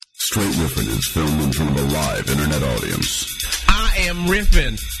Straight Riffin is filmed in front of a live internet audience. I am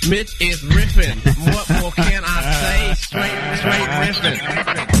riffing. Mitch is riffing. What more can I say? Straight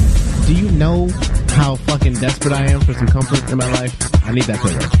riffing. Do you know how fucking desperate I am for some comfort in my life? I need that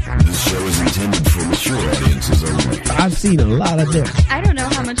cover. This show is intended for mature audiences only. I've seen a lot of dick. I don't know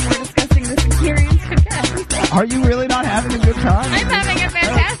how much more disgusting this experience could get. Are you really not having a good time? I'm having a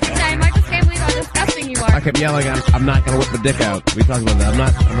fantastic time. I just can't believe how disgusting you are. I kept yelling, I'm not going to whip the dick out. We talked about that. I'm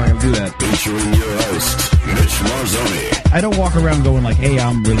not going to do that. Featuring your host, Mitch Marzoni. I don't walk around going like, hey,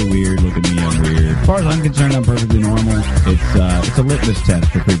 I'm really weird. Look at me, I'm weird. As far as I'm concerned, I'm perfectly normal. It's a litmus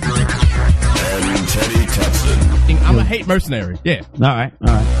test for freakiness. And Teddy Tutson. I'm a hate mercenary. Yeah. All right.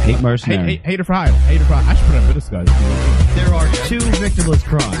 Hate mercenary. Hater for hire. Hater for hire. I should put up with this guy. There are two victimless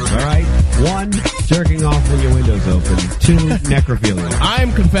crimes, all right? One, jerking off when your window's open. Two, necrophilia.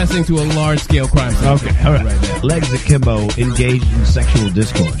 I'm confessing to a large-scale crime. Okay, all right. Legs akimbo, engaged in sexual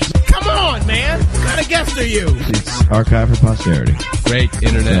discourse. Come on, man. What kind of guest are you? It's archived for posterity. Great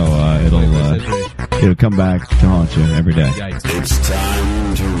internet. So it'll come back to haunt you every day. It's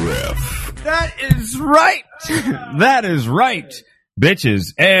time to riff. That is right. That is right,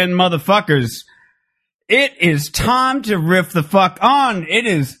 bitches and motherfuckers. It is time to riff the fuck on. It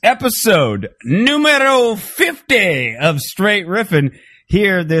is episode numero 50 of Straight Riffin'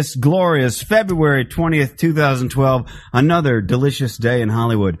 here this glorious February 20th, 2012. Another delicious day in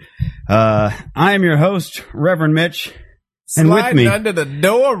Hollywood. I am your host, Reverend Mitch. And with me, under the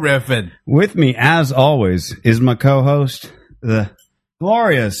door riffing. With me, as always, is my co-host, the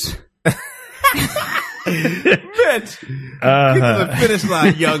glorious Mitch, get to the finish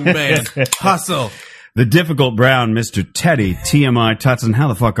line, young man. Hustle. the difficult brown Mr. Teddy TMI Tutson. How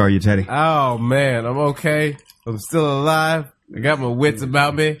the fuck are you, Teddy? Oh, man, I'm okay. I'm still alive. I got my wits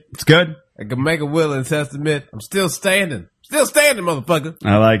about me. It's good. I can make a will and testament. I'm still standing. Still standing, motherfucker.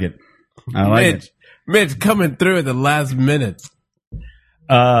 I like it. I like it. Mitch coming through at the last minute.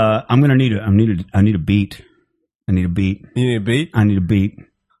 I'm gonna need I need a beat. I need a beat. You need a beat? I need a beat.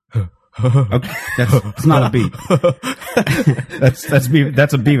 Okay, that's not a beat. that's a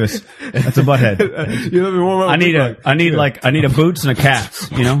Beavis. That's a butthead. You let me warm up. I need a boots and a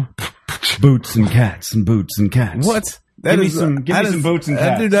cats. You know, boots and cats and boots and cats. What? Give me some boots and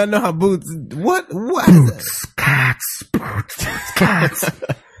cats. I do not know how boots. What? Boots, cats, boots, cats.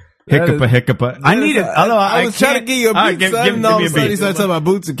 Hiccup. I need it. Although I was trying to give you a beat, son. Give me a beat. You start talking about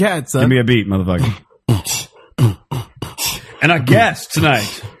boots and cats, son. Give me a beat, motherfucker. And our guest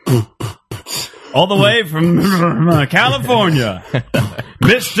tonight, all the way from California,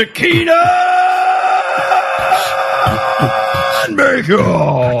 Mr. Keenan Baker.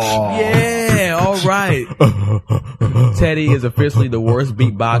 Yeah, all right. Teddy is officially the worst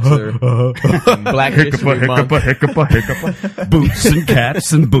beatboxer in Black History Month. Boots and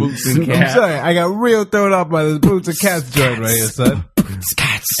cats and boots and I'm cats. sorry, I got real thrown off by this boots and cats joint right here, son.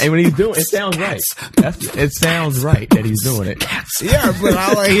 And when he's doing it, sounds right. It sounds right that he's doing it. Yeah, but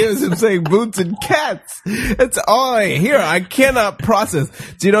all I hear is him saying boots and cats. That's all I hear. I cannot process.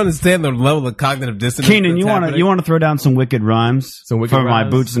 Do you don't understand the level of cognitive dissonance? Keenan, you want to throw down some wicked rhymes for my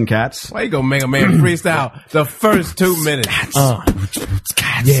boots and cats? Why you gonna make a man freestyle the first 2 minutes? Boots,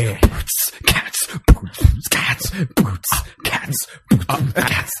 cats, yeah. Boots, cats, boots, cats, boots, cats,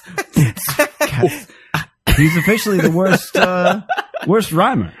 boots, cats. He's officially the worst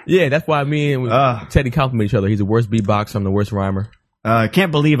rhymer. Yeah, that's why me and Teddy compliment each other. He's the worst beatboxer. I'm the worst rhymer. I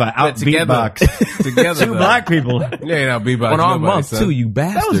can't believe I out-beatboxed together, two black people. Yeah, out-beatbox on our month, son. Too, you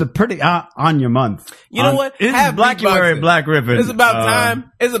bastard. That was a pretty on your month. You know what? This is Blackuary Black Riffin. It's about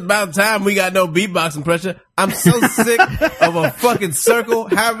time. It's about time we got no beatboxing pressure. I'm so sick of a fucking circle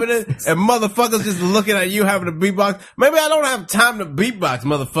happening and motherfuckers just looking at you having a beatbox. Maybe I don't have time to beatbox,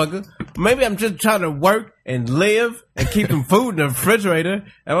 motherfucker. Maybe I'm just trying to work and live and keep some food in the refrigerator.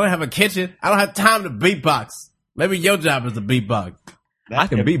 I don't have a kitchen. I don't have time to beatbox. Maybe your job is to beatbox. I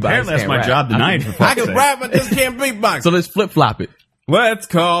can beatbox. Apparently that's my job tonight. I can rap, but just can't beatbox. So let's flip-flop it. Let's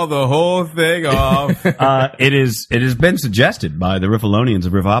call the whole thing off. It has been suggested by the Riffalonians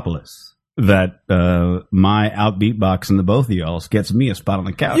of Riffopolis that my out beatboxing the both of y'all gets me a spot on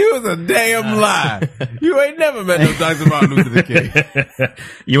the couch. You was a damn lie. You ain't never met no Dr. Martin Luther King.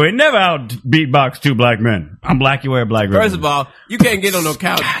 You ain't never out beatboxed two black men. I'm Blackuary Black Riffin. First of all, you can't get on no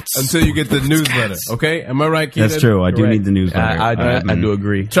couch until you get the newsletter. Okay, am I right, Keith? That's true. I do need the newsletter. I do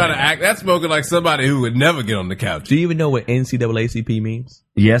agree. Try to act. That's spoken like somebody who would never get on the couch. Do you even know what NCAACP means?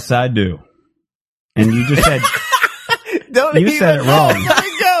 Yes, I do. And you just said you said it wrong.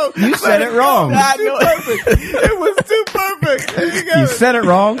 You said it wrong. It was too perfect. You said it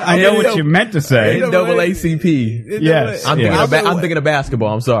wrong. I know what you meant to say. NAACP. Yes. I'm thinking of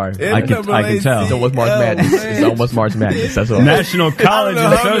basketball. I'm sorry. I can tell. It's almost March Madness. It's almost March Madness. That's all. National College I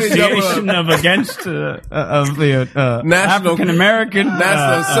don't know how many Association of African American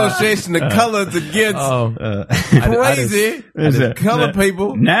National Association of Colors against crazy color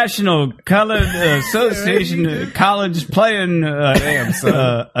people. National Colored Association of College Playing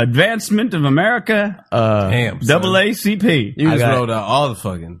Advancement of America. Damn, son. AACP. You just wrote out all the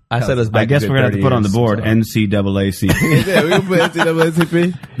fucking. I said us back. I guess a we're good gonna have to 30 put on the years, board so. NCAACP. Yeah, we can put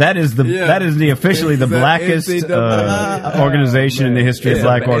NCAACP. That is the officially the It's the blackest NCAA. organization in the history of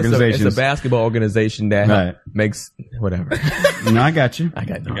black organizations. It's a basketball organization that Right. makes whatever. No, I got you. I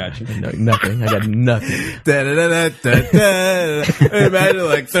got you. Nothing. I got nothing. Imagine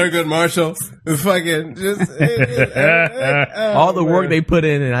like Thurgood Marshall, fucking just All the work they put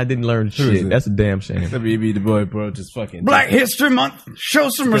in, and I didn't learn shit. That's a damn shame. WB Du Bois, bro, just fucking Black History Month. Show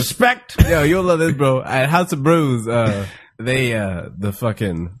some respect. Yo, you'll love this, bro. At House of Brews, it's like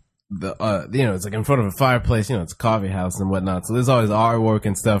in front of a fireplace, it's a coffee house and whatnot. So there's always artwork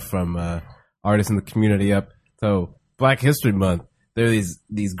and stuff from, artists in the community up. So Black History Month, there are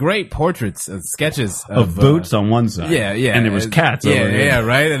these great portraits and sketches Of boots on one side. Yeah. And there was cats over there. Yeah,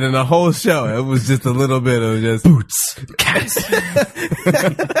 right? And then the whole show, it was just a little bit of just boots, cats.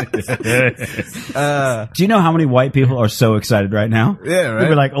 Do you know how many white people are so excited right now? Yeah, right? They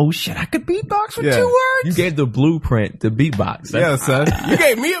were like, oh shit, I could beatbox with 2 words. You gave the blueprint to beatbox. Yeah, son. You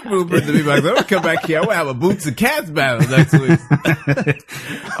gave me a blueprint to be back. I'm gonna come back here. I'm gonna have a boots and cats battle next week.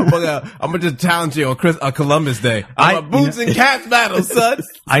 I'm gonna just challenge you on Columbus Day. I'm a boots and cats battle, son.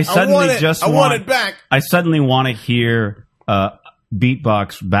 I suddenly want it back. I suddenly want to hear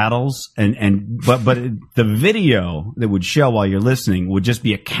beatbox battles, but the video that would show while you're listening would just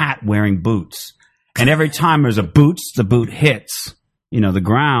be a cat wearing boots, and every time there's a boots, the boot hits the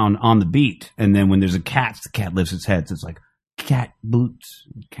ground on the beat, and then when there's a cat, the cat lifts its head. So it's like cat boots,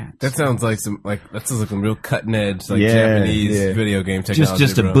 cats. That sounds like some real cutting edge Japanese video game technology.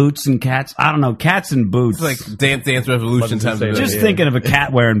 Just a bro. boots and cats. I don't know, cats and boots. It's like Dance Revolution times. Just thinking of a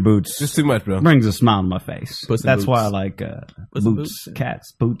cat wearing boots. Just too much, bro. Brings a smile to my face. Put some That's boots. why I like boots,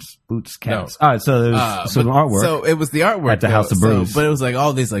 cats, boots, cats. No. All right, so there's some artwork. So it was the artwork At the House of Brews. but it was like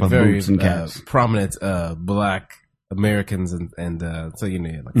all these like Of very boots and cats. prominent black Americans and so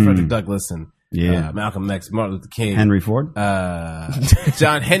like Frederick Douglass and Malcolm X, Martin Luther King, Henry Ford.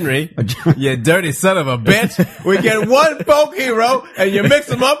 John Henry, you dirty son of a bitch. We get one folk hero and you mix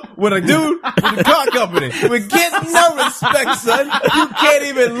him up with a dude with a car company. We get no respect, son. You can't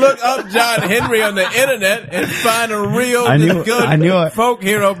even look up John Henry on the internet and find a real good folk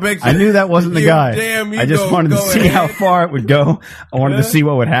hero picture. I knew that wasn't the guy. Damn, I just wanted to see how far it would go. I wanted to see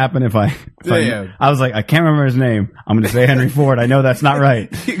what would happen if I was like, I can't remember his name. I'm going to say Henry Ford. I know that's not right.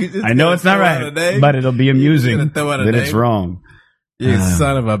 I know it's not right, but it'll be amusing that it's wrong. You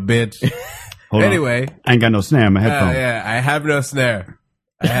son of a bitch. Anyway. I ain't got no snare in my headphone. I have no snare.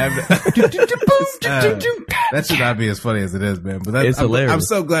 I have that should not be as funny as it is, man. But it's hilarious. I'm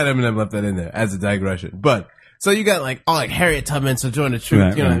so glad Eminem left that in there as a digression. But so you got like Harriet Tubman, Sojourner Truth,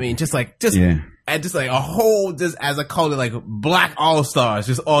 right, you know what I mean? Just like a whole, just as I call it, like black all stars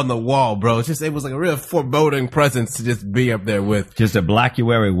just on the wall, bro. It was like a real foreboding presence to just be up there with. Just a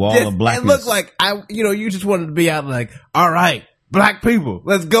blackuary wall of blackness. It looked like you just wanted to be out like, all right, black people,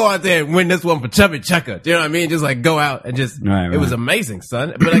 let's go out there and win this one for Chubby Checker. Do you know what I mean? Just like go out and just, it was amazing,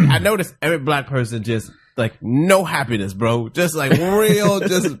 son. But like, I noticed every black person just like no happiness, bro. Just like real,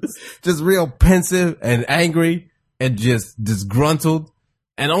 just real pensive and angry and just disgruntled.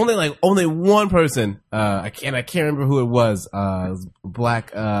 And only one person, I can't remember who it was,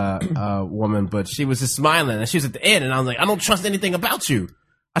 black, woman, but she was just smiling and she was at the end and I was like, I don't trust anything about you.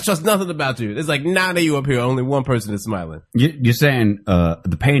 I trust nothing about you. There's like 9 of you up here, only one person is smiling. You're saying,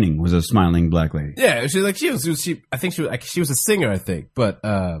 the painting was a smiling black lady. Yeah, she's like, I think she was a singer, I think, but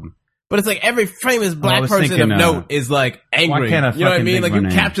it's like every famous black person of note is like angry. Why can't I you know what I mean? Like you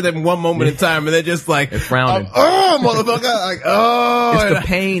name? capture them one moment in time and they're just like, they're frowning. Oh, motherfucker. Like, oh. It's the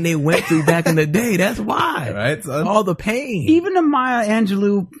pain they went through back in the day. That's why. Right, son? All the pain. Even a Maya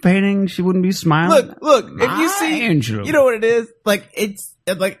Angelou painting, she wouldn't be smiling. Look, if you see, Angelou. You know what it is? Like, it's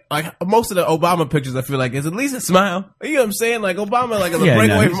like most of the Obama pictures, I feel like is at least a smile. You know what I'm saying? Like Obama, like as a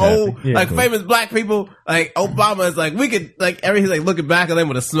breakaway from old, famous black people. Like Obama is like, we could he's like looking back at them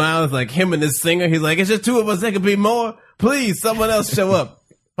with a smile. It's like him and this singer. He's like, it's just 2 of us. There could be more. Please, someone else show up.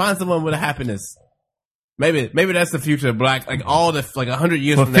 Find someone with a happiness. Maybe that's the future of black. Like all the 100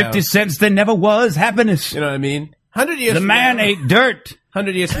 years For from now. 50 cents, there never was happiness. You know what I mean? 100 years. The man ate dirt.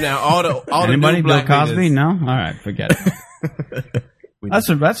 100 years from now, all the Anybody? new Bill black Cosby? leaders. No. All right, forget it. That's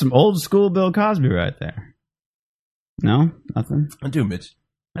some old school Bill Cosby right there. No, nothing. I do, Mitch.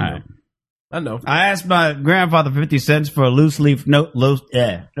 All right. I know. I asked my grandfather for 50 cents for a loose leaf note,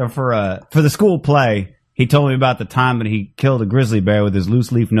 for the school play. He told me about the time that he killed a grizzly bear with his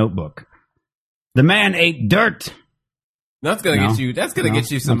loose leaf notebook. The man ate dirt. That's gonna get you. That's gonna No, get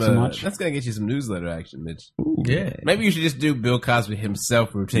you some. not so much. That's gonna get you some newsletter action, Mitch. Yeah. Maybe you should just do Bill Cosby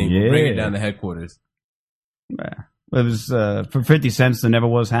himself routine. Yeah. Bring it down to headquarters. Yeah. It was for 50 cents. There never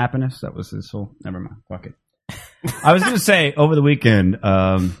was happiness. That was his whole. Never mind. Fuck it. I was going to say over the weekend.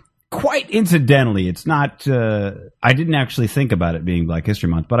 Quite incidentally, it's not. I didn't actually think about it being Black History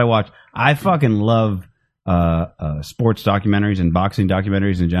Month, but I fucking love sports documentaries and boxing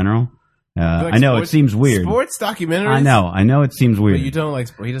documentaries in general. Like I know sports, it seems weird. Sports documentaries. I know it seems weird. But you don't like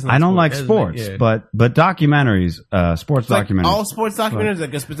sports. He doesn't. I don't like sports. sports, Yeah. but documentaries, sports Like documentaries. all sports documentaries,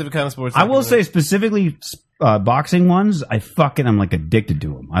 like a specific kind of sports. I will documentary? say specifically boxing ones. I'm like addicted to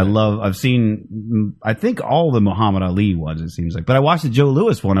them. I've seen, I think all the Muhammad Ali ones. It seems like, but I watched the Joe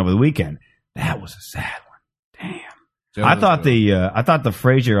Louis one over the weekend. That was a sad one. Damn. Joe I Louis. thought the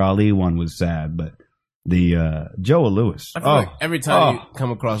Frazier Ali one was sad, but the Joe Louis. I feel like every time you come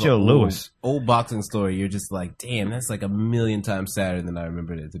across Joe an Louis. old boxing story, you're just like, damn, that's like a million times sadder than I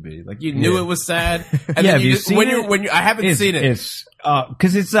remembered it to be. Like you knew it was sad. And Yeah, then have you just, seen it? when you, I haven't seen it. It's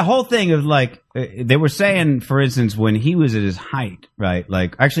because it's the whole thing of like they were saying, for instance, when he was at his height, right?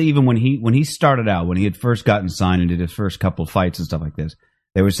 Like actually, even when he started out, when he had first gotten signed and did his first couple of fights and stuff like this,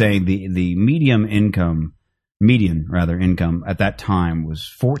 they were saying the median income at that time was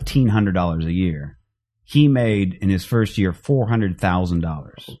 $1,400 a year. He made in his first year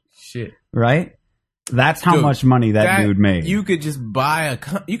 $400,000. Shit. Right? That's how Dude, much money that dude made. You could just buy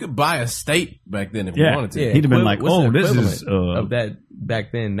a state back then if you wanted to. Yeah. He'd have been like, What's "Oh, the this equivalent is of that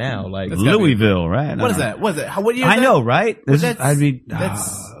back then now." Like That's gotta be- Louisville, right? What is that? What is it? What year is I that? know, right? This is,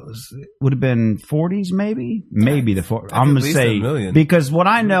 that's- would have been 40s, maybe the 40s. That's I'm at gonna least say $1 million. because what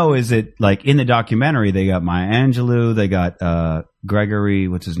I know is that, like in the documentary, they got Maya Angelou, they got Gregory,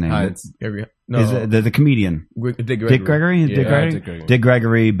 what's his name? It's- Is it the comedian Dick Gregory. Dick Gregory? Yeah. Dick Gregory. Dick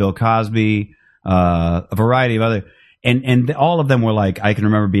Gregory, Bill Cosby, a variety of other. And all of them were like, I can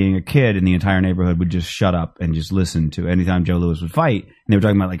remember being a kid and the entire neighborhood would just shut up and just listen to anytime Joe Louis would fight. And they were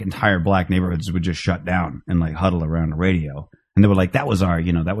talking about like entire black neighborhoods would just shut down and like huddle around the radio. And they were like, that was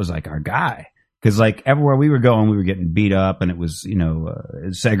like our guy. Cause like everywhere we were going, we were getting beat up and it was,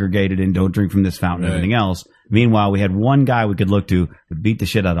 segregated and don't drink from this fountain and Right. everything else. Meanwhile, we had one guy we could look to beat the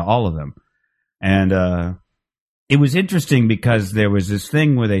shit out of all of them. And, it was interesting because there was this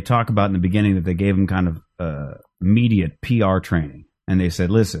thing where they talk about in the beginning that they gave him kind of immediate PR training. And they said,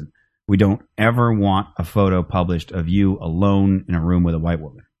 listen, we don't ever want a photo published of you alone in a room with a white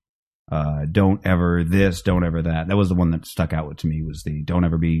woman. Don't ever this, don't ever that. That was the one that stuck out to me, was the don't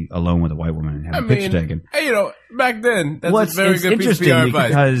ever be alone with a white woman and have a picture taken. Hey, back then, that's Well, a very it's good piece of interesting PR advice.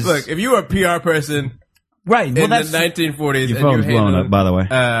 because- Look, if you were a PR person Right. in Well, the that's 1940s, your and phone's you blowing handled, up, by the way.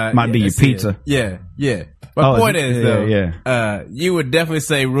 Might be I your see it. pizza. Yeah. My Oh, point is is, it? though, Yeah, you would definitely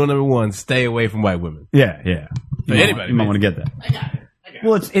say rule number 1, stay away from white women. Yeah. For anybody, You might want to get that.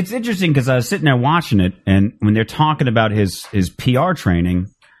 Well, it's interesting because I was sitting there watching it, and when they're talking about his PR training,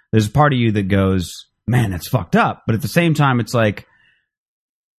 there's a part of you that goes, man, that's fucked up. But at the same time, it's like,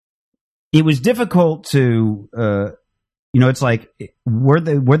 it was difficult to, it's like, were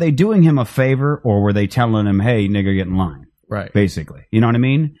they doing him a favor, or were they telling him, hey, nigger, get in line? Right. Basically. You know what I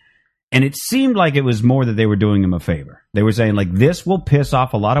mean? And it seemed like it was more that they were doing him a favor. They were saying, like, this will piss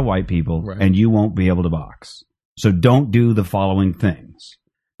off a lot of white people, Right. and you won't be able to box. So don't do the following things.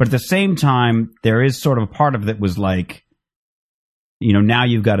 But at the same time, there is sort of a part of it was like, now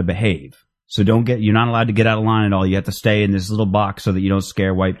you've got to behave. So you're not allowed to get out of line at all. You have to stay in this little box so that you don't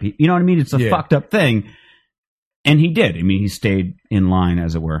scare white people. You know what I mean? It's a Yeah. fucked up thing. And he did. I mean, he stayed in line,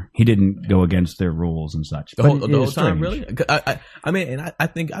 as it were. He didn't go against their rules and such. The But whole it is time, strange. really? I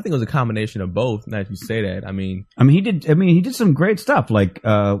think it was a combination of both. Now that you say that, I mean, he did some great stuff. Like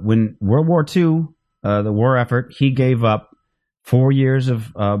when World War II, the war effort, he gave up 4 years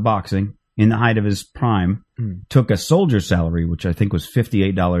of boxing in the height of his prime, took a soldier's salary, which I think was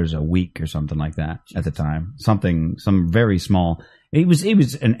 $58 a week or something like that at the time. Some very small. He was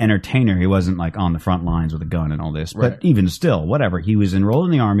an entertainer. He wasn't like on the front lines with a gun and all this. Right. But even still, whatever. He was enrolled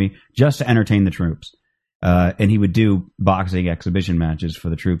in the army just to entertain the troops. And he would do boxing exhibition matches for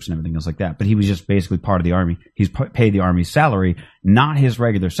the troops and everything else like that. But he was just basically part of the army. He's paid the army's salary, not his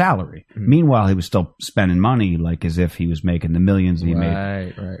regular salary. Meanwhile, he was still spending money like as if he was making the millions that he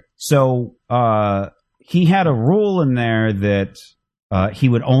made. right. So he had a rule in there that he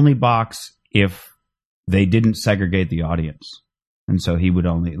would only box if they didn't segregate the audience. And so he would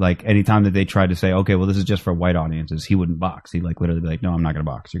only, like, anytime that they tried to say, okay, well, this is just for white audiences, he wouldn't box. He'd, like, literally be like, no, I'm not going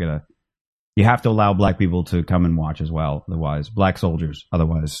to box. You have to allow black people to come and watch as well. Otherwise, black soldiers.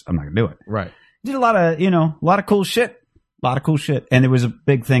 Otherwise, I'm not going to do it. Right. Did a lot of cool shit. And there was a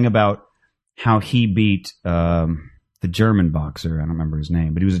big thing about how he beat the German boxer. I don't remember his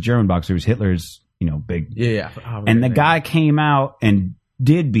name, but he was a German boxer. He was Hitler's, big. Yeah. And the guy came out and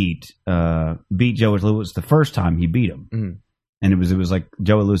did beat Joe Louis the first time he beat him. Mm-hmm. And it was like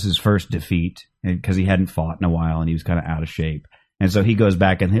Joe Louis's first defeat because he hadn't fought in a while and he was kind of out of shape. And so he goes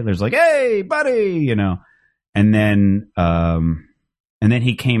back and Hitler's like, "Hey, buddy," And then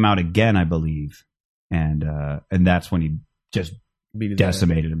he came out again, I believe. And that's when he just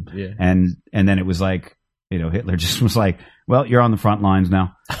decimated him. Yeah. And then it was like, Hitler just was like, "Well, you're on the front lines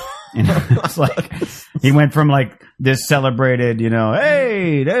now." And it's like he went from like this celebrated,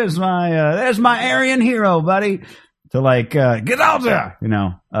 "Hey, there's my Aryan hero, buddy," to like, "Get out there,"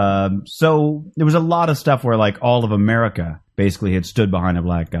 So there was a lot of stuff where like all of America basically had stood behind a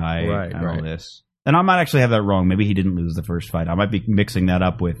black guy and all this. And I might actually have that wrong. Maybe he didn't lose the first fight. I might be mixing that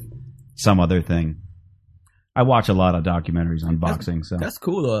up with some other thing. I watch a lot of documentaries on boxing, so that's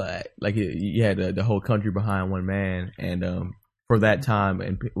cool though. Like you had the whole country behind one man, and for that time,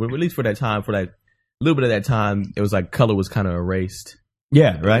 and at least for that time, for that little bit of that time, it was like color was kind of erased.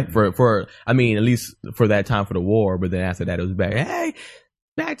 Yeah, right. For I mean, at least for that time for the war, but then after that, it was back. Hey,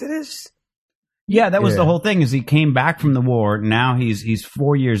 back to this. Yeah, that was the whole thing. Is he came back from the war? Now he's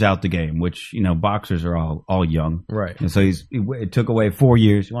 4 years out the game, which boxers are all young, right? And so it took away 4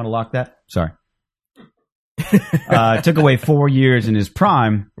 years. You want to lock that? Sorry. Took away 4 years in his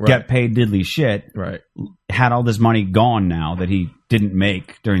prime. Right. Got paid diddly shit. Right. Had all this money gone now that he didn't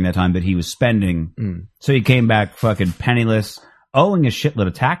make during that time that he was spending. So he came back fucking penniless, owing a shitload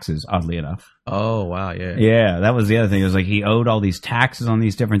of taxes. Oddly enough. Oh wow, yeah. Yeah, that was the other thing. It was like he owed all these taxes on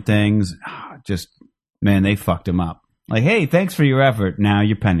these different things. Just, man, they fucked him up. Like, hey, thanks for your effort. Now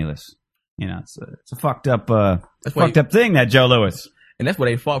you're penniless. It's a fucked up, up thing, that Joe Louis. And that's why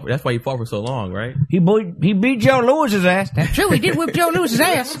they fought. That's why he fought for so long, right? He beat Joe Louis's ass. That's true. He did whip Joe Louis's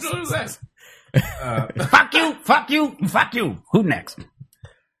ass. Fuck you. Who next?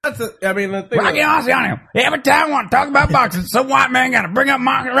 The thing Rocky Marciano. Every time I want to talk about boxing, some white man got to bring up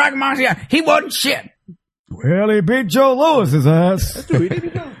Rocky Marciano. He wasn't shit. Well, he beat Joe Louis's ass. That's true. He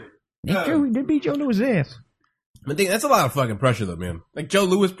did beat Joe Louis's ass. That's a lot of fucking pressure, though, man. Like Joe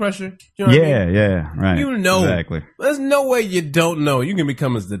Louis pressure. You know what I mean? Yeah, right. Exactly. There's no way you don't know. You can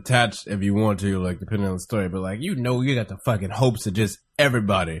become as detached if you want to, like, depending on the story. But, like, you got the fucking hopes of just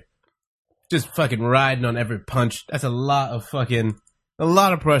everybody. Just fucking riding on every punch. That's a lot of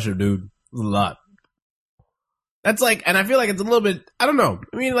pressure, dude. A lot. That's like, and I feel like it's a little bit, I don't know.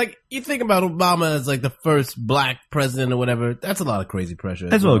 I mean, like, you think about Obama as like the first black president or whatever. That's a lot of crazy pressure.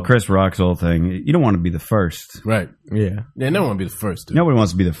 That's what Chris Rock's whole thing. You don't want to be the first. Right. Yeah. Yeah, no one want to be the first, dude. Nobody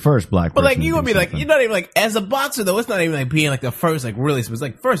wants to be the first black person. But like, you would be like, you're not even like, as a boxer though, it's not even like being like the first, like really, it's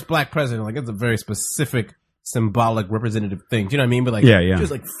like first black president. Like, it's a very specific, symbolic, representative thing. Do you know what I mean? But like, yeah.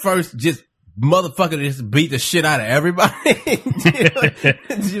 Just like first, just motherfucker to just beat the shit out of everybody.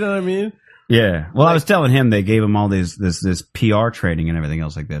 Do you know what I mean? Yeah. Well, I was telling him they gave him all this PR training and everything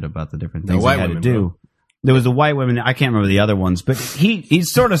else like that about the different things he had to do. Bro. There was the white women. I can't remember the other ones, but he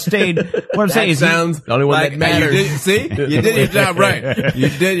sort of stayed. What I'm saying is, sounds the only one like, that matters. You did your job right. You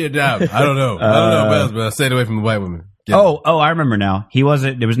did your job. I don't know what else, but I stayed away from the white women. Oh, I remember now. He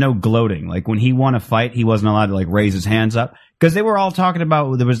wasn't. There was no gloating. Like when he won a fight, he wasn't allowed to like raise his hands up because they were all talking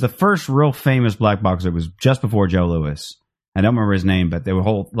about. There was the first real famous black boxer. It was just before Joe Louis. I don't remember his name, but they were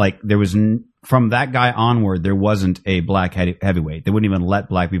there was from that guy onward, there wasn't a black heavyweight. They wouldn't even let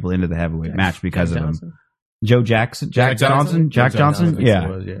black people into the heavyweight match because of him. Joe Jackson, Jack Johnson.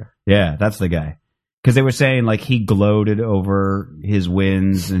 Yeah, that's the guy. Because they were saying like he gloated over his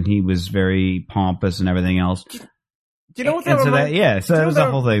wins and he was very pompous and everything else. Do you know what that reminds? So that was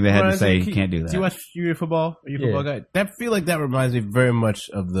the whole thing. They had to say you can't do that. Do you watch football? Are you a football guy? I feel like that reminds me very much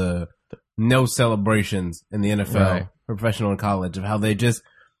of the no celebrations in the NFL. Right. Professional and college, of how they just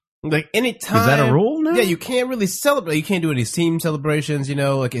like anytime. Is that a rule now? Yeah, you can't really celebrate. You can't do any team celebrations.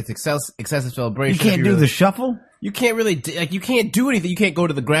 Like it's excessive celebration. You can't do the shuffle. You can't really you can't do anything. You can't go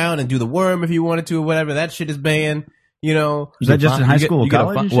to the ground and do the worm if you wanted to or whatever. That shit is banned. Is that just in high school?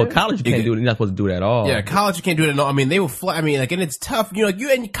 College? Well, college you can't do it. You're not supposed to do it at all. Yeah, college you can't do it at all. I mean, they will fly. I mean, like, and it's tough. You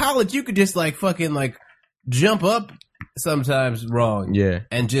in college you could just like fucking like jump up sometimes wrong. Yeah,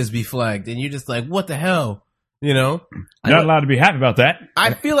 and just be flagged, and you're just like, what the hell? You're not allowed to be happy about that.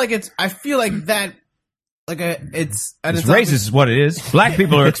 I feel like that it's racist is what it is. Black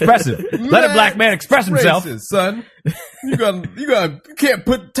people are expressive. Let a black man express himself. Racist, son. You can't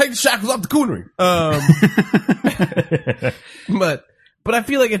take the shackles off the coonery. But I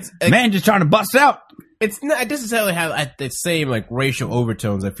feel like it's Man just trying to bust out. it's not, it doesn't necessarily have the same like racial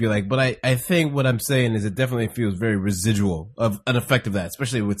overtones, I feel like, but I think what I'm saying is it definitely feels very residual of an effect of that,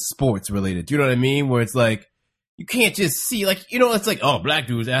 especially with sports related. You know what I mean? Where it's like, you can't just see, like, you know, it's like, oh, black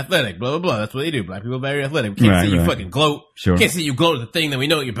dudes athletic, blah, blah, blah. That's what they do. Black people are very athletic. We can't see you fucking gloat. Sure. Can't see you gloat at the thing that we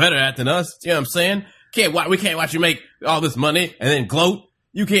know you're better at than us. You know what I'm saying? We can't watch you make all this money and then gloat.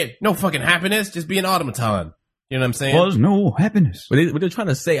 You can't, no fucking happiness, just be an automaton. You know what I'm saying? Well, there's no happiness. What they're trying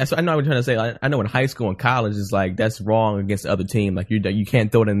to say, I know what they're trying to say. I know in high school and college is like, that's wrong against the other team. Like you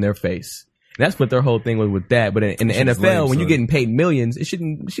can't throw it in their face. That's what their whole thing was with that. But in the NFL, when you're getting paid millions, it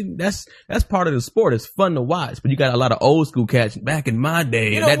shouldn't, that's part of the sport. It's fun to watch. But you got a lot of old school cats back in my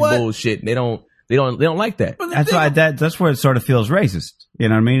day and that bullshit. They don't like that. That's where it sort of feels racist. You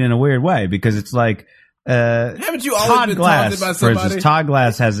know what I mean? In a weird way, because it's like, haven't you always Todd been Glass, taunted by for somebody? instance, Todd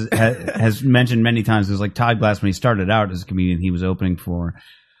Glass has mentioned many times. It was like Todd Glass when he started out as a comedian. He was opening for,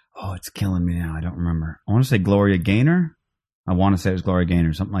 it's killing me now. I don't remember. I want to say Gloria Gaynor. I want to say it was Gloria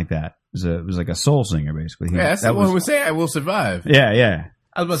Gaynor, something like that. It was like a soul singer, basically. That's the one who was saying "I Will Survive." Yeah, yeah.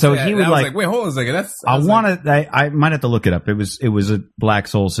 I was about to So say he that. was I was like, like, wait, hold on a second. I might have to look it up. It was a black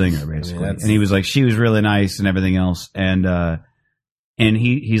soul singer, basically. Yeah, and he was like, she was really nice and everything else. And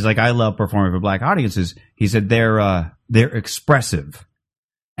he's like, I love performing for black audiences. He said they're expressive.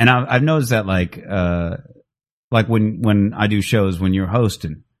 And I've noticed that like when I do shows, when you're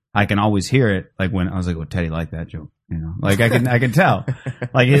hosting, I can always hear it. Like when I was like, well, Teddy liked that joke, you know, like I can tell,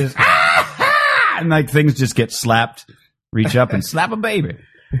 like his, and like things just get slapped, reach up and slap a baby.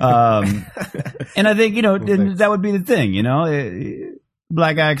 And I think, you know, that would be the thing, you know,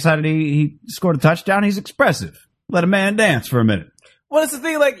 black guy excited. He scored a touchdown. He's expressive. Let a man dance for a minute. Well, it's the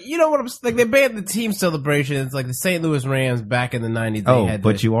thing, like, you know what I'm like, they banned the team celebrations, like the St. Louis Rams back in the 90s.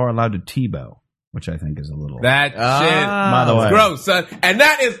 But you are allowed to Tebow, which I think is a little. That shit, by the way, gross, son. And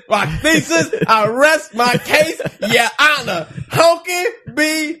that is my thesis. I rest my case. Yeah, Honor. Honky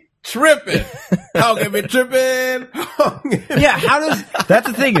be tripping. Honky be tripping. yeah, that's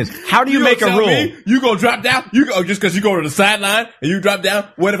the thing is, how do you make a rule? You gonna drop down? You go just cause you go to the sideline and you drop down?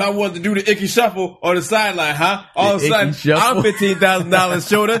 What if I wanted to do the icky shuffle on the sideline, huh? All of a sudden, I'm $15,000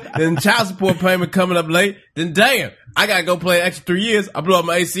 shorter, then child support payment coming up late, then damn, I gotta go play an extra 3 years, I blew up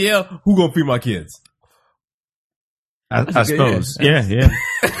my ACL, who gonna feed my kids? I suppose. Yeah.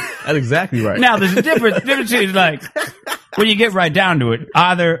 That's exactly right. Now, there's a difference between, like, when you get right down to it,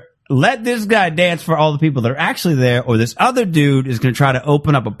 either let this guy dance for all the people that are actually there, or this other dude is going to try to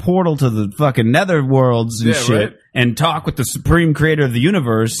open up a portal to the fucking netherworlds and shit, right? And talk with the supreme creator of the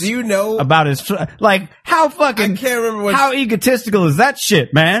universe. Do you know about his, like, how fucking, I can't remember how egistical is that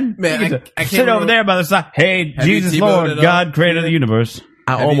shit, man? Man, I can't sit over there by the side. Hey, Jesus Lord, God, creator of the universe.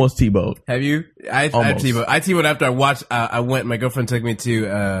 I almost T-bowed. Have you? I T-bowed. I T-bowed after I watched, I went, my girlfriend took me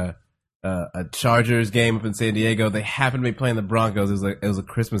to, a Chargers game up in San Diego. They happened to be playing the Broncos. It was a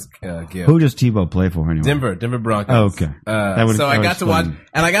Christmas gift. Who does Tebow play for anyway? Denver Broncos. Oh, okay. So I got to watch,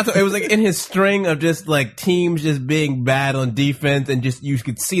 and it was like in his string of just like teams just being bad on defense, and just you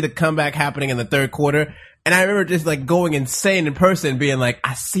could see the comeback happening in the third quarter. And I remember just like going insane in person, being like,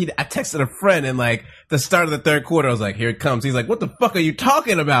 I texted a friend and like the start of the third quarter, I was like, here it comes. He's like, what the fuck are you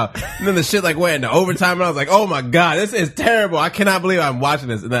talking about? And then the shit like went into overtime and I was like, oh my God, this is terrible. I cannot believe I'm watching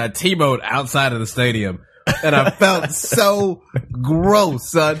this. And then I T-bowed outside of the stadium and I felt so gross,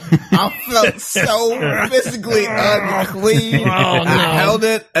 son. I felt so physically unclean. I held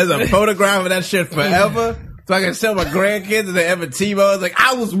it as a photograph of that shit forever. So I can show my grandkids if they ever T-Bow. It's like,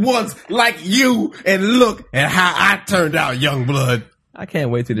 I was once like you, and look at how I turned out, young blood. I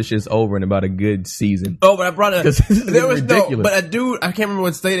can't wait till this shit's over in about a good season. Oh, but I brought it. There was ridiculous. But a dude, I can't remember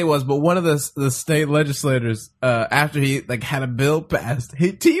what state it was, but one of the state legislators, after he like had a bill passed,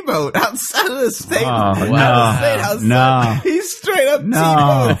 he T-bowed outside of the state. He straight up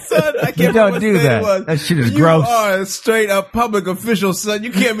T-bowed, son. I can't remember what state it was. That shit is gross. You are a straight up public official, son.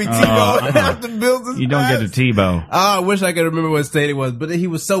 You can't be T-bowed after bills is You don't passed. get to T-bow. Oh, I wish I could remember what state it was, but he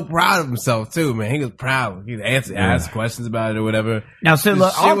was so proud of himself too, man. He was proud. He asked questions about it or whatever. Now, so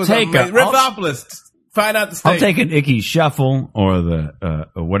look, I'll take Riffopolis. Find out the state. I'll take an Icky Shuffle or the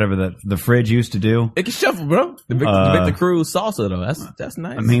whatever the fridge used to do. Icky Shuffle, bro. The Victor Cruz salsa though. That's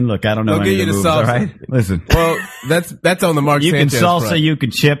nice. I mean, look, I don't know They'll any give of you the the moves, salsa. all right? Listen. Well, that's on the Mark You Sanchez can salsa, front. you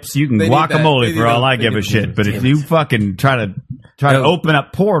can chips, you can They need that. guacamole They for need all that. I They give a need shit. that. But if you fucking try to open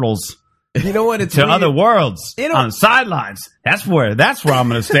up portals You know what? It's to weird. other worlds You know- on the sidelines, that's where I'm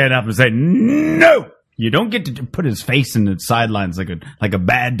going to stand up and say, no, You don't get to put his face in the sidelines like a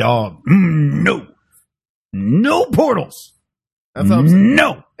bad dog. No portals. That's what I'm saying.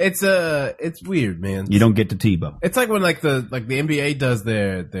 No. It's weird, man. You don't get to Tebow. It's like when like the NBA does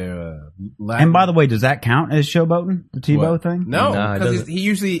their Latin. And by the way, does that count as showboating? The Tebow What? thing? No, Nah, it because doesn't. he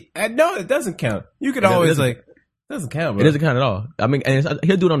usually no, it doesn't count. You could It always doesn't. like it doesn't count. Bro. It doesn't count at all. I mean, and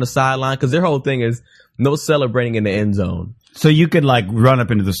he'll do it on the sideline because their whole thing is no celebrating in the end zone. So you could like run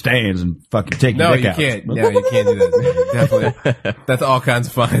up into the stands and fucking take your No, dick you out. can't. No, you can't do that. Definitely, that's all kinds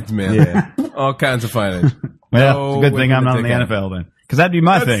of fines, man. Yeah. all kinds of fines. Well, No it's a good thing way I'm to not in the take out. NFL then. Because that'd be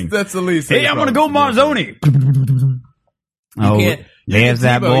my thing. That's the least. Hey, I'm going to go Marzoni. Oh, can't- there's you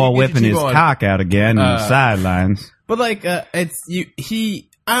that get Tebow, boy you get whipping your his Tebow on. cock out again on the sidelines. But like, it's you.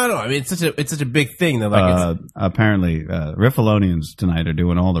 I don't know. I mean, it's such a big thing that like, Apparently, Riffalonians tonight are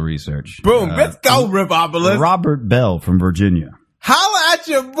doing all the research. boom, let's go, Ripopolis. Robert Bell from Virginia. Holla at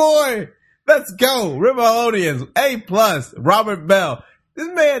your boy. Let's go, Ribolonians. A+, Robert Bell. This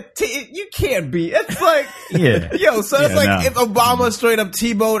man, you can't be. It's like, Yeah. yo, so it's Yeah, like no. if Obama straight up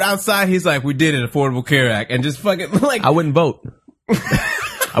T-bowed outside, he's like, we did it, Affordable Care Act, and just fucking like, I wouldn't vote.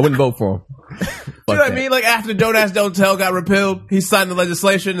 I wouldn't vote for him. you know what I mean? Like after Don't Ask, Don't Tell got repealed, he signed the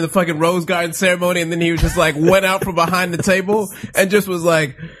legislation in the fucking Rose Garden ceremony, and then he was just like went out from behind the table and just was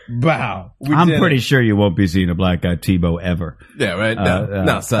like, "Bow." I'm pretty sure you won't be seeing a black guy Tebow ever. yeah, right.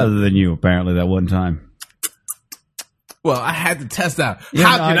 No, son. Other than you, apparently, that one time. Well, I had to test out. Yeah,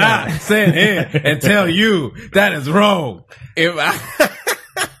 How no, can I know. I sit here and tell you that is wrong? If I,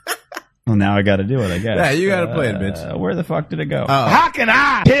 Well, now I got to do it, I guess. yeah, you gotta play it, bitch. Where the fuck did it go? How can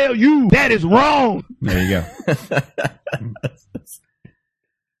I tell you that is wrong? There you go.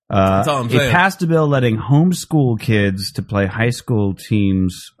 That's all I'm He saying. passed a bill letting homeschool kids to play high school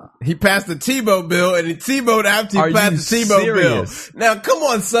teams. He passed the Tebow bill, and he Tebowed after Are he you passed the Tebow serious? bill. Now, come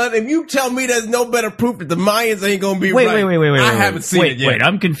on, son. If you tell me there's no better proof that the Mayans ain't gonna be Wait, right, wait. I haven't seen it yet. Wait,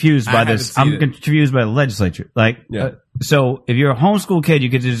 I'm confused I by haven't this. seen I'm it. confused by the legislature. Like, Yeah. so if you're a homeschool kid, you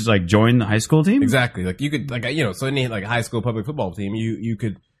could just like join the high school team? Exactly. Like you could, like you know, so any like high school public football team, you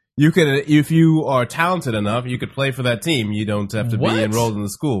could, if you are talented enough, you could play for that team. You don't have to What? be enrolled in the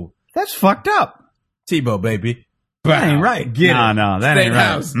school. That's fucked up. Tebow, baby. That ain't right. Get no, it. no, that State ain't right.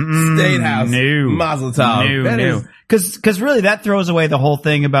 House. State House. No. Mazel tov. That No. is- Cause really that throws away the whole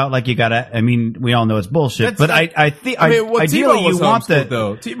thing about like you gotta, I mean, we all know it's bullshit, That's but like- I think, I mean, well, ideally Tebow was you want homeschooled, that,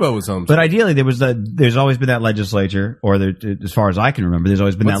 though. Tebow was homeschooled. but ideally there's always been that legislature, or there, as far as I can remember, there's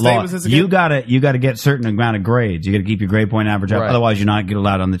always been What that state law. was this again? You gotta get certain amount of grades. You gotta keep your grade point average up, Right. otherwise you're not get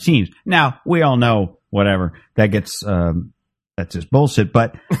allowed on the teams. Now, we all know, whatever, that gets, that's just bullshit,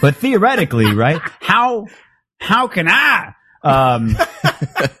 but theoretically, right? How can I,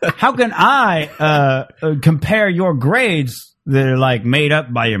 how can I compare your grades that are like made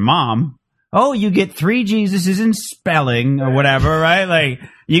up by your mom? Oh, you get 3 Jesuses in spelling or whatever, right? Like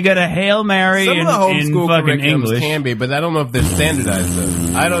you get a Hail Mary Some in, of the in homeschool fucking curriculums English. can be, but I don't know if they're standardized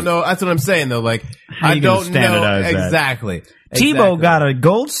though. I don't know. That's what I'm saying though. Like I you gonna don't know standardize that? exactly. Tebow Exactly. got a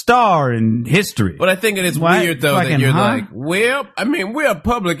gold star in history. But I think it is What? weird though that Fucking you're huh? like, well, I mean, we're a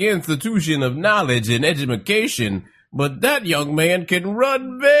public institution of knowledge and education, but that young man can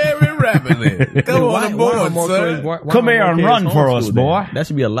run very rapidly. Come Why- on why are aboard, more son. kids- why- why Come are here more and kids run for homeschooled us, then? boy. That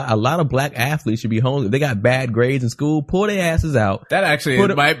should be a lot of black athletes should be home. If they got bad grades in school, pull their asses out. That actually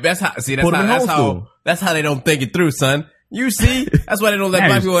Put is it- my, that's how, see, put 'em in homeschool. that's how they don't think it through, son. You see? That's why they don't let That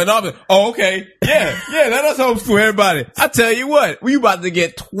black is- people in office. Oh, okay. Yeah, let us homeschool everybody. I tell you what, we about to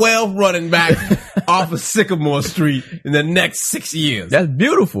get 12 running backs off of Sycamore Street in the next 6 years. That's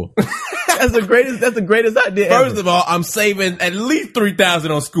beautiful. That's the greatest idea First ever. of all, I'm saving at least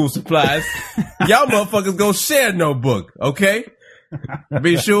 $3,000 on school supplies. Y'all motherfuckers go share notebook, okay?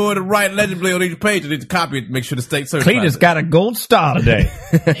 Be sure to write legibly on each page. You need to copy it. Make sure the state certifies Cletus it. got a gold star today.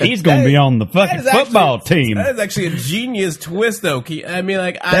 He's gonna be on the That fucking is actually- football team. That is actually a genius twist, though. I mean,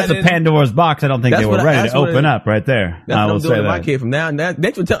 like, That's a Pandora's box. I don't think That's they were what I- ready that's to what open it- up right there. That's I what will I'm doing say to my that. kid from now. I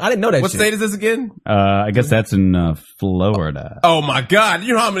didn't know that What shit. state is this again? I guess that's in Florida. Oh my God!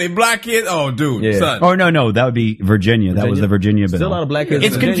 You know how many black kids? Oh, dude, Yeah. son. Or no, that would be Virginia. That was Virginia? the Virginia bill. Still a lot of black kids.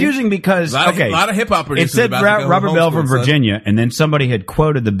 It's in Virginia. confusing because A lot of- okay, a lot of hip-hop it producers said about to go Robert Bell homeschool, from son. Virginia, and then somebody had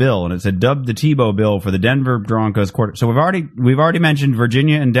quoted the bill, and it said dubbed the Tebow bill for the Denver Broncos quarter. So we've already mentioned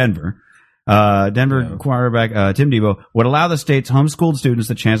Virginia and Denver. Denver quarterback Tim Tebow would allow the state's homeschooled students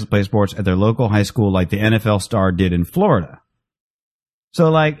the chance to play sports at their local high school, like the NFL star did in Florida. So,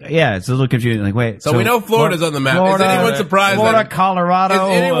 like, yeah, it's a little confusing. Like, wait. So we know Florida's on the map. Is anyone surprised Florida, that-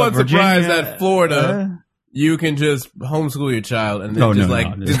 Colorado, Is anyone Virginia, surprised that Florida you can just homeschool your child and then Oh,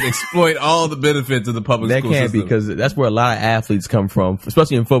 just exploit all the benefits of the public That school can't be, system. because that's where a lot of athletes come from,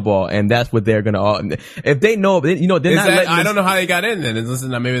 especially in football, and that's what they're gonna. If they know, they're not letting. I don't know how they got in then.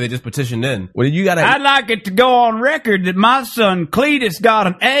 Listen, maybe they just petitioned in. Well, you gotta. I'd like it to go on record that my son Cletus got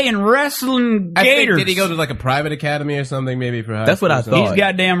an A in wrestling I think, gators. did he go to like a private academy or something? Maybe for high That's what school I or something? thought. He's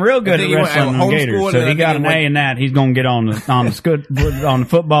goddamn real good I at think he went- wrestling homeschooled gators, and so I he got think an he A in that. He's gonna get on the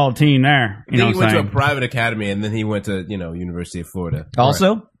football team there. I You know think he what went I'm to a saying? private academy and then he went to, University of Florida.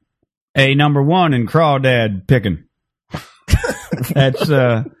 Also, a number 1 in crawdad picking. That's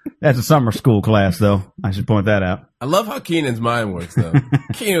a summer school class, though. I should point that out. I love how Keenan's mind works, though.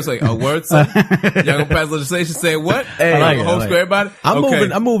 Keenan's like, "Oh, word, son? Y'all gonna pass legislation? Say what? Hey, I I like it, like I like homeschool everybody? I'm Okay.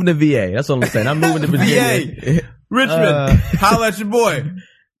 moving. I'm moving to VA. That's what I'm saying. I'm moving to Virginia. VA. Richmond, holla at your boy.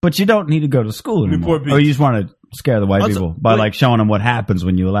 But you don't need to go to school anymore. Newport Beach. Or you just want to scare the white Also, people by wait. like showing them what happens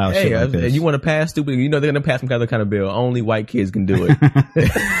when you allow Hey, shit like this. you want to pass stupid? You know they're gonna pass some kind of bill. Only white kids can do it.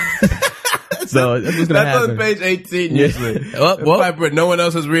 So that's what's gonna That's happen. on page 18 Yeah. usually. Well, Piper, no one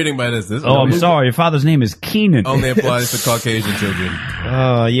else is reading by this. This Oh, I'm is- sorry. Your father's name is Keenan. Only applies to Caucasian children.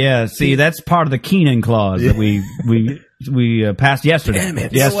 Oh, yeah. See, that's part of the Keenan clause that we passed yesterday. Damn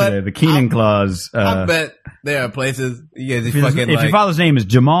it. You know Yesterday, what? the Keenan clause. I bet there are places you guys if fucking your like. father's name is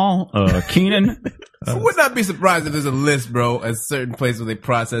Jamal Keenan, I would not be surprised if there's a list, bro, at certain places where they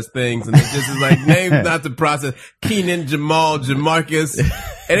process things and it just is like names not to process. Keenan, Jamal, Jamarcus,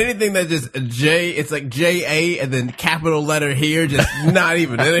 and anything that's just a J, it's like J-A and then capital letter here, just not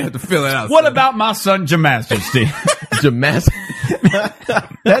even. They don't have to fill it out. what about my son Jamajesty? Gymnastics.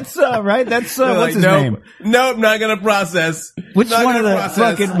 That's right. That's They're what's like, his nope, name? Nope, not gonna process. Which Not one of gonna the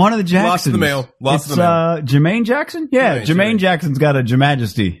process. fucking one of the Jacksons? Lost in the mail. Lost it's in the mail. Jermaine Jackson. Yeah, Jermaine. Jermaine Jackson's got a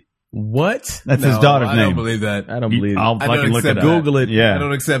Jamajesty. What? That's his No, daughter's I name. don't believe that. I don't believe. I'll I don't fucking look it accept up. Google it. Yeah, I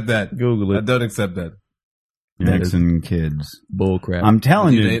don't accept that. Google I it. don't accept that. Jackson kids. Bullcrap. I'm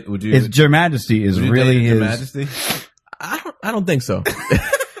telling Would you you, date- would you- his Your Majesty is Would you really date Your his. Majesty? I don't think so.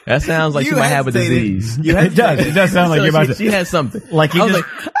 That sounds like You she might have a hesitated. disease. You It does. It does sound like you're about to. She has something. Like he I was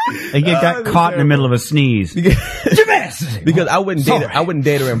just, he got caught in the middle of a sneeze. because I wouldn't date her. Sorry. I wouldn't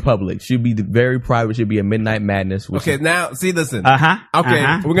date her in public. She'd be very private. She'd be a midnight madness. which Okay, now see, listen. Uh-huh. Okay,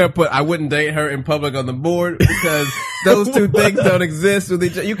 Uh-huh. we're gonna put I wouldn't date her in public on the board because those two things don't exist with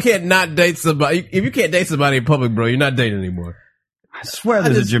each other. You can't not date somebody. If you can't date somebody in public, bro, you're not dating anymore. I swear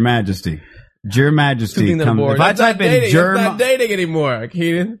there's a Your Majesty. Your Majesty. Two things on the board. If I That's not type in dating. Your That's not dating anymore,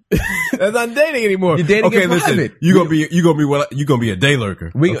 Keenan. That's not dating anymore. You're dating okay, in listen. private. You gonna be a day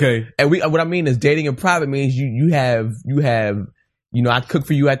lurker. Okay. And what I mean is dating in private means you have, I cook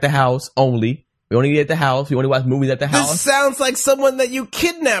for you at the house only. We only eat at the house. We only watch movies at the This house. sounds like someone that you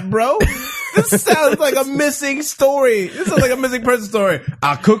kidnapped, bro. This sounds like a missing story. This sounds like a missing person story.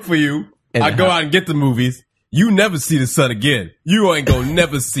 I'll cook for you. And I go out and get the movies. You never see the sun again. You ain't gonna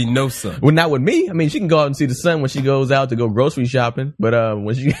never see no sun. Well, not with me. I mean, she can go out and see the sun when she goes out to go grocery shopping. But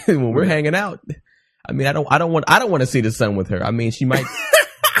when we're hanging out, I mean, I don't want to see the sun with her. I mean, she might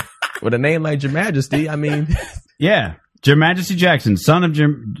with a name like Your Majesty. I mean, Yeah. Your Majesty Jackson, son, not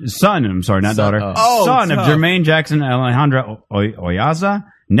daughter. Son of tough. Jermaine Jackson, Alejandra Oyaza,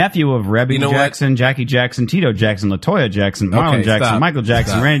 nephew of Rebby You know what? Jackson, Jackie Jackson, Tito Jackson, Latoya Jackson, Marlon Okay, Jackson, stop. Michael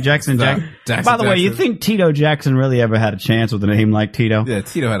Jackson, Stop. Randy Jackson, Stop. Jack. By the way, you Jackson. think Tito Jackson really ever had a chance with a name like Tito? Yeah,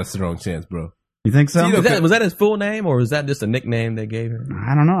 Tito had a strong chance, bro. You think so? Tito- was that his full name or was that just a nickname they gave him?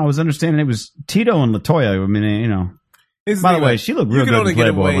 I don't know. I was understanding it was Tito and Latoya. I mean, By the way, she looked real good in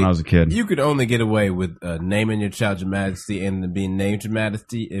Playboy when I was a kid. You could only get away with naming your child Your Majesty and being named Your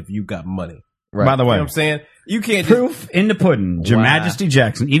Majesty if you got money. Right. By the You know way, what I'm saying? You can't just proof in the pudding. Your Wow. Majesty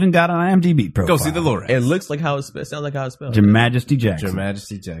Jackson even got an IMDb profile. go see the Lorax. It looks like how it sounds like how it's spelled. Your Majesty Your Jackson.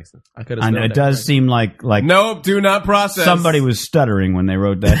 Majesty Jackson. I could have. And it does seem like Nope, do not process. somebody was stuttering when they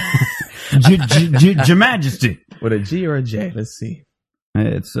wrote that. Your Majesty. with a G or a J. Let's see.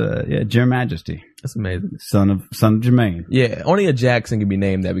 It's Your Majesty, That's amazing. son of Jermaine. Yeah, only a Jackson can be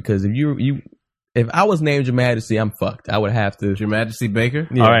named that because if I was named Your Majesty, I'm fucked. I would have to. Your Majesty Baker.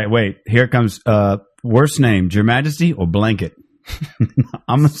 Yeah. All right, wait. Here comes worst name: Your Majesty or Blanket.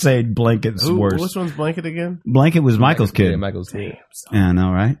 I'm gonna say Blanket's worse. Which one's Blanket again? Blanket was Michael's kid. Yeah, Michael's kid. Yeah, I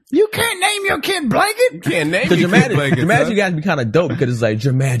know, right? You can't name your kid Blanket. Can't name Because your Your kid Majesty, Blanket. Your Majesty got to be kind of dope because it's like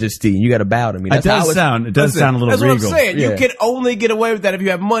Your Majesty. You got to bow to me. It That's how does sound. It does Listen, sound a little that's regal. what I'm saying. Yeah. You can only get away with that if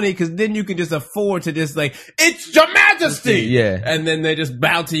you have money, because then you can just afford to just like, it's Your Majesty. Yeah. And then they just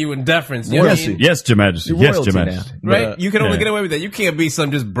bow to you in deference. You know what I Yes, mean? yes, Your Majesty. You're Yes, royalty Your now. Majesty. Right? But, You can only yeah. get away with that. You can't be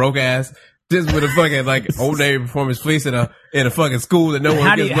some just broke ass, just with a fucking like Old Navy performance fleece in a fucking school that no one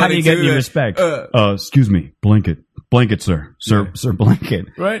How do gets you, how do money you get to. any respect? Uh, Excuse me, Blanket, sir, Yeah. Sir Blanket.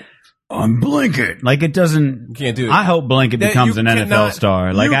 right? I'm Blanket. Like it doesn't. You can't do it. I hope Blanket becomes you an NFL cannot-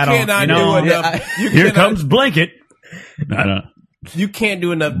 star. Like you I don't. cannot You know, do enough. You here cannot- comes Blanket. I don't. You can't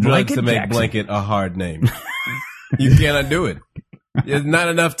do enough drugs Blanket to make Jackson. Blanket a hard name. You cannot do it. There's not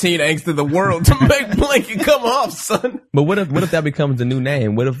enough teen angst in the world to make Blanket come off, son. But what if that becomes a new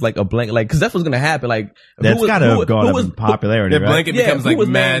name? What if like a blank, like, cause that's what's gonna happen. Like, That's got to have gone up in popularity. That Right? Blanket Yeah, becomes who like was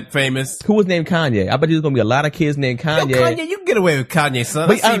mad named- famous. who was named Kanye? I bet there's gonna be a lot of kids named Yo, Kanye. Kanye, you can get away with Kanye, son.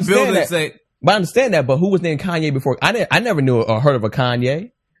 But I I see buildings understand that. say, But I understand that. But who was named Kanye before? I never knew or heard of a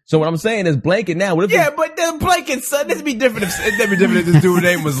Kanye. So what I'm saying is Blanket now. What if yeah, but the Blanket, son, it'd be different if this dude's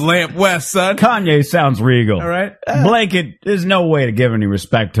name was Lamp West, son. Kanye sounds regal. All right. Blanket. There's no way to give any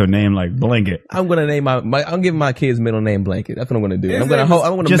respect to a name like Blanket. I'm gonna name I'm giving my kid's middle name Blanket. That's what I'm gonna do. His I'm gonna name is-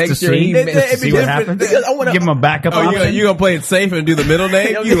 I'm gonna Just make to sure see, he It'd ma- be to see what different happens. because I wanna- Give him a backup Oh, option. you gonna play it safe and do the middle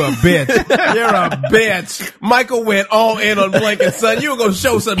name? You a bitch. You're a bitch. Michael went all in on Blanket, son. You were gonna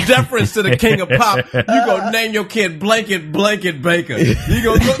show some deference to the king of pop. You gonna name your kid Blanket Baker. You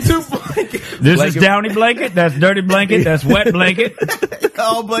gonna go to Blanket. This Blanket. is Downy Blanket. That's Dirty Blanket. That's Wet Blanket.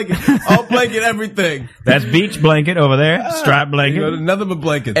 all Blanket everything. That's Beach Blanket over there. Stripe You Blanket. know, nothing but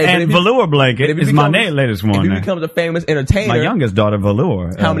blankets. Hey, And if he- Velour Blanket if he is my becomes- latest If one. he there. becomes a famous entertainer, My youngest daughter,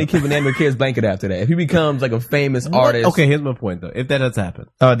 Velour. how many kids would name their kids Blanket after that? If he becomes like a famous artist, Okay, here's my point though. If that does happen,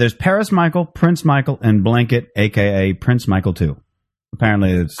 There's Paris Michael, Prince Michael, and Blanket, a.k.a. Prince Michael 2.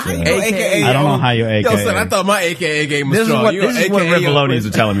 Apparently it's... AKA. I don't know how you Yo, AKA. son, I thought my AKA game was This is strong. what, You this is what AKA your- Rivolonians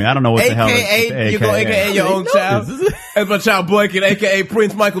are telling me. I don't know what the hell is AKA, you go AKA your own child. That's my child Blanket, AKA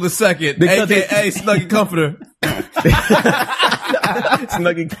Prince Michael II, Because AKA Snuggie Comforter.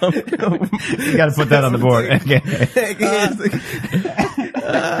 Snuggie Comforter. You got to put that on the board.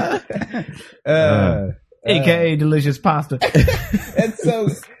 AKA Delicious Pasta. And so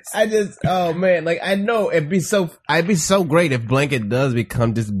I just, oh man, like I know it'd be so great if Blanket does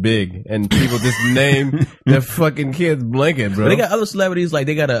become this big and people just name their fucking kids Blanket, bro. But they got other celebrities like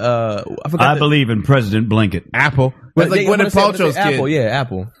they got I forgot. I believe in President Blanket. Apple. But That's like they- Gwyneth I'm gonna say Paltrow's Apple, kid. yeah,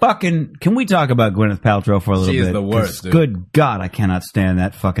 Apple. Fucking, can we talk about Gwyneth Paltrow for a little She bit? is the worst, 'Cause dude. Good God, I cannot stand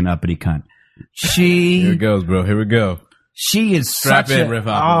that fucking uppity cunt. Here it goes, bro. Here we go. She is Strap such in, a, Riff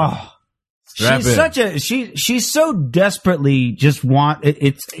Hopper. oh, Strap she's in. such a she's so desperately just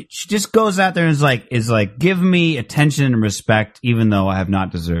she just goes out there and is like give me attention and respect even though I have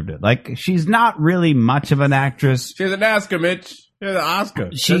not deserved it. Like she's not really much of an actress. She's an Oscar, Mitch. She's an Oscar.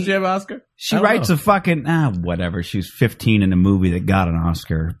 Does she have an Oscar? She I don't writes know. a fucking whatever. She's 15 in a movie that got an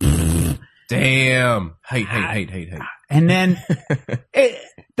Oscar. Damn. Hate. And then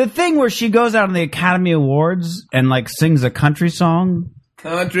the thing where she goes out on the Academy Awards and like sings a country song.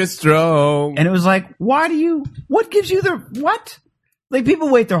 Country strong. And it was like, what gives you what? Like people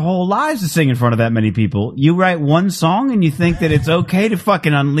wait their whole lives to sing in front of that many people. You write one song and you think that it's okay to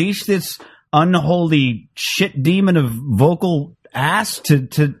fucking unleash this unholy shit demon of vocal ass to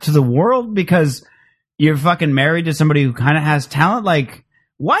the world because you're fucking married to somebody who kind of has talent. Like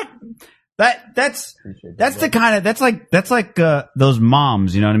what? That's the kind of, that's like those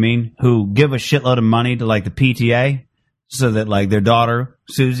moms, you know what I mean? Who give a shitload of money to like the PTA. So that like their daughter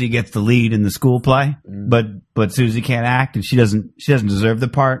Susie gets the lead in the school play, but Susie can't act and she doesn't deserve the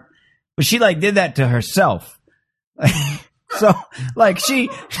part. But she like did that to herself. So like she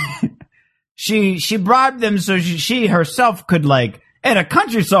bribed them so she herself could like and a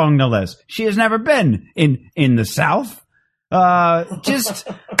country song no less. She has never been in the South.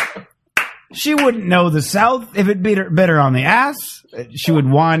 She wouldn't know the South if it bit her on the ass. She would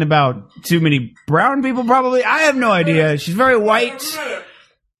whine about too many brown people, probably. I have no idea. She's very white.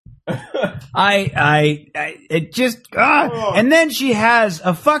 And then she has the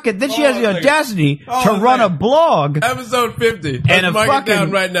audacity to run a blog Episode 50. and a Let's mark it fucking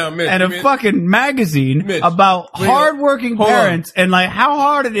down right now, Mitch. and Give a me- fucking magazine Mitch, about hold hardworking on. parents and like how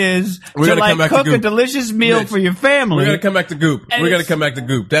hard it is We're to gonna like come back to cook a Goop. delicious meal Mitch, for your family. We're gonna come back to Goop. And We're gonna it's- come back to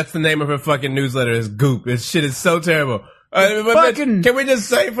Goop. That's the name of her fucking newsletter is Goop. This shit is so terrible. But Mitch, Fucking- can we just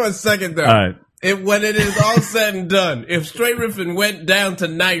say for a second though? All right. When it is all said and done, if Straight Riffin went down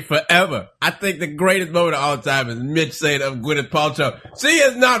tonight forever, I think the greatest moment of all time is Mitch saying of Gwyneth Paltrow, she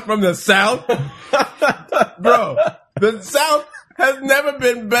is not from the South. Bro, the South has never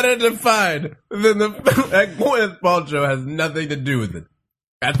been better defined than that Gwyneth Paltrow has nothing to do with it.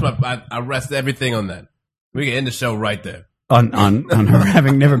 That's why I rest everything on that. We can end the show right there. On her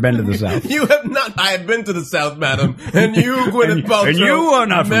having never been to the South. You have not. I have been to the South, madam, and you, Gwyneth Paltrow, and you are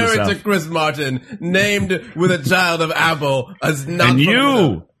not from the married South. to Chris Martin, named with a child of Apple, as not. And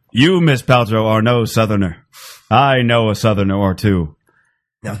from you, Miss Paltrow, are no Southerner. I know a Southerner or two.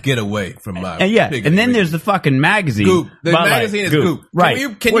 Now get away from my. And yeah, pig and then ring. there's the fucking magazine. Goop. The But, magazine is Goop. Goop.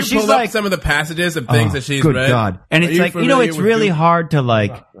 Right. Can Well, you she's pull up like- some of the passages of things that she's good read? God. And Are it's you like, familiar it's with really Goop? hard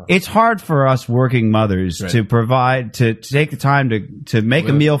to it's hard for us working mothers Right. to provide, to take the time to make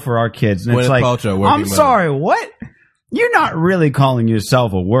a meal for our kids. And it's Gwyneth like, Paltrow, working I'm mother. sorry, what? You're not really calling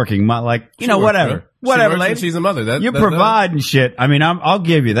yourself a working mother. Like, She know, works, whatever. bro. She Whatever, works and lady. she's a mother. You That's provide and shit. I mean, I'll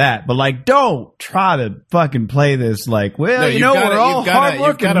give you that. But like, don't try to fucking play this like, well, No, you you've know, gotta- we're all you've gotta- you've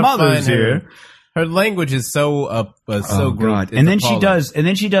hardworking gotta mothers find her. here. Her language is so Oh, great. God. It's And then appalling.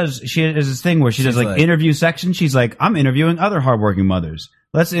 she has this thing where she does She's like like- interview sections. She's like, I'm interviewing other hardworking mothers.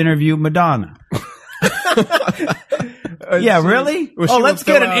 Let's interview Madonna. Yeah, really? well, she Oh, will let's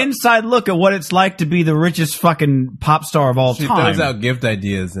get throw an out- inside look at what it's like to be the richest fucking pop star of all She time. throws out gift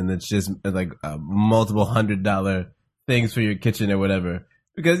ideas, and it's just like multiple $100 things for your kitchen or whatever.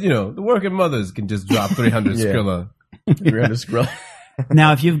 Because the working mothers can just drop 300 Yeah. Skrilla. 300 scroll.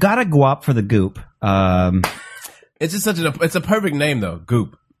 Now, if you've got to go up for the Goop, It's just it's a perfect name though,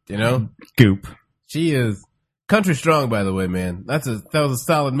 Goop. Goop. She is Country Strong, by the way, man. That was a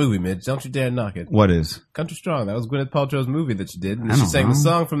solid movie, Mitch. Don't you dare knock it. What is? Country Strong. That was Gwyneth Paltrow's movie that she did, and I she don't sang know. the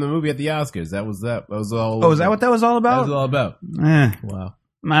song from the movie at the Oscars. That was all. Oh, is that what that was all that about? was all about? Eh. Wow.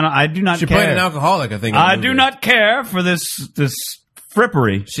 I do not She care. played an alcoholic, I think. in the I movie. do not care for this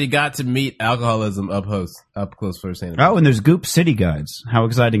frippery. She got to meet alcoholism up close firsthand. Oh, and there's Goop City Guides. How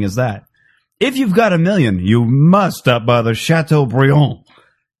exciting is that? If you've got $1 million, you must stop by the Chateaubriand.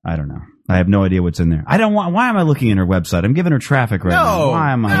 I don't know. I have no idea what's in there. I don't want. Why am I looking at her website? I'm giving her traffic right now.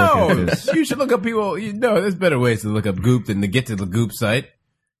 Why am I looking at this? You should look up people. There's better ways to look up Goop than to get to the Goop site.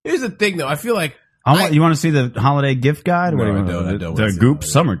 Here's the thing, though. I feel like You want to see the holiday gift guide? No, What do you I want? don't. I don't The wanna see Goop the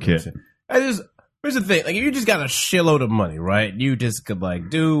summer holiday kit. here's the thing. Like, if you just got a shitload of money, right? You just could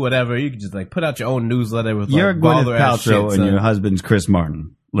do whatever. You could just put out your own newsletter with You're baller Gwyneth ass Paltrow shit, and son. your husband's Chris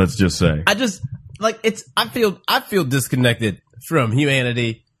Martin. Let's just say. I just I feel disconnected from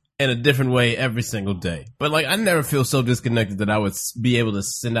humanity in a different way every single day. But I never feel so disconnected that I would be able to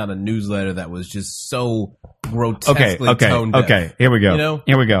send out a newsletter that was just so grotesquely tone deaf. Okay. Here we go.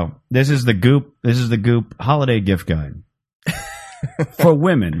 Here we go. This is the Goop holiday gift guide for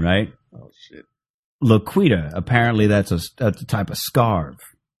women, right? Oh shit. Loquita. Apparently, that's a type of scarf.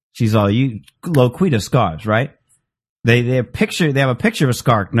 She's all Loquita scarves, right? They have a picture of a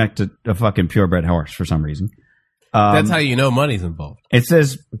scarf next to a fucking purebred horse for some reason. That's how you know money's involved. It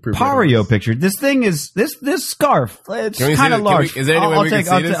says Purebred Pario horse. picture. This thing is this scarf. It's Can we see kind of it? Can large. we- is there any way I'll we can take.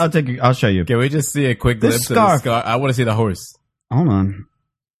 see this? I'll show you. Can we just see a quick This glimpse scarf- of the scarf? I want to see the horse. Hold on.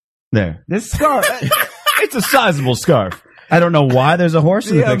 There. This scarf. It's a sizable scarf. I don't know why there's a horse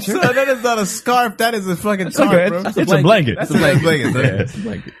in the picture. son, that is not a scarf. That is a fucking It's, like tarp, a, bro. it's a blanket. That's a blanket.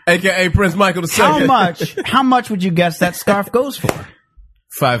 son. AKA Prince Michael II. How much would you guess that scarf goes for?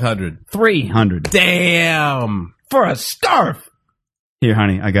 500. 300 Damn. for a scarf. Here,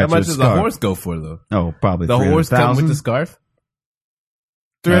 honey, I got How you much a does scarf. the horse go for, though? Oh, probably The horse come with the scarf?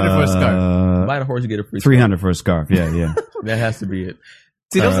 300 for a scarf. Buy the horse, you get a free 300 for a scarf. Yeah. That has to be it.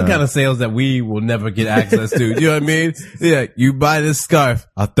 See, those are the kind of sales that we will never get access to. You know what I mean? Yeah, you buy this scarf,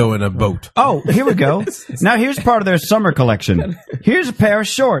 I'll throw in a boat. Oh, here we go. Now here's part of their summer collection. Here's a pair of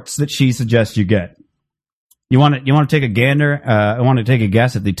shorts that she suggests you get. You want to take a gander? I want to take a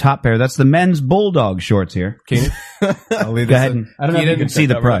guess at the top pair. That's the men's bulldog shorts here. Keenan? I'll leave Go this ahead. in. I don't know if you can see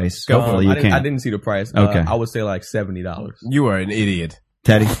the price. Hopefully you I can. didn't see the price. Okay. I would say like $70. You are an idiot.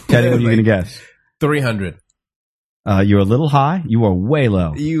 Teddy, what are you going to guess? 300. You're a little high. You are way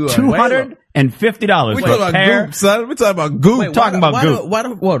low. You are way low. $250 We for talking a about pair. Goop, son. We talking about Goop. Wait, talking about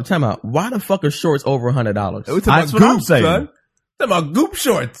Goop. Time out. Why the fuck are shorts over $100? We talking That's about what I'm Goop, saying. son. Talking about Goop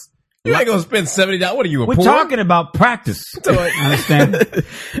shorts. You ain't gonna spend $70. What are you, a We're poor? talking about practice. Understand?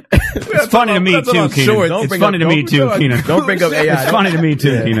 It's funny to me too, Keenan. It's funny to me too, Keenan. Don't bring up AI. It's funny to me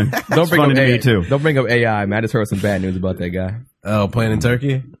too, Keenan. Don't bring funny up to AI. me too. Don't bring up AI, man. I just heard some bad news about that guy. Oh, playing in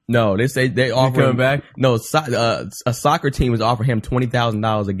Turkey? No, they say they offer coming him back? No, a soccer team is offering him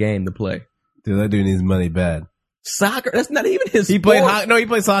 $20,000 a game to play. Dude, that dude needs money bad. Soccer? That's not even his. He played sport. he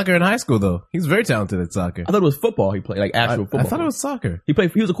played soccer in high school though. He was very talented at soccer. I thought it was football. He played like actual football. I thought it was soccer. He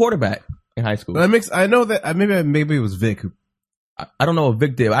was a quarterback in high school. But I know that maybe it was Vic who I don't know if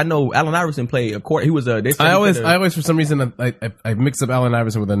Vic did. I know Allen Iverson played a quarter. He was a. They said I he always played a- for some reason I mix up Allen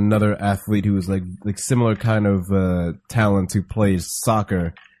Iverson with another athlete who was like similar kind of talent who plays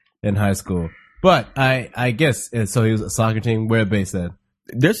soccer in high school. But I guess so. He was a soccer team. Where based at?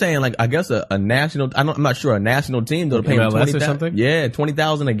 They're saying like I guess a national. I'm not sure a national team that'll pay him MLS or 20,000. something? Yeah,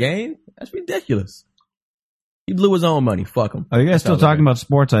 20,000 a game. That's ridiculous. He blew his own money. Fuck him. Are you guys still talking about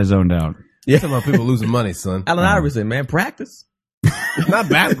sports? I zoned out. Yeah, Talking about people losing money, son. Allen Iverson, man, practice. Not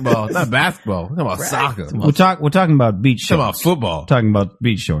basketball. Not basketball. We're talking about soccer. We're talking about beach We're talking shorts. about football. Talking about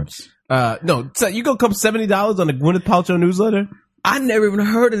beach shorts. No, so you gonna come $70 on the Gwyneth Paltrow newsletter? I never even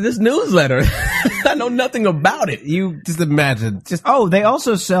heard of this newsletter. I know nothing about it. You just imagine. Just Oh, they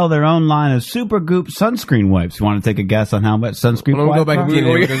also sell their own line of Super Goop sunscreen wipes. You want to take a guess on how much sunscreen we'll go wipes back are? to Keenan.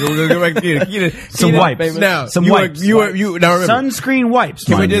 We'll go back to Keenan. Some wipes. Now, Some you wipes. Now remember, Sunscreen wipes.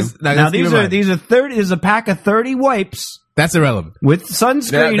 Can we mind you. just- now, now let's keep these in are mind. these are 30. There's a pack of 30 wipes that's irrelevant. with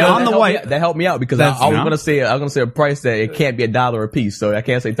sunscreen on the helped me- wipe. that helped me out because That's- I was no. gonna say a price that it can't be $1 a piece, so I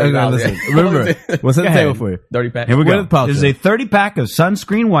can't say $30. Listen, remember, what's on the Go table ahead. for you? 30 pack. Here we go. Gwyneth Paltrow. This is a 30 pack of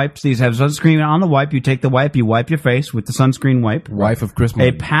sunscreen wipes. These have sunscreen on the wipe. You take the wipe, you wipe your face with the sunscreen wipe. Wife of Chris A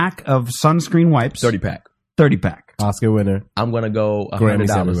Martin. pack of sunscreen wipes. 30 pack. 30 pack. Oscar winner. I'm gonna go Grammys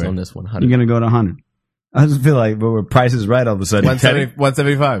 $100 everywhere. on this one. You're going to go to 100. I just feel like we're prices right all of a sudden.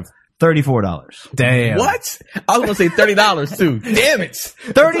 175. $34. Damn. What? I was gonna say $30 too. Damn it!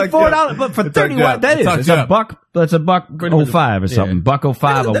 $34, but for 30 up. what? That is. Talk It's you a up. buck. That's a buck Pretty much. 05 or something. Yeah. Buck 05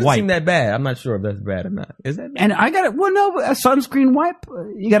 That a doesn't wipe. seem that bad. I'm not sure if that's bad or not. Is that bad? And I got it. Well, no, a sunscreen wipe.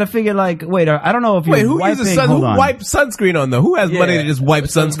 You got to figure like, wait, I don't know if you're Wait, who wiping. uses sun? Hold Who on. wipes sunscreen on though? Who has money to just wipe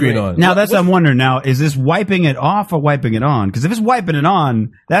sunscreen on? Now that's I'm wondering. Now is this wiping it off or wiping it on? Because if it's wiping it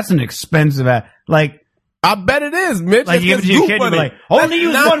on, that's an expensive. Like I bet it is, Mitch. Like, That's you give it to Goop your kid, money. you be like, only That's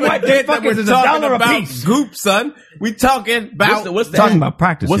use not one the wipe, shit fuckers, that we're it's a talking $1 a about piece. Goop, son. We talking about What's the talking about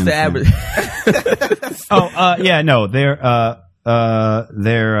practice. What's the you know, average? yeah, no, they're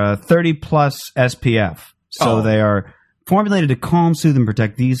 30 plus SPF. So Oh. they are formulated to calm, soothe, and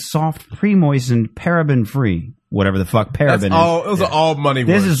protect these soft, pre-moistened, paraben-free, whatever the fuck paraben That's is. all. Those are all money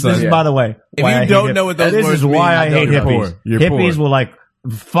This words. is this son. is by the way. If why you I hate don't hip- know what those this words is why I mean, hate you're hippies. poor. You're Hippies poor. will like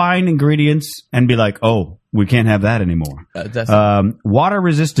find ingredients and be like, "Oh, we can't have that anymore." That's Water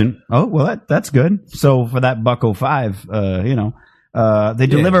resistant. Oh, well, that's good. So for that buck 05, they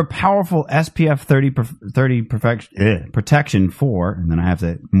deliver powerful SPF 30 protection for, and then I have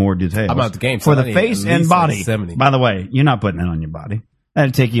to more details. I'm out the game, for so I the need face at and least body. like 70. By the way, you're not putting it on your body.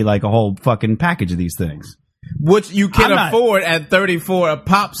 That'd take you like a whole fucking package of these things. Which you can I'm not- afford at 34 a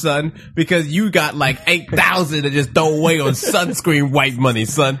pop, son, because you got like 8,000 to just throw away on sunscreen wipe money,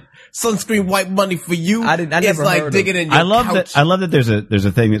 son. Sunscreen wipe money for you. I it's never like heard of digging in your I love couch. that. I love that there's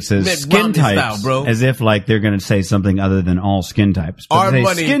a thing that says Mitt skin Romney types, style, bro. as if like they're going to say something other than all skin types. But Our they say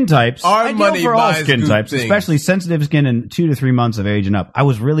money- skin types. our ideal money for all buys skin Goop types, things. especially sensitive skin in 2 to 3 months of age and up. I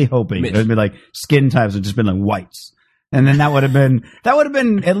was really hoping Mitch. it would be like skin types would just been like whites. And then that would have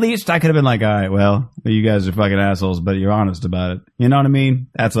been at least I could have been like, all right, well, you guys are fucking assholes, but you're honest about it. You know what I mean?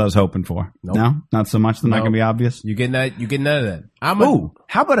 That's what I was hoping for. Nope. No, not so much. They're not Nope. going to be obvious. You getting that? You getting none of that? Ooh,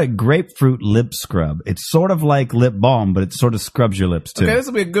 how about a grapefruit lip scrub? It's sort of like lip balm, but it sort of scrubs your lips too. Okay, this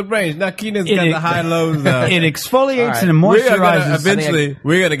will be a good range. Now Keenan's It- got it- the high lows. It exfoliates and We are gonna moisturizes. eventually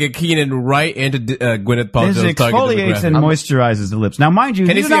we're gonna get Keenan right into Gwyneth This Paltrow's target exfoliates and demographic. moisturizes the lips. Now, mind you,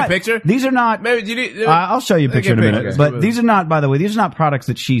 Can you these see are a not- picture? These are not. Maybe you need. I'll show you a picture in a minute. Okay. But these are not, by the way, these are not products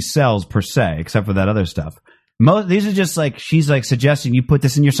that she sells per se, except for that other stuff. These are just like she's like suggesting you put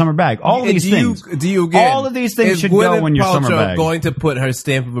this in your summer bag. All these things. All of these things is should Gwyneth go in your summer Paltrow bag. going to put her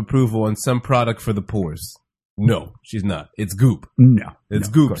stamp of approval on some product for the pores? No, she's not. It's Goop. No, It's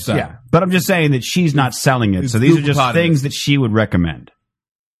no, Goop of course. style. Yeah, but I'm just saying that she's not selling it. It's So these are just Goopopotamus. things that she would recommend.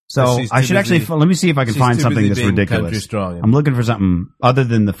 So But she's I too should actually busy- let me see if I can she's find too something busy that's being ridiculous. country strong. I'm looking for something other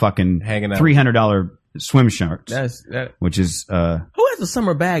than the fucking Hanging out. $300 swim shirts, that. which is Who has a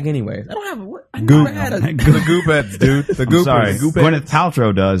summer bag anyway? I don't have a. What, I Goop. never had a. The Goop heads, dude. The I'm Goop. sorry, Goop Gwyneth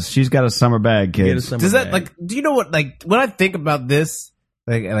Paltrow does. She's got a summer bag, Get a kids. summer Does that bag. like? Do you know what? Like when I think about this,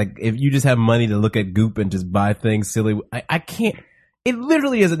 like if you just have money to look at Goop and just buy things silly, I can't. It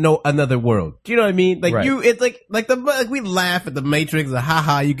literally is another world. Do you know what I mean? Like Right. it's like we laugh at the Matrix,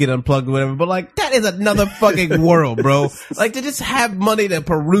 haha, you get unplugged or whatever, but like that is another fucking world, bro. Like to just have money to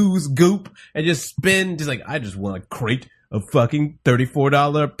peruse Goop and just spend, just like I just want a crate of fucking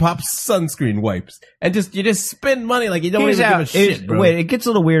 $34 pop sunscreen wipes and you just spend money like you don't Here's even how- give a shit, bro. Wait, it gets a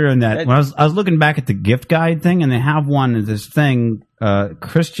little weirder than that. When I was looking back at the gift guide thing, and they have one, this thing,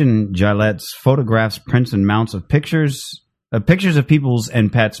 Christian Gillette's photographs, prints, and mounts of pictures of people's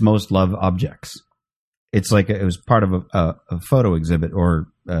and pets' most loved objects. It's like it was part of a photo exhibit or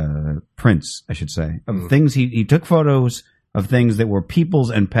prints, I should say, of things. He took photos of things that were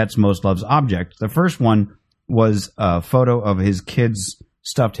people's and pets' most loved objects. The first one was a photo of his kid's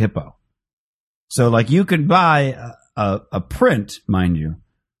stuffed hippo. So, like, you could buy a print, mind you,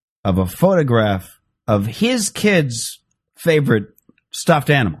 of a photograph of his kid's favorite stuffed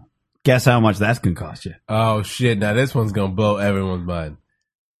animal. Guess how much that's going to cost you? Oh shit! Now this one's gonna blow everyone's mind.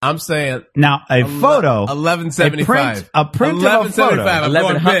 I'm saying Now, a photo, $11.75. a print of a photo. I'm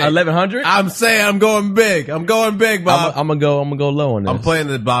going big. 1100. I'm saying I'm going big. I'm going big, Bob. I'm gonna go low on this. I'm playing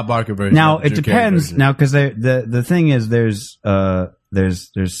the Bob Barker version. Now, not the it Drew Carey depends. version. Now, because the thing is, there's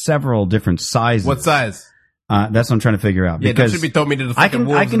several different sizes. What size? That's what I'm trying to figure out. Yeah, don't because should be throwing me to the I fucking can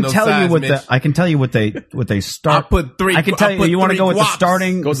wolves in no tell size, you what Mitch. I can tell you what they start. I'll put three. I can tell I'll you. put You want to three go with the guaps.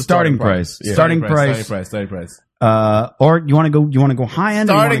 starting Go with the starting starting price. price. Yeah. Starting price. Starting price. Or you want to go high end.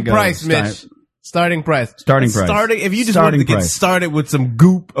 Starting or you price, wanna go Mitch. Starting price. Starting price. Starting. If you just Starting wanted to get price. started with some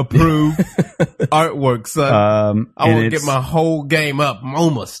Goop approved artwork, son, I and want to it's- get my whole game up,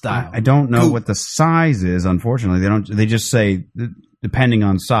 MoMA style. I don't know Goop. what the size is. Unfortunately, they don't. They just say depending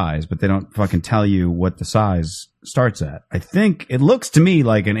on size, but they don't fucking tell you what the size starts at. I think it looks to me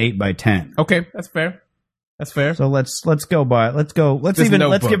like an 8x10. Okay, that's fair. That's fair. So let's go This give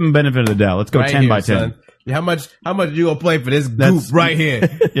notebook. them benefit of the doubt. Let's go Right 10 here, by 10. son. Yeah, how much you gonna play for this Goop That's- right here?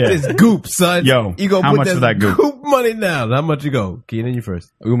 Yeah. This Goop, son. Yo, you gonna how put much this for that Goop? money down? How much you go? Keenan, you first.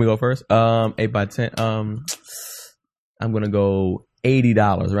 You want me to go first? 8 by 10. I'm gonna go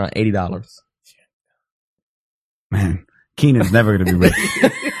 $80. Around $80. Man, Keenan's never going to be rich.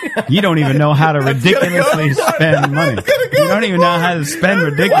 You don't even know how to ridiculously spend money. You don't even know how to spend Why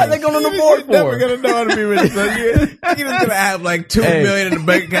are they ridiculous. going on the board You're never for? gonna know how to be rich, son. Keenan's gonna have like $2 million in the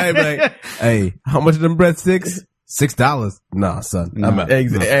bank account. And be like, hey, how much of them breadsticks? $6. Nah, son. I'm out. Hey,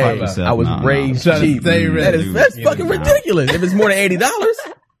 fuck yourself. I was No, no. raised Trying to cheap. stay rich. That's Dude, fucking no. ridiculous. If it's more than $80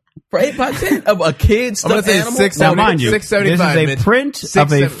 for 8 by 10 of a kid's I'm gonna stuffed say animal. 6. Now, mind you, this is $6.75, a Mitch. print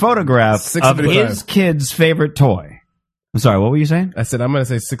of a 6.75. photograph of $6.75. his kid's favorite toy. I'm sorry, what were you saying? I said I'm gonna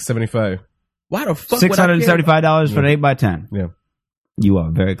say $6.75. Why the fuck would I care? $675 for an 8 by 10. Yeah. You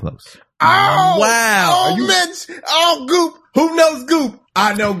are very close. Oh Wow. Oh, Mitch! Oh, Goop! Who knows Goop?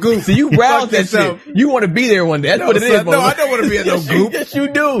 I know Goop. So you browse Fuck that yourself. shit. You want to be there one day. That's No, what it is. son, no, I don't want to be at no Yes, Goop. Yes, you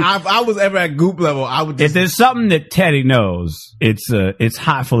do. If I was ever at Goop level, I would If just. there's something that Teddy knows, it's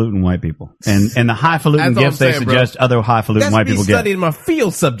highfalutin white people, and the highfalutin That's all gifts I'm they saying, bro. suggest other highfalutin That's white me people get. studying my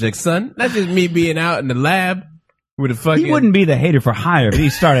field subject, son. That's just me being out in the lab with a fucking. He wouldn't be the hater for hire if he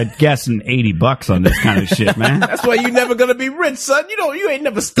started guessing $80 on this kind of shit, man. That's why you never gonna be rich, son. You ain't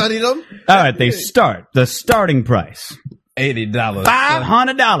never studied them. All right, they start the starting price $80.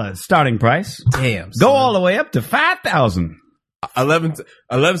 $500 starting price. Damn. Go all the way up to $5,000.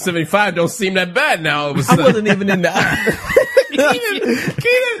 $11.75 don't seem that bad now. All of a I sudden. wasn't even in the.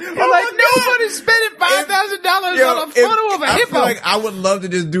 Keenan, like nobody's spending $5,000 on a photo of a hippo. Like I would love to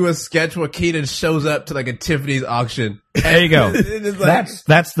just do a sketch where Keenan shows up to like a Tiffany's auction. There you go. It's like,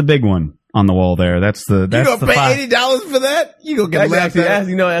 That's the big one on the wall there. That's the you gonna the pay five- $80 for that? You gonna get That's laughed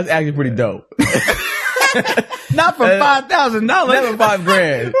actually, at? that's actually pretty dope. not for $5,000. Never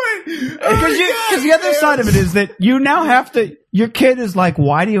 $5,000. Because the other side of it is that you now have to. Your kid is like,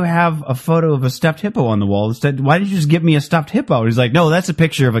 why do you have a photo of a stuffed hippo on the wall instead? Why did you just give me a stuffed hippo? And he's like, no, that's a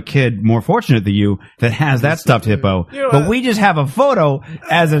picture of a kid more fortunate than you that has that stuffed hippo. You know But what? we just have a photo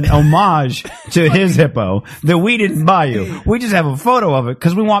as an homage to his hippo that we didn't buy you. We just have a photo of it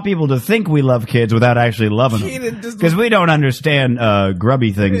because we want people to think we love kids without actually loving Keenan them. just- Because we don't understand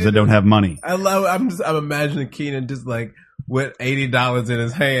grubby things that don't have money. I'm imagining Keenan just like with $80 in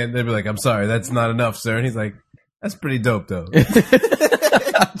his hand. They'd be like, I'm sorry, that's not enough, sir. And he's like, that's pretty dope though.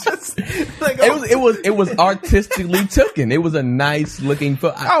 Just, like, It was artistically taken. It was a nice looking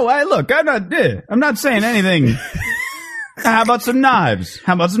photo. Oh, hey, look, I'm not saying anything. How about some knives?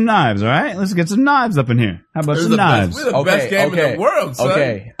 All right, let's get some knives up in here. How about We're some the best- knives? we're the best game in the world, son.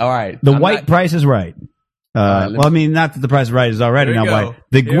 Okay, all right. The I'm white not- price is right. Well, I mean, not that the price is right is already Here not we go. white.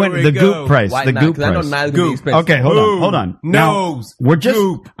 The Here we the go. goop price. White The knife, goop 'cause I know price. knives gonna be expensive. Okay, hold on. Now, Nose. we're just.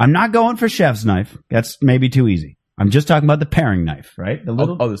 Goop. I'm not going for chef's knife. That's maybe too easy. I'm just talking about the paring knife, right? The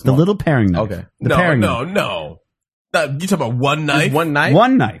little, the the small. little paring knife. Okay. The paring knife. No. You talking about one knife? Just one knife.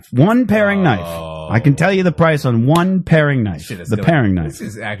 One knife, one paring knife. I can tell you the price on one paring knife. Shit, it's the gonna- paring knife. This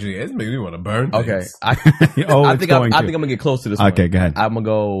is actually, it's making me want to burn Okay. things. I Oh, I it's think going I to. think I'm gonna get close to this. Okay, one. go ahead. I'm gonna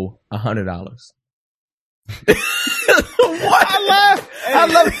go $100. I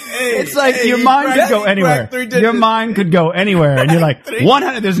love it. It's like your mind could go anywhere. Your mind could go anywhere, and you're like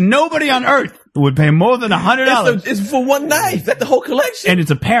 100. There's nobody on earth who would pay more than $100, It's for one knife. That's the whole collection. and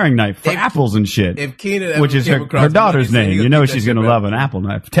it's a paring knife for apples and shit, If Keenan ever which is came her across daughter's money, name. he'll You know keep that she's shit gonna around. love an apple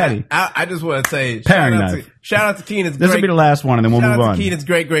knife. Teddy, I just want to say, Paring shout out knife. shout out to Keenan's this will great. be the last one, and then we'll Shout move out on. to Keenan's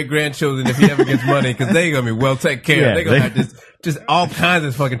great grandchildren if he ever gets money because they're gonna be well taken care Yeah, of. They're gonna they- have just all kinds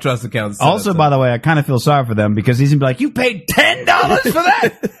of fucking trust accounts. Also, by the way, I kind of feel sorry for them because he's gonna be like, "You paid $10 for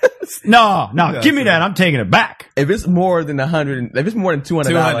that? No, give me that. I'm taking it back." If it's more than $100, if it's more than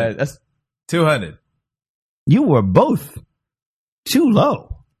 $200, that's 200. You were both too low.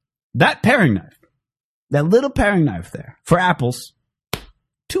 That paring knife, that little paring knife there for apples,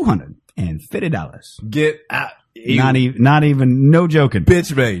 $250. Get out. Not even, no joking.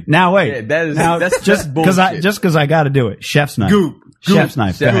 Bitch made. Now wait. Yeah, that is now, that's just bullshit. because I got to do it. Chef's knife. Goop. Chef's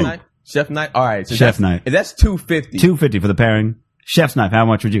knife. Chef Go ahead. knife. Chef knife. All right. So Chef knife. That's $250. $250 for the pairing. Chef's knife. How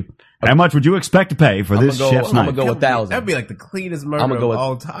much would you expect to pay for this chef's I'm knife? gonna go $1,000. That'd be like the cleanest murder I'ma go of with-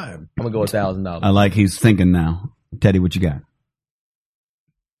 all time. I'm gonna go $1,000. I like he's thinking now. Teddy, what you got?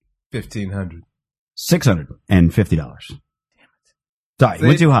 $1,500. $650. Sorry, See?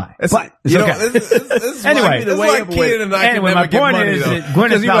 went too high. But it's You okay. know, this is Anyway, why, this is why Keenan and I can anyway, never my get point money, is though. that Gwyneth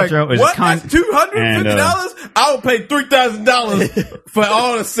 'Cause you're Paltrow like, is what? a con- That's $250? I will pay $3,000 for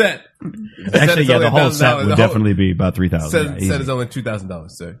all the set. Actually, yeah, the whole set $1,000. would definitely be about $3,000. Set is only $2,000,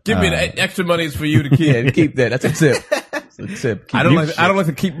 sir. Give me the extra money is for you to keep. Yeah, keep that. That's a tip. That's a tip. I don't like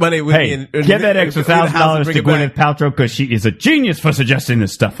to keep money with me. Hey, and give that extra in the house and $1,000 bring to it back. Gwyneth Paltrow because she is a genius for suggesting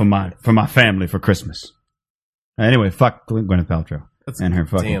this stuff for my family for Christmas. Anyway, fuck Gwyneth Paltrow and her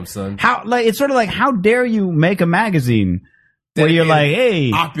fucking. Damn, son. How like it's sort of like how dare you make a magazine where you're like,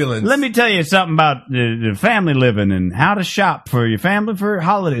 hey, Opulence. let me tell you something about the family living and how to shop for your family for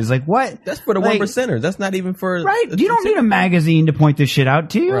holidays. Like what? That's for the Like, 1%ers. That's not even for right. You don't need a magazine to point this shit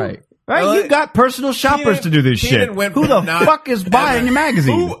out to you. Right. Right, Well, you got personal shoppers Keenan- to do this Keenan shit. went Who the from not- fuck is buying your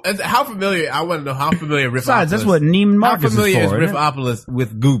magazine? How familiar? I want to know how familiar Riffopolis. Besides, that's what Neiman How Marcus is familiar for. is isn't it? Riffopolis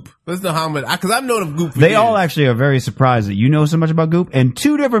with Goop? Let's know how much. Because I've known of Goop. For They years. all actually are very surprised that you know so much about Goop, and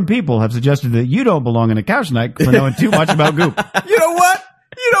two different people have suggested that you don't belong in a couch night for knowing too much about Goop. You know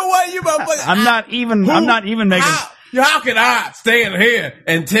what? You motherfucker. I'm not even making. How can I stand here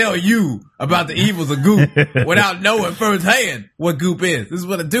and tell you about the evils of Goop without knowing firsthand what Goop is? This is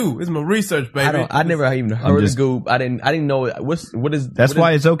what I do. This is my research, baby. I never even heard of Goop. I didn't know what is. That's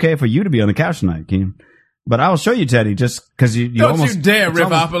why it's okay for you to be on the couch tonight, Keenan. But I will show you, Teddy, just because you Don't almost. you dare, it's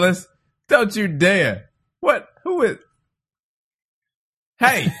almost- Riffopolis. Don't you dare. What? Who is?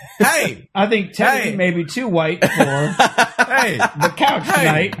 Hey. I think Teddy Hey. may be too white for Hey. the couch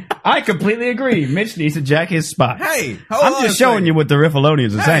tonight. I completely agree. Mitch needs to jack his spot. Hey. Hold I'm on just a showing second. you what the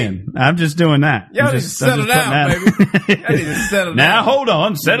Riffalonians are Hey. saying. I'm just doing that. Y'all I'm need to just- I'm settle just down, putting baby. that- Y'all need to settle Now down. hold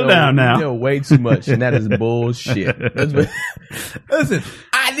on, settle You know- down now. You know way too much, and that is bullshit. Listen,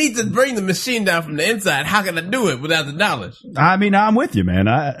 I need to bring the machine down from the inside. How can I do it without the knowledge? I mean, I'm with you, man.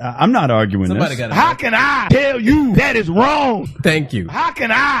 I'm not arguing Somebody this. got to. How can I tell you that is wrong? Thank you. How can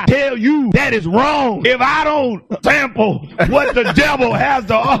I tell you that is wrong if I don't sample what the devil has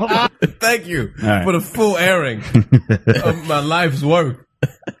to offer? Thank you All right. for the full airing of my life's work.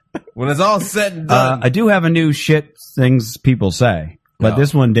 When it's all said and done, I do have a new shit things people say, but No.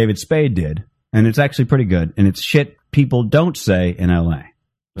 this one David Spade did, and it's actually pretty good. And it's shit people don't say in L.A.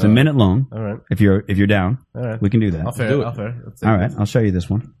 It's a minute long. all right, If you're down, all right. we can do that. I'll fair. Do it. I'll fair. Let's take All right, this. I'll show you this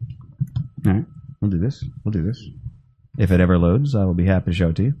one. All right, we'll do this. If it ever loads, I will be happy to show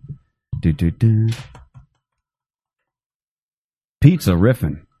it to you. Do. Pizza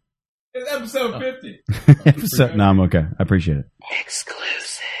riffing. It's episode 50. No, I'm okay. I appreciate it.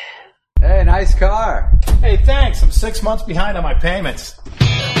 Hey, nice car. Hey, thanks. I'm 6 months behind on my payments.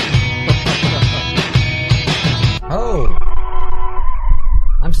 Oh.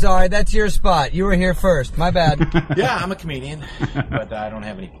 I'm sorry, that's your spot. You were here first. My bad. Yeah, I'm a comedian, but I don't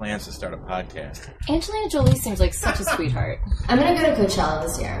have any plans to start a podcast. Angelina Jolie seems like such a sweetheart. I'm gonna go to Coachella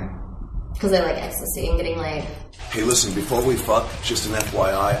this year. Because I like ecstasy and getting laid. Hey, listen, before we fuck, just an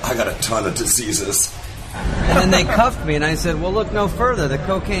FYI, I got a ton of diseases. And then they cuffed me, and I said, well, look no further. The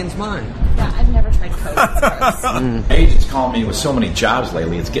cocaine's mine. Yeah, I've never tried coke. It's gross. Agents calling me with so many jobs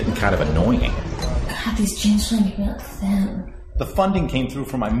lately, it's getting kind of annoying. God, these jeans really make me look thin. The funding came through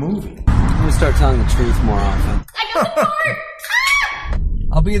for my movie. I'm going to start telling the truth more often. I got the part!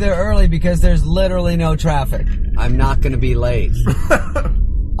 I'll be there early because there's literally no traffic. I'm not going to be late.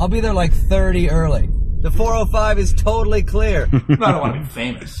 I'll be there like 30 early. The 405 is totally clear. I don't want to be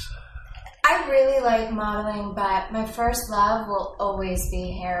famous. I really like modeling, but my first love will always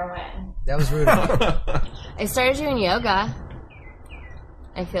be heroin. That was rude. I started doing yoga.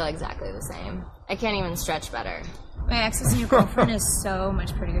 I feel exactly the same. I can't even stretch better. My ex's new girlfriend is so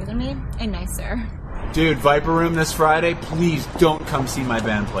much prettier than me and nicer. Dude, Viper Room this Friday, please don't come see my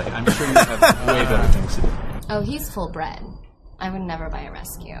band play. I'm sure you have way better things to do. Oh, he's full bred. I would never buy a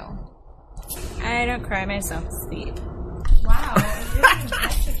rescue. I don't cry myself to sleep. Wow, you're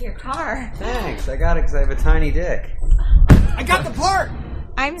fantastic your car. Thanks. I got it because I have a tiny dick. I got the part!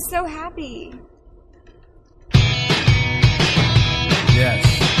 I'm so happy.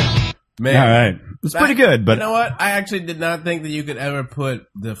 Yes. Man. All right, it's pretty good, but you know what? I actually did not think that you could ever put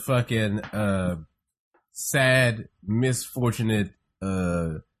the fucking sad, misfortunate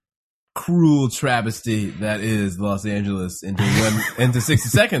cruel travesty that is Los Angeles into 60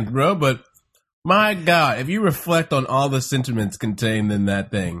 seconds, bro. But my God, if you reflect on all the sentiments contained in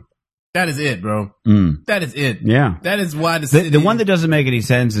that thing, that is it, bro. That is it. Yeah. That is why the one that doesn't make any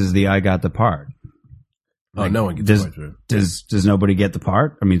sense is the I got the part. Oh, no one gets the part, bro. Does nobody get the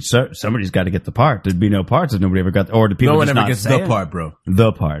part? I mean, somebody's got to get the part. There'd be no parts if nobody ever got or the people no one just ever not gets say the it. part, bro.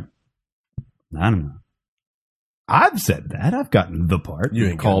 The part. I don't know. I've said that. I've gotten the part. You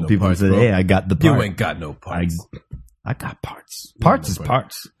ain't called got no people parts, and said, bro. "Hey, I got the part." You ain't got no parts. I got parts. Parts is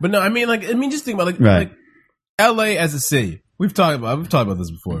parts. But no, I mean, just think about Right. like L.A. as a city. We've talked about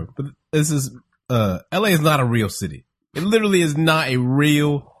this before, but this is L.A. is not a real city. It literally is not a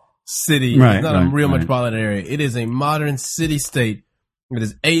real city. Right, It's not right, a real right. metropolitan area. It is a modern city-state. It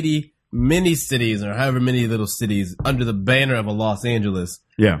is 80 mini cities or however many little cities under the banner of a Los Angeles.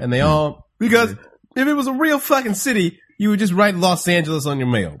 Yeah. And they all, because if it was a real fucking city, you would just write Los Angeles on your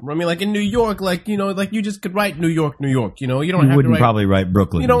mail. I mean, like in New York, you just could write New York, you don't You have to wouldn't write, probably write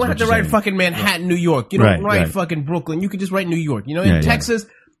Brooklyn. you don't is have what to you're write saying. fucking Manhattan, New York. You don't Right, write right. fucking Brooklyn. You could just write New York. In Yeah, yeah. Texas,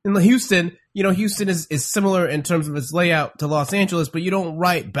 in Houston, Houston is similar in terms of its layout to Los Angeles, but you don't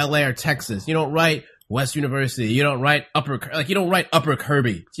write Bel Air, Texas. You don't write West University. You don't write Upper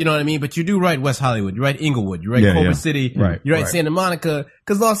Kirby. You know what I mean? But you do write West Hollywood. You write Inglewood. You write Yeah, Culver yeah. City. Right, You write right. Santa Monica.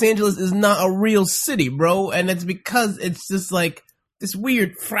 Because Los Angeles is not a real city, bro. And it's because it's just like this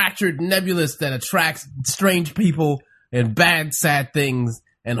weird fractured nebulous that attracts strange people and bad, sad things.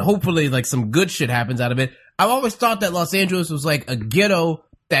 And hopefully like some good shit happens out of it. I've always thought that Los Angeles was like a ghetto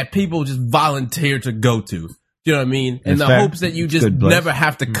that people just volunteer to go to. You know what I mean? In That's the fair. hopes that you It's just a good place. never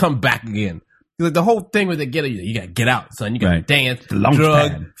have to come back again. Like the whole thing with the ghetto, you gotta get out, son. You gotta Right. dance, The launch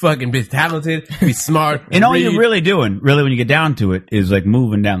drug, pad. fucking be talented, be smart. And all you're read. really doing, really, when you get down to it, is like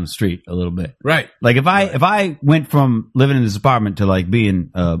moving down the street a little bit. Right. Like if I went from living in this apartment to like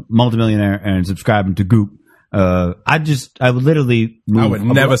being a multimillionaire and subscribing to Goop, I would literally move. I would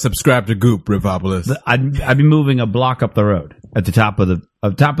never subscribe to Goop, Rivopolis. I'd be moving a block up the road at the top of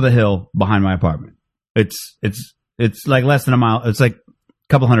the hill behind my apartment. It's like less than a mile. It's like a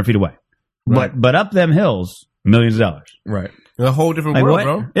couple hundred feet away. Right. But up them hills, millions of dollars. Right. A whole different Like world, what?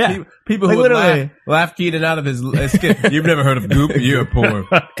 bro. Yeah. People Like who would literally. laugh Keaton out of his skin. You've never heard of Goop? You're poor.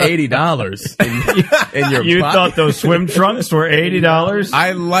 $80 in your You pocket. thought those swim trunks were $80?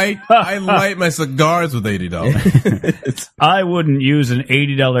 I light my cigars with $80. I wouldn't use an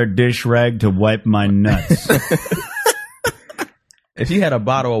 $80 dish rag to wipe my nuts. If you had a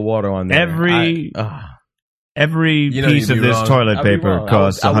bottle of water on there, Every You know piece you'd of be this wrong. toilet I'd be paper wrong.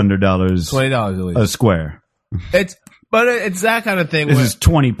 costs I would- $100 $20 at least. a square. But it's that kind of thing. This where, is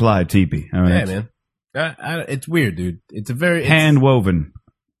 20 ply teepee. All right? yeah, man. It's weird, dude. It's a very Hand woven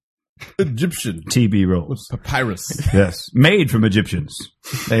Egyptian teepee rolls. papyrus. Yes, made from Egyptians.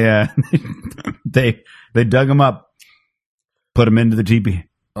 They they dug them up, put them into the teepee.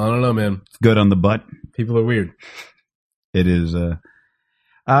 I don't know, man. It's good on the butt. People are weird. It is.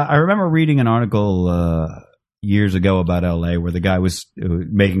 I remember reading an article years ago about L.A. where the guy was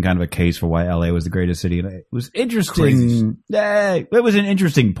making kind of a case for why L.A. was the greatest city, and it was interesting. Crazy. It was an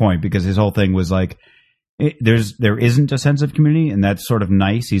interesting point because his whole thing was like, there isn't a sense of community, and that's sort of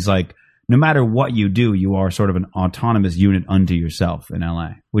nice. He's like, no matter what you do, you are sort of an autonomous unit unto yourself in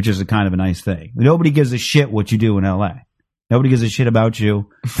L.A., which is a kind of a nice thing. Nobody gives a shit what you do in L.A. Nobody gives a shit about you,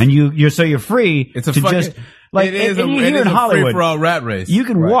 and you're free It's a to fucking, just like it is and a, you it hear is in a Hollywood. free-for-all rat race. You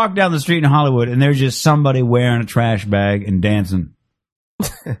can walk down the street in Hollywood and there's just somebody wearing a trash bag and dancing.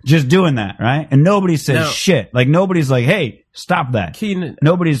 Just doing that, right? And nobody says Now- shit. Like nobody's like, hey, stop that. Keenan,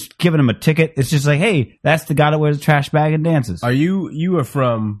 Nobody's giving him a ticket. It's just like, hey, that's the guy that wears a trash bag and dances. you are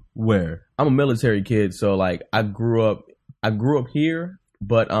from where? I'm a military kid, so like I grew up here,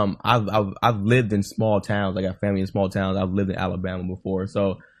 but I've lived in small towns. I got family in small towns. I've lived in Alabama before,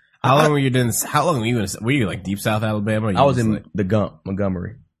 so How long were you doing this? How long were you in? Were you like deep South Alabama? Or you I was just in like,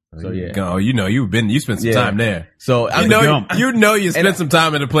 Montgomery. So yeah, Oh, you spent some Yeah. time there. so I You spent some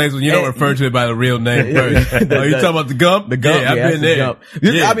time in a place when you don't refer to it by the real name first. Oh, you talking about the Gump? The Gump, Yeah, I've that's been the there. Gump.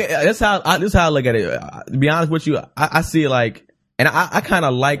 I mean, that's how I look at it. To be honest with you, I see it like, and I kind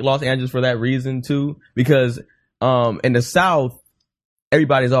of like Los Angeles for that reason too, because in the South,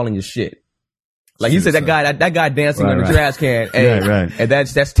 everybody's all in your shit. Like you said, that guy dancing Right, on the right. trash can, and, Right. and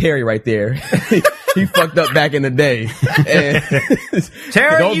that's Terry right there. He fucked up back in the day. And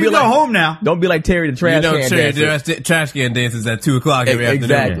Terry, don't you be go like- home now. Don't be like Terry the trash can dancer. Trash can dances at 2:00 every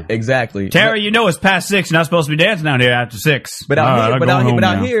afternoon. Exactly. Terry, you know it's past 6. You're not supposed to be dancing out here after 6. But All right, I'm going home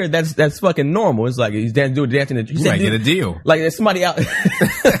out now. here, that's fucking normal. It's like he's dancing. You might get a deal. Like there's somebody out.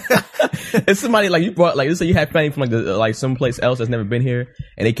 It's somebody like you brought, like, let's say you had family from like someplace else that's never been here,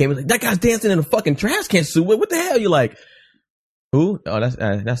 and they came and like, that guy's dancing in a fucking trash can suit. What the hell? You're like, who? Oh,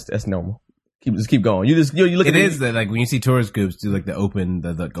 that's normal. Just keep going. You look at it. Is that like when you see tourist groups do like the open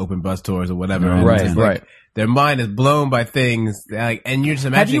bus tours or whatever, right? Like, their mind is blown by things, like, and you're just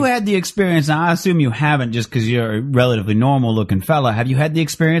imagining. Have you had the experience? Now, I assume you haven't, just because you're a relatively normal looking fella. Have you had the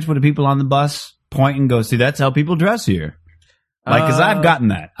experience where the people on the bus point and go, "See, that's how people dress here"? Like, because I've gotten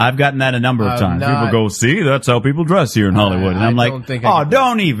that. I've gotten that a number of times. People go, "See, that's how people dress here in Hollywood," and I'm like,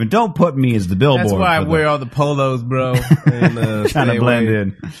 don't put me as the billboard. That's why I wear all the polos, bro. And, trying to blend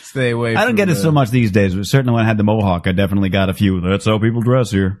in. Stay away. I don't get it so much these days, but certainly when I had the mohawk, I definitely got a few. That's how people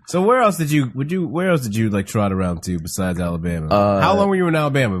dress here. So where else did you like trot around to besides Alabama? How long were you in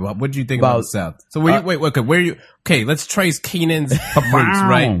Alabama? What did you think about the South? So where you okay, let's trace Keenan's roots,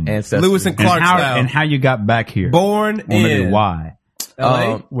 right? Ancestry. Lewis and Clark style. And how you got back here. Born in why?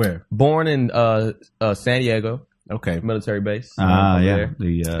 LA? Where? Born in San Diego. Okay. Military base. Yeah.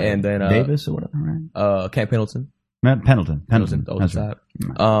 And then Davis or whatever, right? Camp Pendleton. Pendleton. That's right.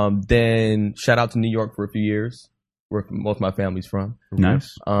 Then shout out to New York for a few years, where most of my family's from.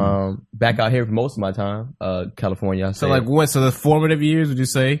 Nice. Back out here for most of my time, California. So like what? So the formative years, would you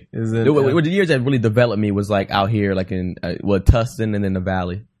say? Is it? The years that really developed me was like out here, like in Tustin and then the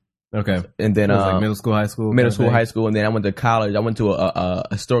Valley. Okay. And then like middle school, high school, high school, and then I went to college. I went to a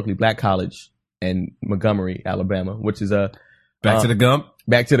historically black college in Montgomery, Alabama, which is back to the Gump,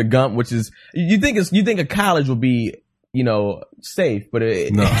 which is you think a college would be, you know, safe, but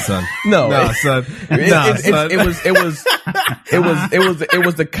no, son. It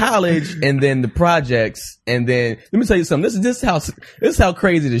was the college and then the projects, and then let me tell you something. This is how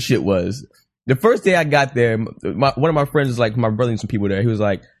crazy this shit was. The first day I got there, one of my friends was like, my brother and some people there.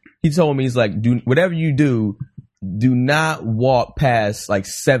 He told me, he's like, do whatever you do not walk past like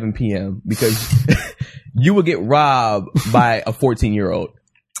 7 p.m. because you will get robbed by a 14-year-old.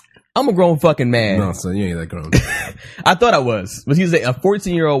 I'm a grown fucking man. No, son, you ain't that grown. I thought I was. But he was like, a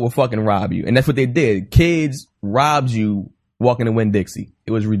 14-year-old will fucking rob you. And that's what they did. Kids robbed you walking to Winn-Dixie.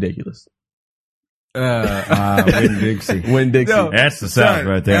 It was ridiculous. Winn-Dixie. Winn-Dixie. No, that's the South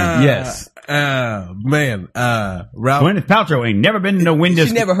right there. Yes. Man. Ralph. Gwyneth Paltrow ain't never been to no Winn-Dixie.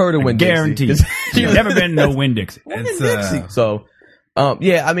 She never heard of Winn-Dixie. Guaranteed. She's never been to no Winn-Dixie. Winn-Dixie. So,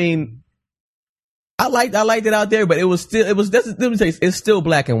 yeah, I mean, I liked it out there, but it's still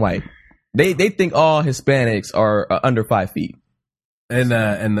black and white. They think all Hispanics are under 5 feet. And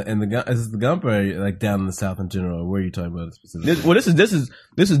is the Gump or like down in the South in general? Where are you talking about specifically? This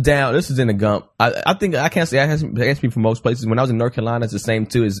is down. This is in the Gump. I think I can't say I can't speak for most places. When I was in North Carolina, it's the same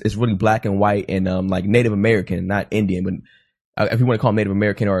too. It's really black and white and like Native American, not Indian, but if you want to call them Native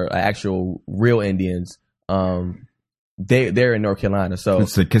American or actual real Indians, they're in North Carolina. So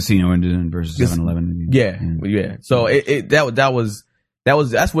it's the casino Indian versus 7-Eleven. Yeah. So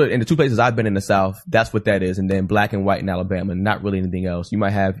that's what in the two places I've been in the South, that's what that is. And then black and white in Alabama, not really anything else. You might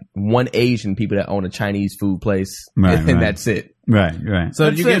have one Asian people that own a Chinese food place, and that's it. Right.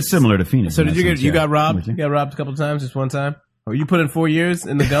 So did you get similar to Phoenix? So you got robbed? You got robbed a couple of times, just one time? Or you put in 4 years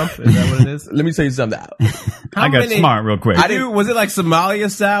in the Gump? Is that what it is? Let me tell you something. I got smart real quick. Was it like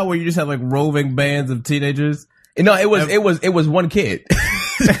Somalia style where you just have like roving bands of teenagers? No, it was one kid.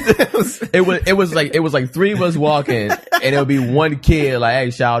 it was like three of us walking, and it would be one kid like, "Hey,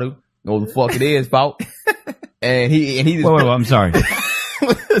 shouty, know what the fuck it is, folk?" And he just. Wait, I'm sorry.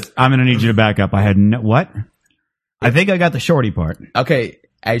 I'm gonna need you to back up. I had what? I think I got the shorty part. Okay.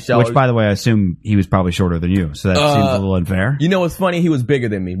 Hey, shouty. Which, by the way, I assume he was probably shorter than you, so that seems a little unfair. You know what's funny? He was bigger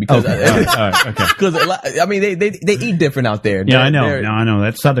than me because okay. Because I mean they eat different out there. Yeah, I know.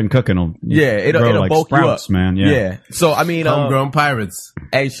 That Southern cooking will it'll like bulk sprouts, you up, man. Yeah. So I mean, homegrown pirates.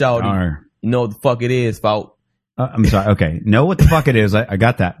 Hey, shawty, you know what the fuck it is, folk? I'm sorry. Okay, know what the fuck it is? I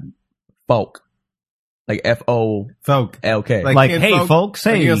got that. Folk, like FO folk LK. Like hey, folk? folks.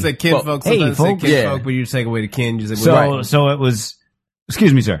 Hey, you gonna say kin folk? Hey, folks. Kin folk, but you take away the kin. You just like, so it was.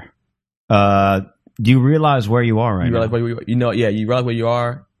 Excuse me, sir. Do you realize where you are right now? You realize where you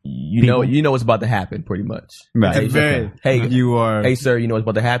are. You know what's about to happen, pretty much. Right. Hey, sir, you know what's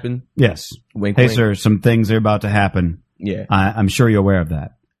about to happen? Yes. Wink, hey, wink. Sir, some things are about to happen. Yeah. I'm sure you're aware of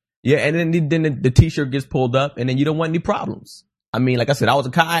that. Yeah, and then the t-shirt gets pulled up, and then you don't want any problems. I mean, like I said, I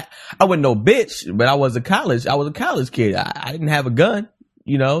wasn't no bitch, but I was a college kid. I didn't have a gun,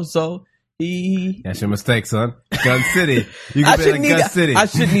 so. That's your mistake, son. Gun City. You can be like Gun City. I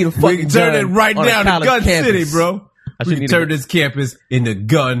shouldn't need a fucking gun. We can turn it right now to Gun campus. City, bro. We can turn this campus into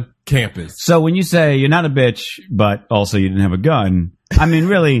Gun Campus. So when you say you're not a bitch, but also you didn't have a gun, I mean,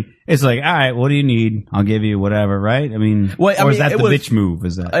 really, it's like, all right, what do you need? I'll give you whatever, right? I mean, or is that the bitch move?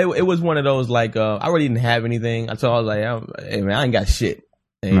 Is that? It was one of those like, I really didn't have anything. I told I was like, hey man, I ain't got shit.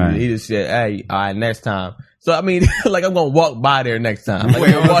 And he just said, hey, all right, next time. So, I mean, like, I'm going to walk by there next time.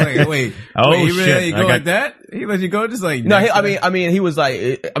 Like, wait. Oh, he really let you shit. go like that? He let you go just like... No, I mean, he was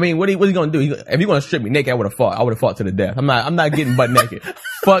like, what he going to do? If you're going to strip me naked, I would have fought. I would have fought to the death. I'm not getting butt naked.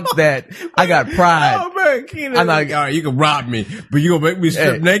 Fuck that. I got pride. Oh, man, Keenan. I'm not, all right, you can rob me, but you going to make me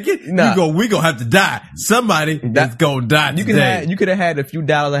strip naked? Nah. We going to have to die. Somebody that's going to die today. You could have had a few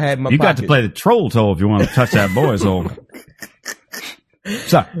dollars I had in my pocket. You got to play the troll toll if you want to touch that boy's hole.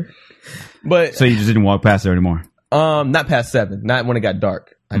 Sorry. But so you just didn't walk past there anymore? Not past 7. Not when it got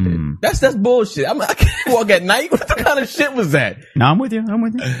dark. I did. That's bullshit. I can't walk at night. What kind of shit was that? No, I'm with you.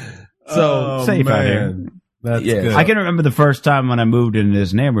 So safe out here. That's good. I can remember the first time when I moved into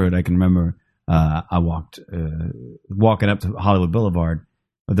this neighborhood. I can remember I walked walking up to Hollywood Boulevard.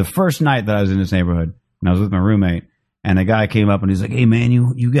 But the first night that I was in this neighborhood, and I was with my roommate, and a guy came up and he's like, "Hey man,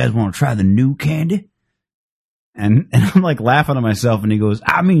 you guys want to try the new candy?" And I'm like laughing at myself, and he goes,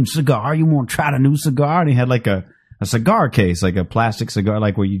 "I mean cigar. You want to try the new cigar?" And he had like a cigar case, like a plastic cigar,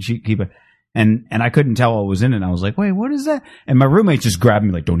 like where you keep it. And I couldn't tell what was in it. And I was like, "Wait, what is that?" And my roommate just grabbed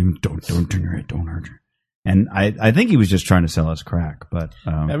me like, "Don't turn your head, don't hurt you." And I think he was just trying to sell us crack, but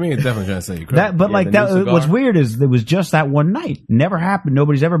I mean, it's definitely trying to sell you crack. What's weird is it was just that one night. Never happened.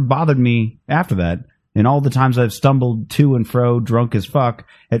 Nobody's ever bothered me after that. And all the times I've stumbled to and fro drunk as fuck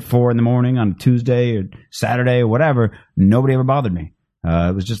at 4 a.m. on Tuesday or Saturday or whatever, nobody ever bothered me.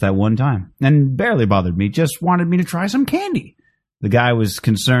 It was just that one time, and barely bothered me. Just wanted me to try some candy. The guy was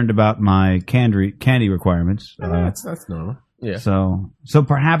concerned about my candy requirements. That's normal. Yeah. So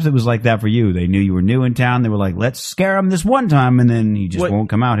perhaps it was like that for you. They knew you were new in town. They were like, "Let's scare him this one time, and then he just won't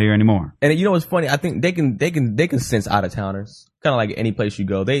come out here anymore." And you know what's funny? I think they can sense out of towners. Kind of like any place you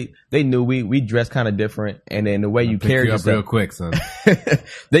go. They knew we dress kind of different, and then the way you carry yourself real quick, son.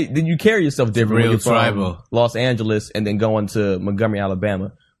 you carry yourself different. Real when you're tribal. From Los Angeles and then going to Montgomery,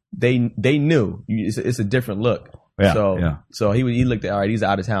 Alabama. They knew it's a different look. Yeah, So he looked at, all right, these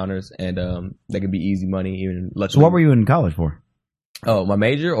are out of towners, and they could be easy money. Even luckily. So what were you in college for? Oh, my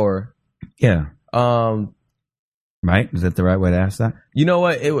major or yeah. Right? Is that the right way to ask that? You know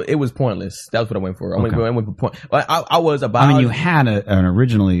what? It was pointless. That's what I went for. I went for point. I was about. I mean, you had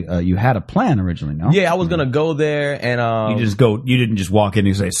you had a plan originally, no? Yeah, I was gonna go there, and you didn't just walk in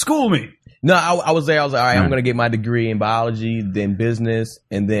and say, "School me." No, I was there. I was like, all right, I'm gonna get my degree in biology, then business,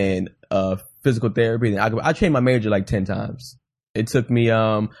 and then physical therapy. Then I changed my major like 10 times. It took me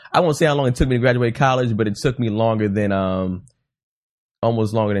I won't say how long it took me to graduate college, but it took me longer than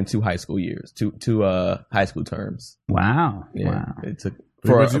almost longer than 2 high school years, two high school terms. Wow. Yeah. Wow. It took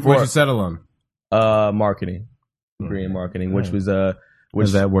What'd you settle on? Marketing. Degree in marketing, which was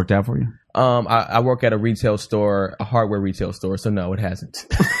Has that worked out for you? I work at a retail store, a hardware retail store, so no, it hasn't.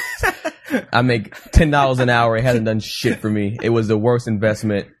 I make $10 an hour. It hasn't done shit for me. It was the worst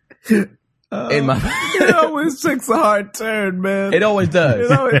investment in my. It always takes a hard turn, man. It always does.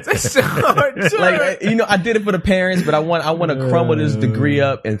 It always takes a hard turn. Like, I did it for the parents, but I want to crumble this degree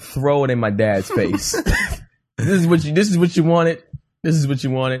up and throw it in my dad's face. This is what you wanted. This is what you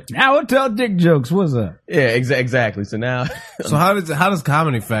wanted. Now we'll tell dick jokes. What's that? Yeah, exactly. So now, so how does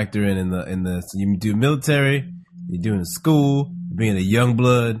comedy factor in this? You do military, you're doing school, you're being a young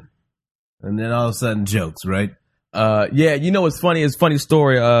blood, and then all of a sudden jokes, right? Yeah. You know what's funny? It's a funny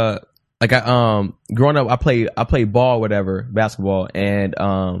story. Like growing up, I played ball, whatever, basketball, and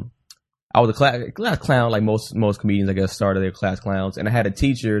I was a class clown, like most comedians, I guess, started their class clowns, and I had a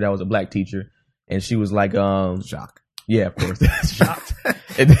teacher that was a black teacher, and she was like, shock. Yeah, of course. Shocked.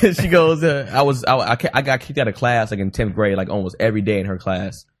 And then she goes, I got kicked out of class like in 10th grade, like almost every day in her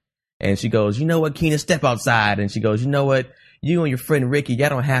class. And she goes, "You know what, Keenan, step outside." And she goes, "You know what, you and your friend Ricky, y'all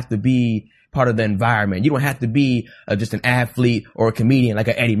don't have to be part of the environment. You don't have to be just an athlete or a comedian like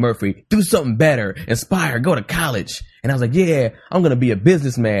a Eddie Murphy. Do something better, inspire, go to college." And I was like, "Yeah, I'm going to be a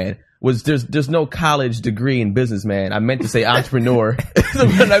businessman." There's no college degree in businessman. I meant to say entrepreneur. That's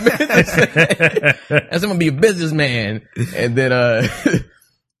what I meant to say. I said I'm gonna be a businessman. And then,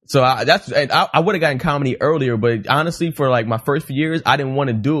 so I would have gotten comedy earlier, but honestly, for like my first few years, I didn't want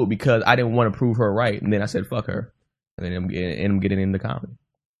to do it because I didn't want to prove her right. And then I said, fuck her. And then I'm getting into comedy.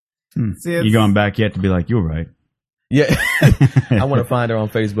 You going back yet to be like, "You're right"? Yeah. I want to find her on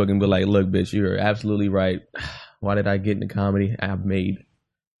Facebook and be like, "Look, bitch, you're absolutely right. Why did I get into comedy? I've made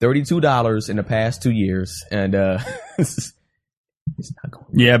 $32 in the past 2 years, and He's not going.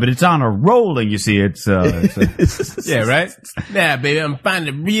 Yeah, but it's on a rolling. You see, it's Yeah, right? Yeah, baby, I'm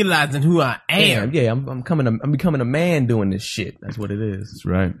finally realizing who I am. Yeah, I'm becoming a man doing this shit. That's what it is. That's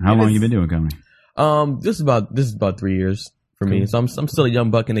right. How long you been doing comedy? This is about 3 years for me. So I'm still a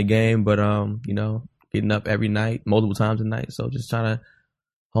young buck in the game, but you know, getting up every night, multiple times a night. So just trying to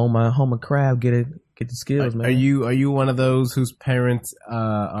hone my craft, get the skills, man. Are you one of those whose parents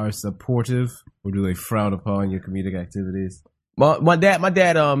are supportive, or do they frown upon your comedic activities? My dad,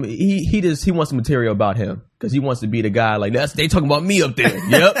 he wants material about him because he wants to be the guy like they talking about me up there.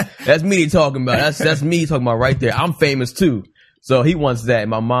 Yep, that's me they talking about. That's me talking about right there. I'm famous too. So he wants that.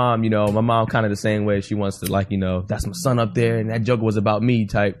 My mom kind of the same way. She wants to like, you know, that's my son up there and that joke was about me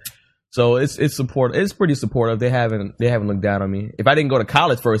type. So it's support. It's pretty supportive. They haven't looked down on me. If I didn't go to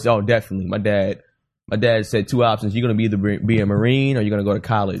college first, oh, definitely. My dad said 2 options. You're going to either be a Marine or you're going to go to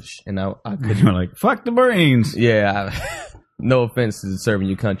college. And I couldn't. You're like, fuck the Marines. Yeah. No offense to serving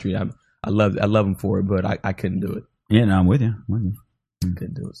your country. I love them for it, but I couldn't do it. Yeah, no, I'm with you.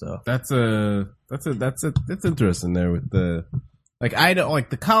 Couldn't do it. So that's interesting there with the, like, I don't like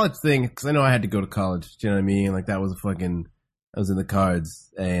the college thing because I know I had to go to college. Do you know what I mean? Like that was in the cards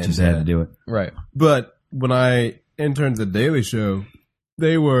and just had to do it. Right. But when I interned at the Daily Show,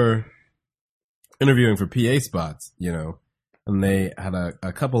 they were interviewing for PA spots, you know, and they had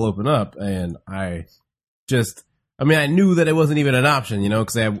a couple open up and I knew that it wasn't even an option, you know,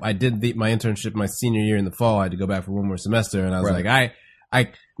 because I did my internship my senior year in the fall. I had to go back for one more semester, and I was like, I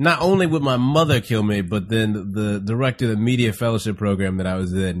not only would my mother kill me, but then the director of the media fellowship program that I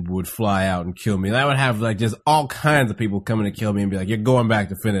was in would fly out and kill me. And I would have like just all kinds of people coming to kill me and be like, "You're going back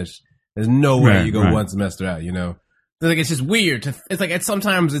to finish. There's no way you go one semester out," you know. Like it's just weird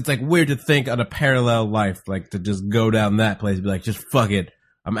sometimes it's like weird to think on a parallel life, like to just go down that place and be like, just fuck it,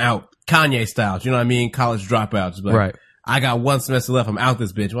 I'm out. Kanye style, you know what I mean? College dropouts. Like, right. I got one semester left. I'm out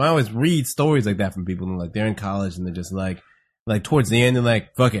this bitch. Well, I always read stories like that from people and like they're in college and they're just like towards the end, they're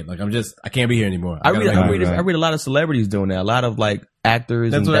like, fuck it. Like I can't be here anymore. I read a lot of celebrities doing that. A lot of like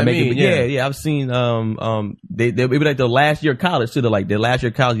actors. That's what I mean. Yeah. I've seen, they'll be like the last year of college too. They're like their last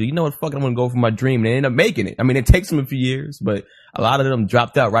year of college. You know what? Fuck, I'm going to go for my dream. And they end up making it. I mean, it takes them a few years, but a lot of them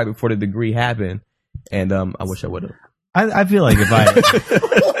dropped out right before the degree happened. And, I wish I would have. I feel like if I,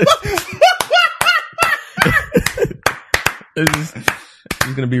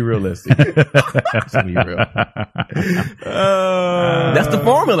 It's gonna be realistic. It's gonna be real. That's the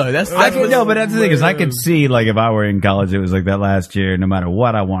formula. That's but that's the thing is I could see like if I were in college, it was like that last year. No matter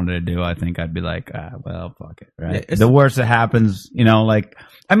what I wanted to do, I think I'd be like, well, fuck it. Right. The worst that happens, you know, like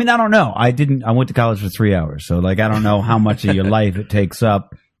I mean, I don't know. I went to college for 3 hours, so like I don't know how much of your life it takes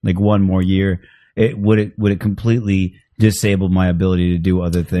up. Like one more year, would it completely disable my ability to do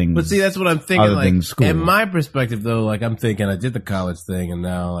other things? But see, that's what I'm thinking. Other like, than school. in my perspective, though, like I'm thinking, I did the college thing, and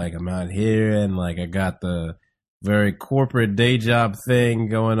now like I'm out here, and like I got the very corporate day job thing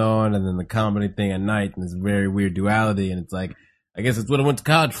going on, and then the comedy thing at night, and this very weird duality. And it's like, I guess it's what I went to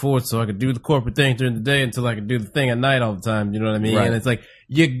college for, so I could do the corporate thing during the day until I could do the thing at night all the time. You know what I mean? Right. And it's like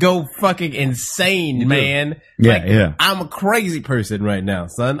you go fucking insane, man. Yeah, like, yeah. I'm a crazy person right now,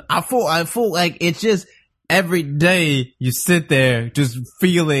 son. I feel like it's just. Every day you sit there just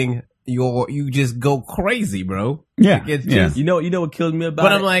feeling you just go crazy, bro. Yeah. Like it's just, you know what kills me about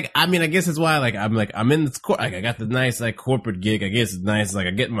but it? I'm like, I mean, I guess it's why I'm in this like I got the nice like corporate gig. I guess it's nice. Like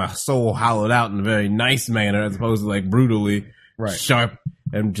I get my soul hollowed out in a very nice manner as opposed to like brutally sharp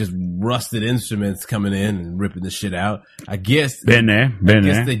and just rusted instruments coming in and ripping the shit out. I guess been there.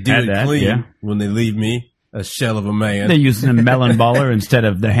 They do it clean when they leave me. A shell of a man. They're using a melon baller instead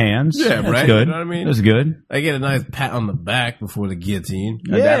of the hands. Yeah, That's right. good. You know what I mean? That's good. I get a nice pat on the back before the guillotine.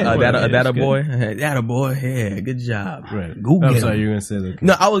 That a boy. Yeah, good job. Right. I'm sorry, you were gonna say that.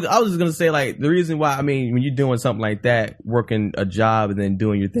 No, I was just gonna say like the reason why, I mean, when you're doing something like that, working a job and then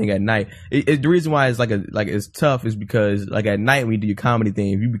doing your thing at night, the reason why it's it's tough is because like at night when you do your comedy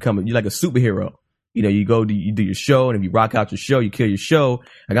thing, if you're like a superhero. You know, you do your show, and if you rock out your show, you kill your show.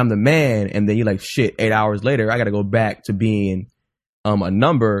 Like, I'm the man, and then you're like, shit, 8 hours later, I gotta go back to being, a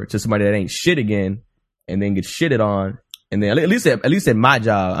number to somebody that ain't shit again, and then get shitted on. And then, at least at my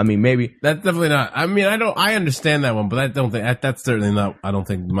job, I mean, maybe. That's definitely not, I mean, I understand that one, but I don't think, that's certainly not, I don't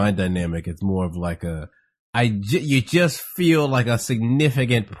think my dynamic. It's more of like you just feel like a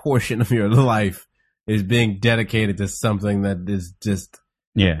significant portion of your life is being dedicated to something that is just,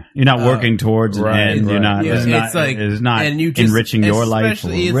 yeah, you're not working towards an end. You're not. Yeah. It's not and you just, enriching your life or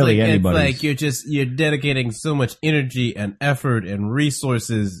really anybody's. It's like you're dedicating so much energy and effort and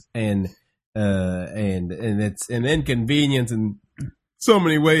resources and it's an inconvenience in so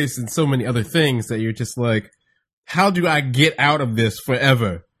many ways and so many other things that you're just like, how do I get out of this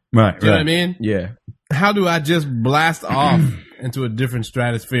forever? Right. Do you know what I mean? Yeah. How do I just blast off into a different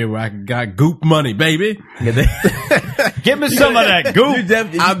stratosphere where I got goop money, baby? Give me some of that goop.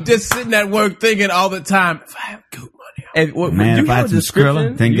 I'm just sitting at work thinking all the time, if I have goop money. And what, Man, do if you I have had a some description?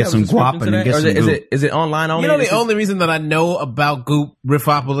 Skrilla, then Do you get have a some description guap to and that? get Or some is goop. it online only? You know, the only reason that I know about Goop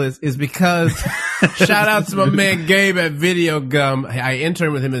Riffopolis is because shout out to my man Gabe at Video Gum. I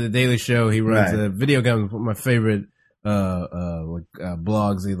interned with him at the Daily Show. He runs Right. Video Gum, one of my favorite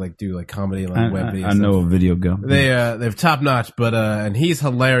blogs. They like do like comedy and like web. I know a Video Gum. They're top notch, but and he's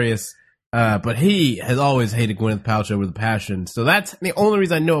hilarious. But he has always hated Gwyneth Paltrow with a passion. So that's the only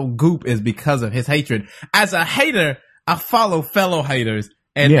reason I know Goop is because of his hatred. As a hater, I follow fellow haters.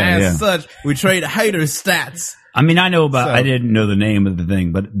 And as such, we trade haters stats. I mean, I know about. So- I didn't know the name of the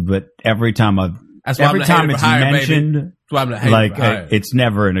thing, but every time That's why every I'm the time hater it's for hire, mentioned, baby. That's why I'm the hater like for hire. it's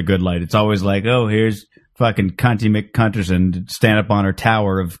never in a good light. It's always like, oh, here's fucking Cunty McCunterson to stand up on her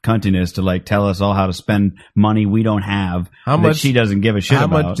tower of cuntiness to like tell us all how to spend money we don't have. How that much- she doesn't give a shit How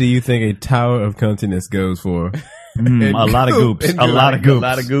about. much do you think a tower of continence goes for? A lot of goops. A lot of goops. A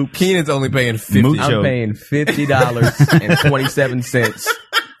lot of goops. Keenan's only paying 50. Mucho. I'm paying $50.27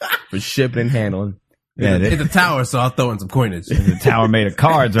 for shipping and handling. Yeah, It's a tower, so I'll throw in some coinage. the tower made of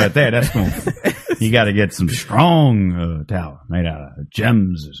cards right there. That's cool. You got to get some strong tower made out of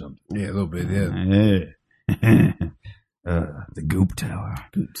gems or something. Yeah, a little bit, yeah. The Goop Tower.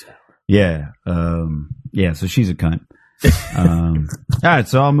 Yeah. Yeah, so she's a cunt. All right,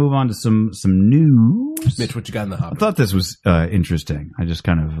 so I'll move on to some news. Mitch, what you got in the I hopper? thought this was interesting. I just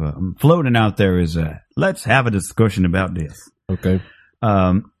kind of floating out there is let's have a discussion about this. Okay.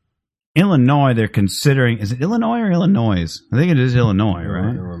 Illinois, they're considering, is it Illinois or Illinois? I think it is Illinois,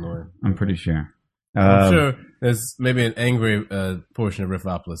 right? Illinois. I'm pretty sure. I'm sure there's maybe an angry portion of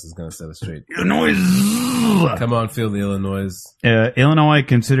Riffopolis is going to set us straight. Illinois. Come on, feel the Illinois. Illinois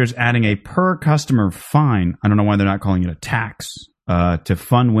considers adding a per customer fine. I don't know why they're not calling it a tax to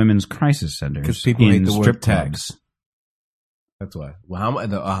fund women's crisis centers. Because people hate the strip word tax. clubs. That's why. Well, how much?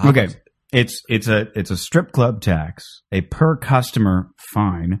 Okay, it's a strip club tax, a per customer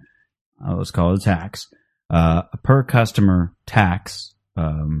fine. Let's call it a tax. A per customer tax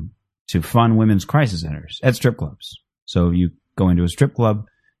to fund women's crisis centers at strip clubs. So you go into a strip club,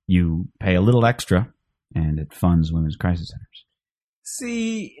 you pay a little extra, and it funds women's crisis centers.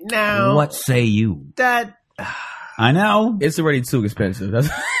 See, now. What say you? That. I know. It's already too expensive. That's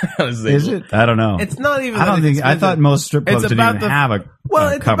honestly. Is it? I don't know. It's not even. I don't that think. I expensive. thought most strip clubs It's didn't about even the- have a Well,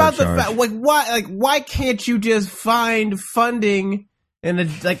 a it's cover about charge. the fact. Why can't you just find funding and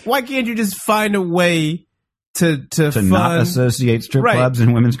why can't you just find a way to fund, not associate strip Right. clubs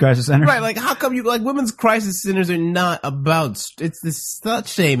and women's crisis centers. Right, like how come you women's crisis centers are not about it's this slut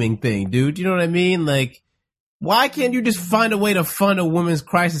shaming thing, dude. You know what I mean? Like, why can't you just find a way to fund a women's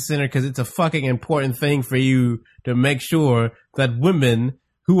crisis center? Because it's a fucking important thing for you to make sure that women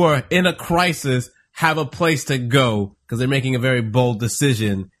who are in a crisis have a place to go because they're making a very bold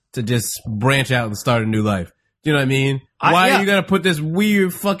decision to just branch out and start a new life. Do you know what I mean? Why are you gonna put this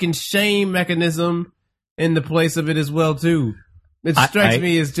weird fucking shame mechanism in the place of it as well too? It strikes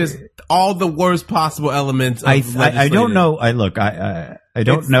me as just all the worst possible elements. Of I don't know. I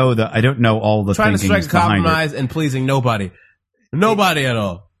don't know I don't know all the trying to strike thinkings a behind it. compromise and pleasing nobody at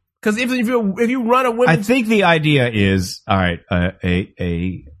all. Because if you run a women's, I think the idea is all right.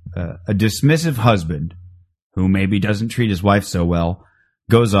 A dismissive husband who maybe doesn't treat his wife so well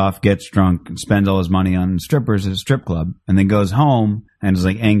goes off, gets drunk, and spends all his money on strippers at a strip club, and then goes home and is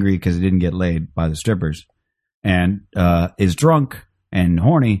angry because he didn't get laid by the strippers, and is drunk and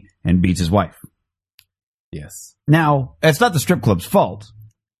horny and beats his wife. Yes. Now, it's not the strip club's fault.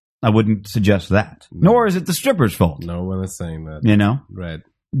 I wouldn't suggest that. No. Nor is it the stripper's fault. No one is saying that. You know? Right.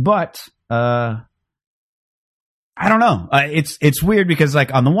 But I don't know. It's weird because,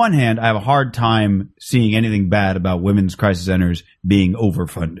 on the one hand, I have a hard time seeing anything bad about women's crisis centers being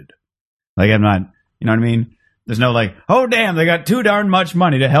overfunded. I'm not, you know what I mean? There's no oh damn, they got too darn much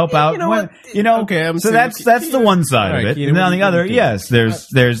money to help out. Okay, so that's the one side of it. Keenan, And then on what the other, do you yes, there's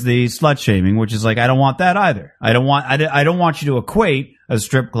the slut shaming, which is I don't want that either. I don't want you to equate a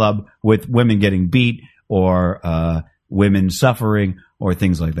strip club with women getting beat or women suffering or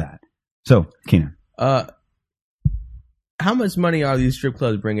things like that. So, Keenan. How much money are these strip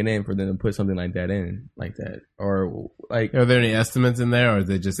clubs bringing in for them to put something like that in, like that, or are there any estimates in there, or are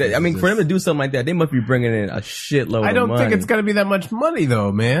they just? I mean, for them to do something like that, they must be bringing in a shitload. I don't of money. think it's going to be that much money,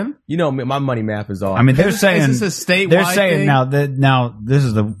 though, man. You know, my money math is off. I mean, they're saying is this a statewide they're saying thing? now this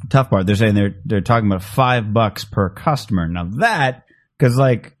is the tough part. They're saying they're talking about $5 per customer. Now that because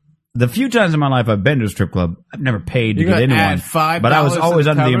the few times in my life I've been to a strip club, I've never paid to You're get gonna into add one. $5 But I was always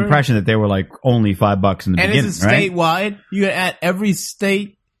to under the cover? impression that they were like only $5 in the And beginning, is it right? statewide? You gonna add every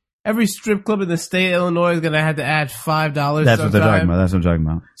state, every strip club in the state of Illinois is gonna have to add $5. That's what they're talking about. That's what I'm talking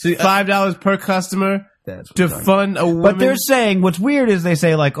about. So $5 per customer to fund a woman. But they're saying what's weird is they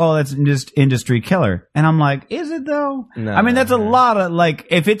say like, "Oh, that's just industry killer," and I'm like, "Is it though?" No, I mean, that's a lot of like.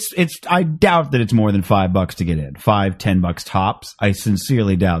 If it's, I doubt that it's more than $5 to get in. $5-10 tops. I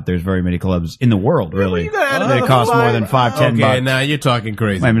sincerely doubt there's very many clubs in the world really You gotta add that it another costs more $5. than $5-10. Okay, now you're talking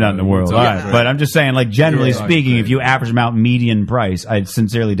crazy. Maybe not in the world, You're all talking right. But I'm just saying, like generally Yeah. speaking, if you average them out median price, I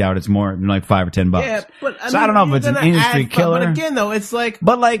sincerely doubt it's more than like $5 or $10. Yeah, but So I don't know if it's an industry killer. But again, though, it's like,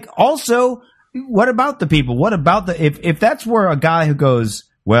 But like also, what about the people? What about the if that's where a guy who goes,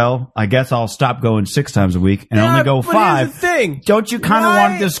 well, I guess I'll stop going 6 times a week and Yeah, only go but 5. here's the thing. Don't you kind of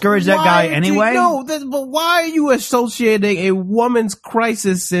want to discourage that guy anyway? No, but why are you associating a woman's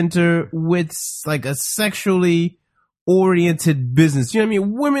crisis center with like a sexually oriented business? You know what I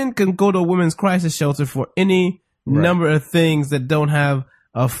mean? Women can go to a women's crisis shelter for any number of things that don't have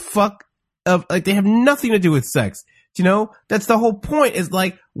a fuck of, like, they have nothing to do with sex. You know, that's the whole point, is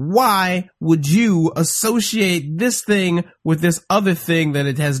like, why would you associate this thing with this other thing that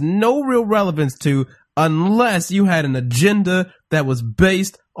it has no real relevance to, unless you had an agenda that was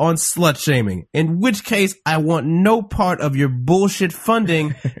based on slut shaming? In which case, I want no part of your bullshit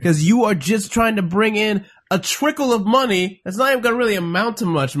funding, because you are just trying to bring in a trickle of money that's not even going to really amount to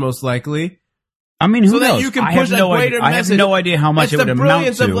much, most likely. I mean, who so knows? that you can I push have no a greater idea. I have message. no idea how much It's it would the amount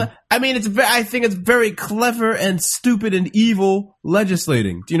brilliance to. of I mean, I think it's very clever and stupid and evil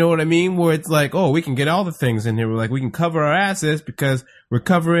legislating. Do you know what I mean? Where it's like, oh, we can get all the things in here. We're like, we can cover our asses because we're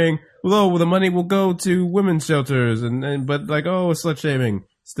covering. Well, the money will go to women's shelters, but like, oh, slut shaming.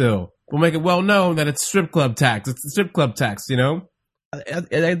 Still, we'll make it well known that it's strip club tax. It's the strip club tax. You know.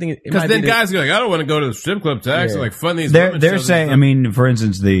 I think Because then guys go like, I don't want to go to the strip club tax. Yeah. Like, fund these. They're women's shelters saying. and I mean, for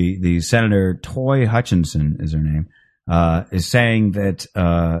instance, the Senator Toy Hutchinson is her name, is saying that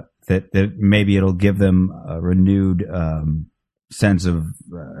that maybe it'll give them a renewed sense of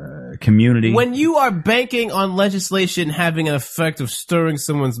community. When you are banking on legislation having an effect of stirring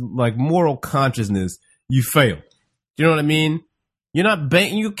someone's like moral consciousness, you fail. Do you know what I mean? You're not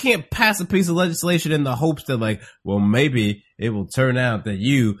banking. You can't pass a piece of legislation in the hopes that, like, well, maybe it will turn out that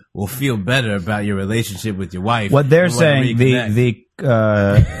you will feel better about your relationship with your wife. What they're and wanna saying, reconnect.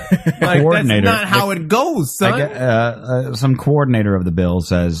 Like, coordinator, that's not how it goes, son. some coordinator of the bill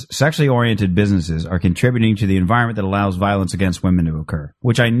says sexually oriented businesses are contributing to the environment that allows violence against women to occur,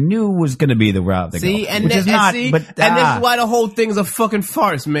 which I knew was going to be the route they See, go. and Which is and not, see, but and this is why the whole thing is a fucking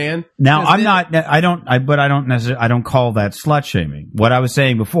farce, man. now 'Cause I'm then- not. But I don't necessarily. I don't call that slut shaming. What I was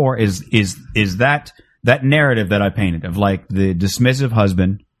saying before is that narrative that I painted of like the dismissive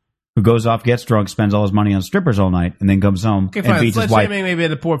husband who goes off, gets drunk, spends all his money on strippers all night, and then comes home Okay, and fine. beats his Slut wife. shaming may be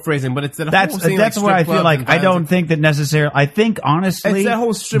the poor phrasing, but it's that That's whole scene, that's like where I strip feel clubs like and I don't violence. think that necessarily. I think honestly, It's that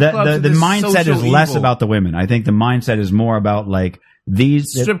whole strip the clubs and the this mindset is social less evil. about the women. I think the mindset is more about like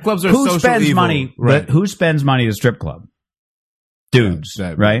these Strip clubs are who social spends evil. money, Right. but who spends money at a strip club? Dudes,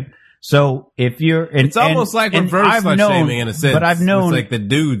 Yeah, right? So if you're, It's almost like reverse I've slut known, shaming in a sense. but I've known it's like the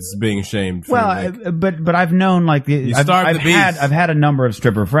dudes being shamed. For well, like, but I've known like You I've starve the beast. had a number of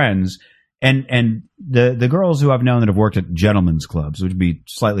stripper friends, and the girls who I've known that have worked at gentlemen's clubs, which would be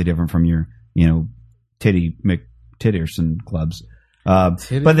slightly different from your Titty McTitterson clubs. But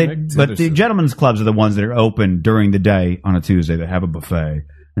the gentlemen's clubs are the ones that are open during the day on a Tuesday that have a buffet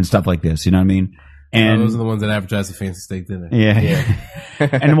and stuff like this. You know what I mean? And those are the ones that advertise the fancy steak dinner. yeah.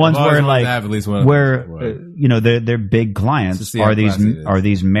 And the ones I've always where wanted like to have at least one of where those. their big clients Just to see how classy it is. are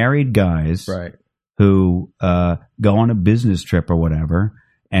these married guys Right. who go on a business trip or whatever,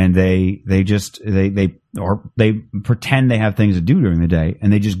 and they pretend they have things to do during the day,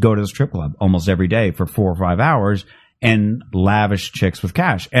 and they just go to the strip club almost every day for 4 or 5 hours and lavish chicks with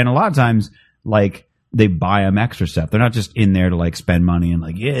cash. And a lot of times, like, they buy them extra stuff. They're not just in there to like spend money and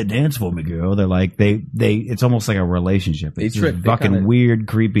like, yeah, dance for me, girl. They're like, it's almost like a relationship. It's this fucking weird,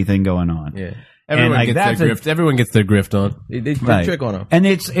 creepy thing going on. Yeah. Everyone like, gets that's their grift. Everyone gets their grift on. They Right. trick on them. And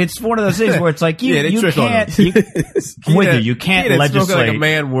it's one of those things where it's like you Yeah, they you trick on can't them. you can't It's legislate like a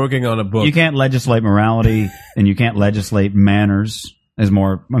man working on a book. you can't legislate morality and you can't legislate manners is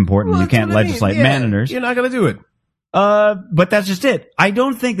more important. Well, You can't that's what I mean. legislate Yeah, manners. You're not going to do it. But that's just it. I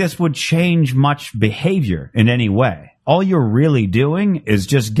don't think this would change much behavior in any way. All you're really doing is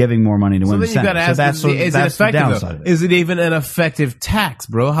just giving more money to So women. then you got to ask: that's is it that's the effective? downside Though? of it. Is it even an effective tax,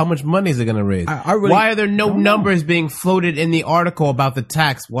 bro? How much money is it going to raise? I really Why are there no numbers being floated in the article about the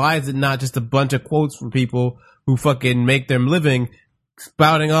tax? Why is it not just a bunch of quotes from people who fucking make their living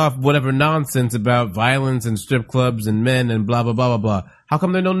spouting off whatever nonsense about violence and strip clubs and men and blah, blah, blah, blah, blah. How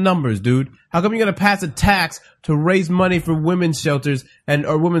come there are no numbers, dude? How come you're going to pass a tax to raise money for women's shelters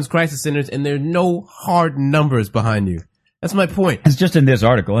or women's crisis centers and there are no hard numbers behind you? That's my point. It's just in this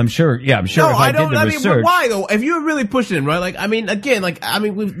article. I'm sure. Yeah, I'm sure. No, if I don't. did the I mean, research, but why though? If you're really pushing it, right? Like, I mean, again, like, I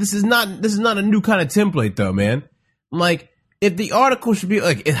mean, this is not a new kind of template, though, man. Like, if the article should be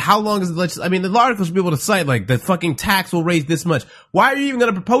like, how long is the I mean, the article should be able to cite like the fucking tax will raise this much. Why are you even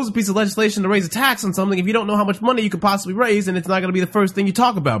going to propose a piece of legislation to raise a tax on something if you don't know how much money you could possibly raise and it's not going to be the first thing you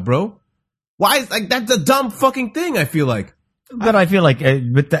talk about, bro? Why is like that's a dumb fucking thing? I feel like. But I feel like,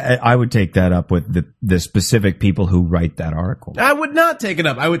 I would take that up with the specific people who write that article. I would not take it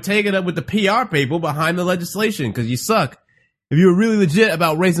up. I would take it up with the PR people behind the legislation because you suck. If you were really legit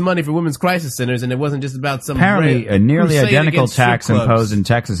about raising money for women's crisis centers and it wasn't just about some apparently a nearly identical tax strip clubs. Imposed in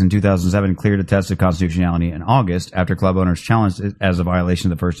Texas in 2007 cleared a test of constitutionality in August after club owners challenged it as a violation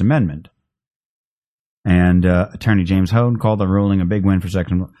of the First Amendment. And Attorney James Hoden called the ruling a big win for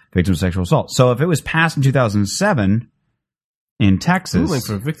victims of sexual assault. So if it was passed in 2007 in Texas, ruling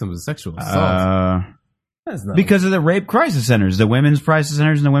for victims of sexual assault. That's not because of the rape crisis centers, the women's crisis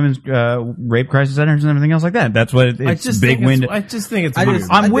centers and the women's rape crisis centers and everything else like that. That's what it's big win. I just think it's weird.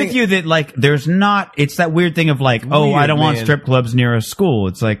 I'm with you that like there's not. It's that weird thing of like, oh, I don't want strip clubs near a school.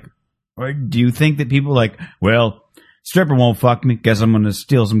 It's like, or do you think that people like, well, stripper won't fuck me, guess I'm going to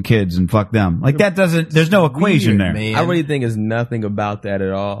steal some kids and fuck them? Like that doesn't. There's no equation there. Man. I really think it's nothing about that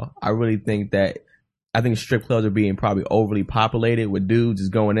at all. I really think that. I think strip clubs are being probably overly populated with dudes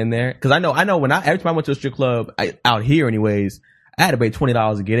just going in there. Cause I know when every time I went to a strip club out here anyways, I had to pay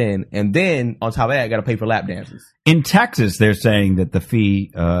 $20 to get in. And then on top of that, I got to pay for lap dances. In Texas, they're saying that the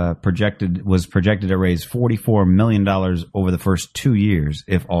fee, was projected to raise $44 million over the first 2 years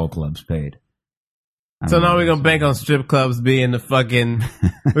if all clubs paid. So now we're gonna bank on strip clubs being the fucking.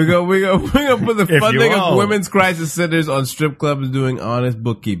 we're gonna put the funding of women's crisis centers on strip clubs doing honest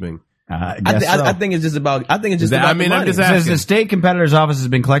bookkeeping. I think it's just about. I think it's just. I mean, I'm just asking. It says the state competitor's office has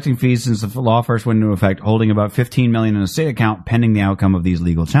been collecting fees since the law first went into effect, holding about $15 million in a state account pending the outcome of these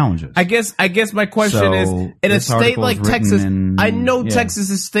legal challenges. I guess my question is, in a state like Texas, I know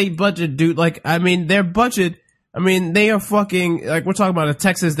Texas's state budget, dude. Like, I mean, their budget. I mean, they are fucking like we're talking about a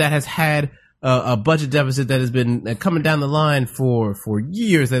Texas that has had a budget deficit that has been coming down the line for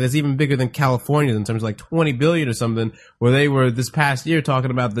years that is even bigger than California's in terms of like 20 billion or something, where they were this past year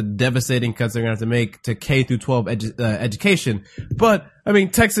talking about the devastating cuts they're going to have to make to K through 12 education. But I mean,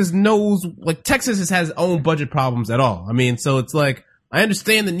 Texas knows, like Texas has its own budget problems at all. I mean, so it's like, I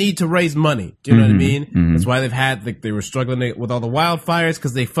understand the need to raise money. Do you know what I mean? Mm-hmm. That's why they've had, like, they were struggling with all the wildfires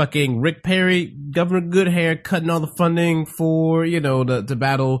because they fucking Rick Perry, Governor Goodhair cutting all the funding for, you know, to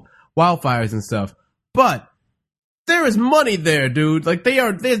battle wildfires and stuff. But there is money there, dude. Like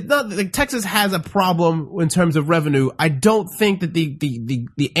there's not, like Texas has a problem in terms of revenue. I don't think that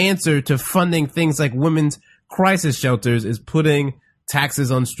the answer to funding things like women's crisis shelters is putting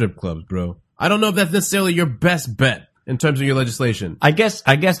taxes on strip clubs, bro. I don't know if that's necessarily your best bet in terms of your legislation. I guess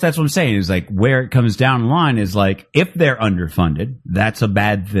that's what I'm saying is like where it comes down the line is like if they're underfunded, that's a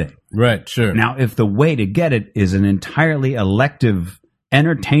bad thing. Right, sure. Now, if the way to get it is an entirely elective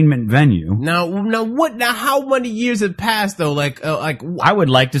entertainment venue. Now how many years have passed though? Like I would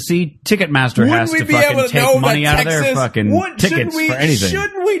like to see Ticketmaster has to fucking take money out of their fucking tickets for anything.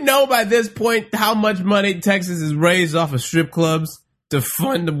 Shouldn't we know by this point how much money Texas has raised off of strip clubs to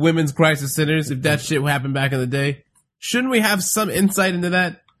fund the women's crisis centers if that shit happened back in the day? Shouldn't we have some insight into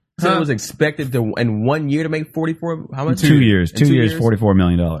that? So it was expected to in 1 year to make 44. How much? 2 years. 2 years, $44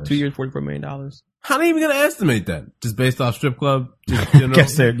 million. 2 years, $44 million. How are you even going to estimate that? Just based off strip club? Just, you know, I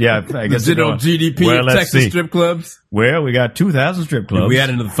guess the general GDP of Texas strip clubs? Well, we got 2,000 strip clubs. If we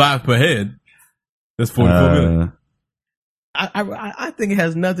add into the 5 per head, that's $44 million. I think it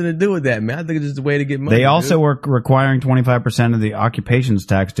has nothing to do with that, man. I think it's just a way to get money. They also were requiring 25% of the occupations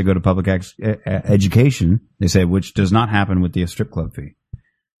tax to go to public education, they say, which does not happen with the strip club fee.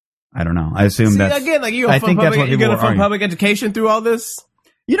 I don't know. I assume that's... Again, like you're going to fund public education through all this?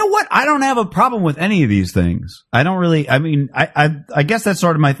 You know what? I don't have a problem with any of these things. I don't really. I mean, I guess that's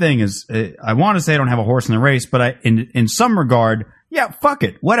sort of my thing. Is I want to say I don't have a horse in the race, but in some regard, yeah, fuck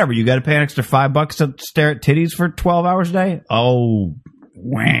it, whatever. You got to pay an extra $5 to stare at titties for 12 hours a day. Oh,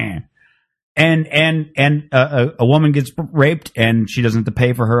 wah. And a woman gets raped and she doesn't have to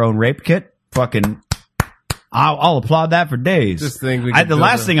pay for her own rape kit. Fucking. I'll applaud that for days. The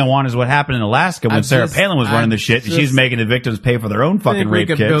last thing I want is what happened in Alaska when Sarah Palin was running the shit and she's making the victims pay for their own fucking rape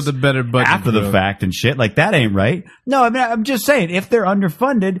kits build a better budget after the fact and shit. Like, that ain't right. No, I mean, I'm just saying, if they're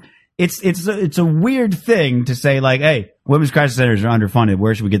underfunded, it's a weird thing to say like, hey, women's crisis centers are underfunded.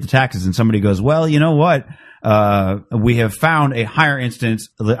 Where should we get the taxes? And somebody goes, well, you know what? We have found a higher instance.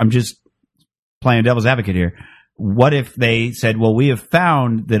 I'm just playing devil's advocate here. What if they said, well, we have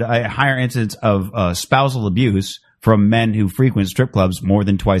found that a higher instance of spousal abuse from men who frequent strip clubs more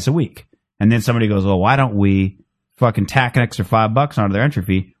than twice a week? And then somebody goes, well, why don't we fucking tack an extra $5 onto their entry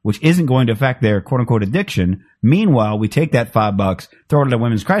fee, which isn't going to affect their quote unquote addiction. Meanwhile, we take that $5, throw it at a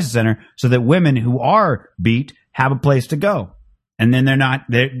women's crisis center so that women who are beat have a place to go. And then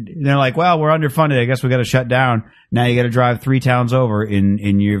they're like, well, we're underfunded. I guess we got to shut down. Now you got to drive 3 towns over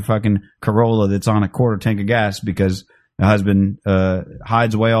in your fucking Corolla that's on a quarter tank of gas because the husband,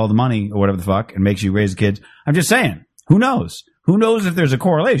 hides away all the money or whatever the fuck and makes you raise the kids. I'm just saying, who knows? Who knows if there's a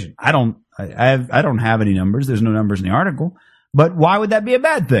correlation? I don't have any numbers. There's no numbers in the article. But why would that be a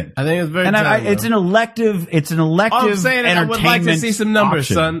bad thing? I think it's very. And it's an elective. It's an elective. All I'm saying is I would like to see some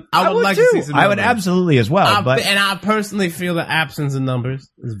numbers, option. son. I would like too. to see some numbers. I would absolutely as well. And I personally feel the absence of numbers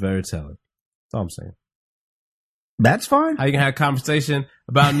is very telling. That's all I'm saying. That's fine. How you can have a conversation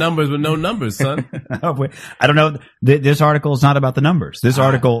about numbers with no numbers, son? I don't know. This article is not about the numbers. This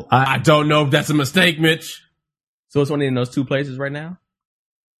article. I don't know if that's a mistake, Mitch. So it's only in those 2 places right now?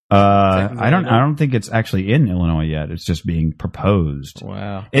 I don't think it's actually in Illinois yet. It's just being proposed.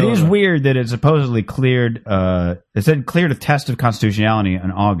 Wow. It is weird that it supposedly cleared, it said cleared a test of constitutionality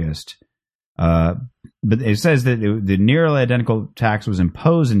in August. But it says that the nearly identical tax was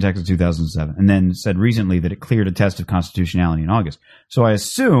imposed in Texas 2007 and then said recently that it cleared a test of constitutionality in August. So I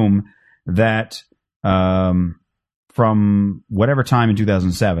assume that, from whatever time in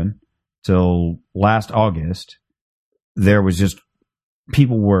 2007 till last August, there was just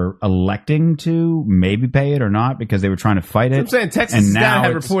people were electing to maybe pay it or not because they were trying to fight it. I'm saying Texas now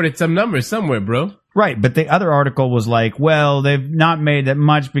had reported some numbers somewhere, bro. Right, but the other article was like, well, they've not made that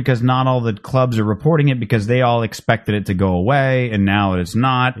much because not all the clubs are reporting it because they all expected it to go away, and now it's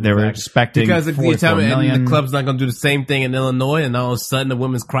not. They were expecting because if you tell me million. the club's not going to do the same thing in Illinois, and all of a sudden the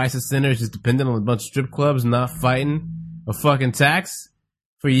women's crisis center is just dependent on a bunch of strip clubs not fighting a fucking tax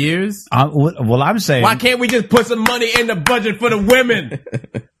for years. Well, I'm saying, why can't we just put some money in the budget for the women?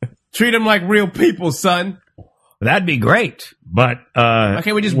 Treat them like real people, son. That'd be great, but why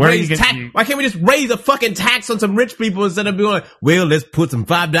can't we just raise tax? Why can't we just raise a fucking tax on some rich people instead of being like, well, let's put some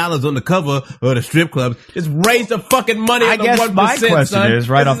 $5 on the cover of the strip club. Just raise the fucking money on the 1%. I guess my question is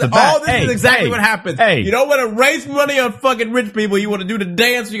right off the bat. This is exactly what happens. You don't want to raise money on fucking rich people. You want to do the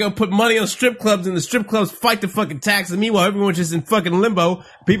dance. You're gonna put money on strip clubs, and the strip clubs fight the fucking tax. And meanwhile, everyone's just in fucking limbo.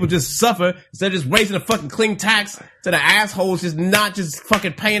 People just suffer instead of just raising a fucking clean tax to the assholes, just not just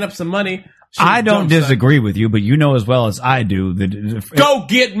fucking paying up some money. I don't disagree with you, but you know as well as I do that. Go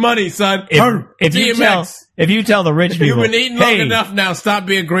get money, son. If you tell the rich people, you've been eating long enough now, stop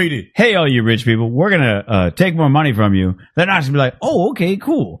being greedy. Hey, all you rich people, we're gonna take more money from you. They're not gonna be like, oh, okay,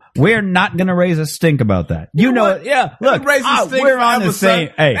 cool. We're not gonna raise a stink about that. You know it. Yeah, look, we're on the same.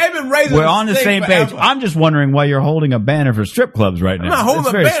 Hey, we're on the same page. I'm just wondering why you're holding a banner for strip clubs right now. I'm not holding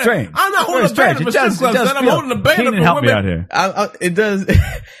a banner. Strange. I'm not holding a banner for strip clubs. I'm holding a banner for help women. me out here. It does.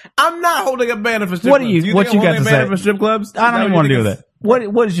 I'm not holding a banner for strip clubs. What you got to say? For strip clubs? I don't even want to do that.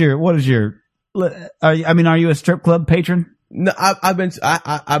 What is your? Are you a strip club patron? No,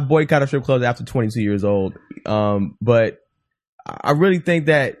 I boycotted strip clubs after 22 years old. But I really think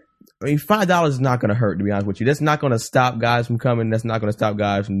that, $5 is not going to hurt, to be honest with you. That's not going to stop guys from coming. That's not going to stop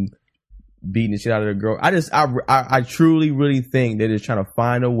guys from beating the shit out of their girl. I truly, really think they're just trying to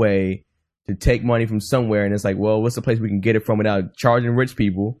find a way to take money from somewhere. And it's like, well, what's the place we can get it from without charging rich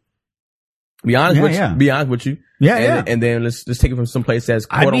people? Be honest with you. Yeah. And then let's take it from someplace that's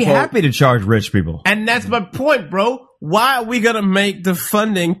quote I'd be happy to charge rich people. And that's my point, bro. Why are we going to make the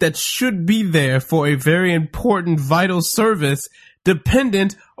funding that should be there for a very important, vital service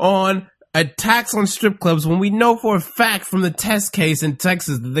dependent on a tax on strip clubs when we know for a fact from the test case in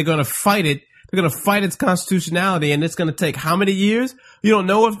Texas that they're going to fight it? They're going to fight its constitutionality, and it's going to take how many years? You don't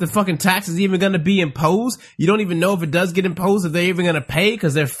know if the fucking tax is even going to be imposed. You don't even know if it does get imposed, if they're even going to pay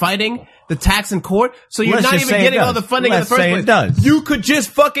because they're fighting the tax in court. So you're not even getting all the funding in the first place. It does. You could just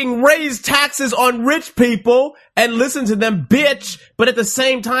fucking raise taxes on rich people and listen to them bitch, but at the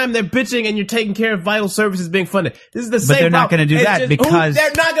same time they're bitching and you're taking care of vital services being funded. This is the same. But they're not going to do that because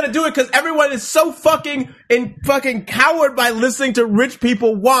they're not going to do it because everyone is so fucking coward by listening to rich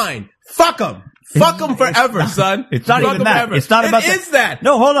people whine. Fuck them. Fuck them forever, son. It's not Fuck even 'em that. forever. It's not about It that. is that.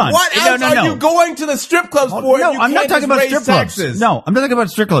 No, hold on. What else are you going to the strip clubs for? No, if you I'm not can't talking just about raise strip taxes? clubs. No, I'm not talking about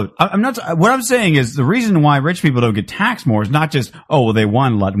strip clubs. I'm not. What I'm saying is the reason why rich people don't get taxed more is not just, oh, well, they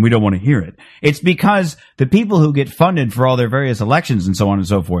won a lot and we don't want to hear it. It's because the people who get funded for all their various elections and so on and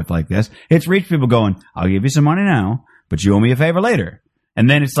so forth like this, it's rich people going, I'll give you some money now, but you owe me a favor later. And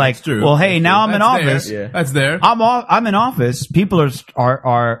then it's like, well, hey, now I'm in office. That's there. I'm in office. People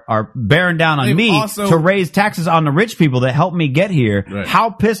are bearing down on me to raise taxes on the rich people that helped me get here. Right. How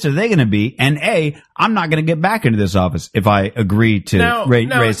pissed are they going to be? And I'm not going to get back into this office if I agree to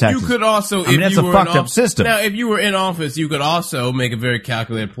raise taxes. You could also, that's a fucked up system. Now, if you were in office, you could also make a very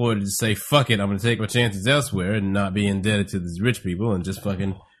calculated ploy to say, fuck it, I'm going to take my chances elsewhere and not be indebted to these rich people and just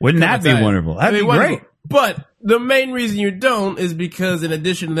fucking. Wouldn't that be wonderful? That'd be great. But the main reason you don't is because in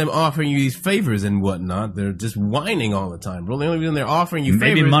addition to them offering you these favors and whatnot, they're just whining all the time, bro. The only reason they're offering you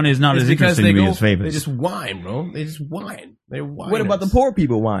favors, maybe money is not as interesting to me as favors. They just whine, bro. They just whine. They whine. What about the poor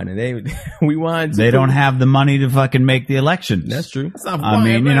people whining? We whine. They don't have the money to fucking make the elections. That's true. That's not I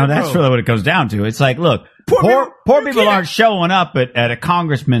mean, that's really what it comes down to. It's like, look, poor people aren't showing up at a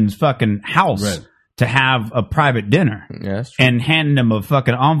congressman's fucking house to have a private dinner and handing them a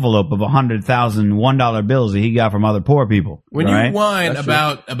fucking envelope of $100,000 $1 bills that he got from other poor people. When you whine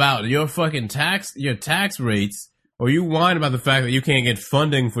about your fucking tax rates, or you whine about the fact that you can't get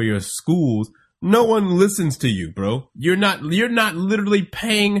funding for your schools, no one listens to you, bro. You're not literally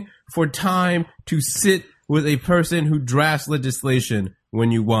paying for time to sit with a person who drafts legislation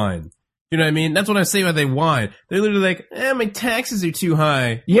when you whine. You know what I mean? That's what I say when they whine. They're literally like, my taxes are too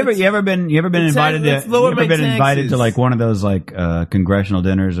high. You ever been invited to like one of those like congressional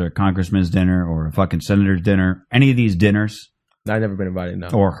dinners or congressman's dinner or a fucking senator's dinner? Any of these dinners? I've never been invited, no.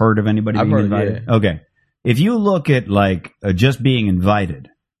 Or heard of anybody being invited? Yeah. Okay. If you look at like just being invited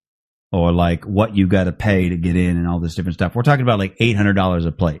or like what you got to pay to get in and all this different stuff, we're talking about like $800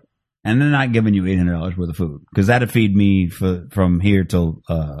 a plate. And they're not giving you $800 worth of food because that'd feed me from here till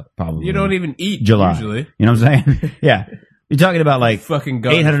probably you don't even eat July. Usually. You know what I'm saying? Yeah, you're talking about like fucking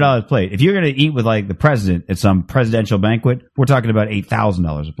 $800 a plate. If you're gonna eat with like the president at some presidential banquet, we're talking about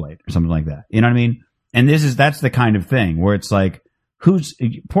 $8,000 a plate or something like that. You know what I mean? And that's the kind of thing where it's like,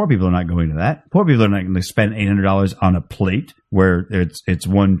 poor people are not going to that. Poor people are not going to spend $800 on a plate where it's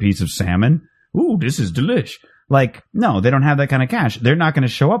one piece of salmon. Ooh, this is delish. Like, no, they don't have that kind of cash. They're not going to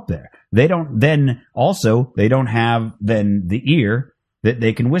show up there. They don't have then the ear that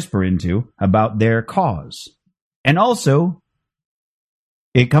they can whisper into about their cause. And also,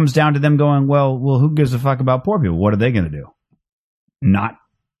 it comes down to them going, well, who gives a fuck about poor people? What are they going to do? Not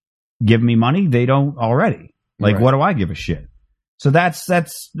give me money? They don't already. Like, What do I give a shit? So that's, I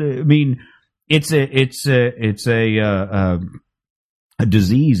mean, it's a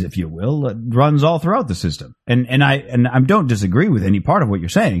disease, if you will, that runs all throughout the system. And I don't disagree with any part of what you're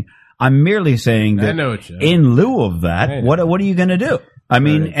saying. I'm merely saying that in lieu of that, what are you going to do? I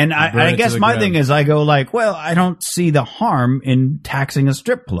mean, and I guess my thing is I go like, well, I don't see the harm in taxing a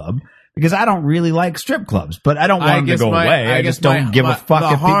strip club because I don't really like strip clubs, but I don't want them to go away. I just don't give a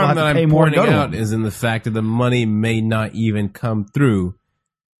fuck if people have to pay more to go to them. Is in the fact that the money may not even come through.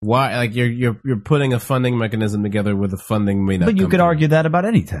 Why? Like you're putting a funding mechanism together where the funding may not. But you could argue that about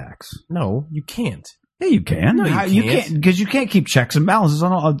any tax. No, you can't. Yeah, you can. No, you can't because you can't keep checks and balances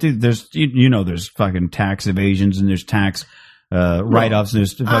on all. Dude, there's there's fucking tax evasions and there's tax write-offs. And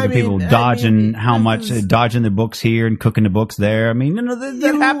there's fucking people dodging dodging the books here and cooking the books there. I mean,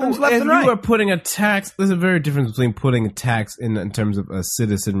 that happens left and right. You are putting a tax. There's a very difference between putting a tax in terms of a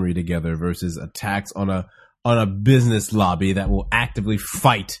citizenry together versus a tax on a business lobby that will actively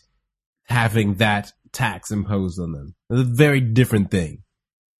fight having that tax imposed on them. It's a very different thing.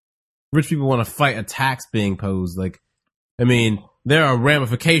 Rich people want to fight a tax being imposed. Like, I mean, there are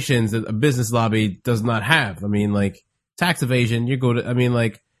ramifications that a business lobby does not have. I mean, like, tax evasion,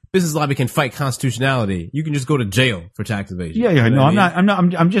 business lobby can fight constitutionality. You can just go to jail for tax evasion. Yeah, no,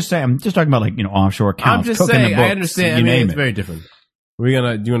 I'm just saying, I'm just talking about like, offshore accounts. I'm just saying, I understand. It's very different. Do you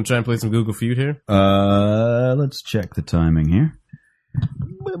want to try and play some Google Feud here? Let's check the timing here.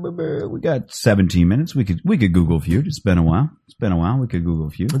 We got 17 minutes. We could Google Feud. It's been a while. We could Google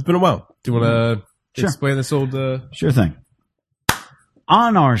Feud. It's been a while. Do you want to explain this old? Sure thing.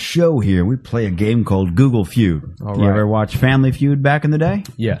 On our show here, we play a game called Google Feud. You ever watch Family Feud back in the day?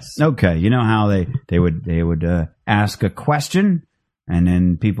 Yes. Okay. You know how they would ask a question, and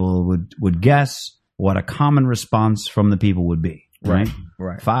then people would guess what a common response from the people would be. Right.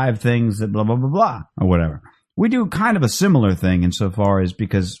 5 things that blah, blah, blah, blah, or whatever. We do kind of a similar thing insofar as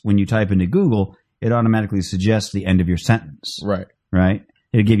because when you type into Google, it automatically suggests the end of your sentence. Right. Right.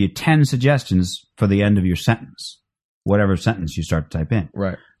 it'll give you 10 suggestions for the end of your sentence, whatever sentence you start to type in.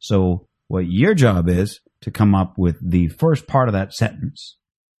 Right. So what your job is to come up with the first part of that sentence.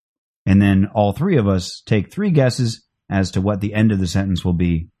 And then all three of us take 3 guesses as to what the end of the sentence will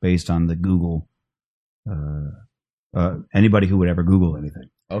be based on the Google, anybody who would ever Google anything.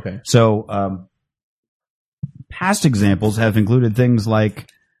 Okay. So, past examples have included things like,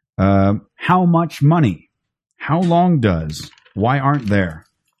 how much money? How long does? Why aren't there?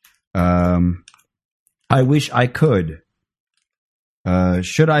 I wish I could.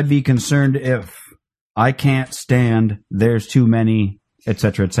 Should I be concerned if? I can't stand. There's too many,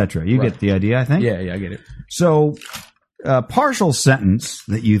 etc., etc. You get the idea, I think? Yeah, I get it. So, partial sentence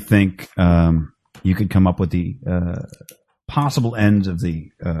that you think you could come up with the possible ends of the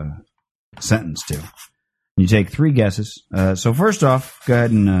sentence to. You take 3 guesses. So first off, go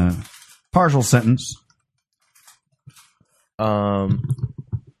ahead and partial sentence. How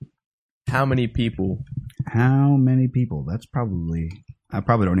many people? How many people? That's probably... I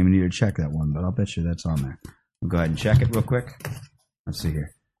probably don't even need to check that one, but I'll bet you that's on there. We'll go ahead and check it real quick. Let's see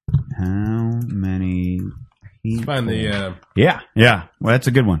here. How many people? Find the... Yeah. Well, that's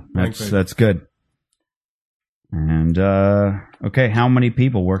a good one. That's good. And, okay, how many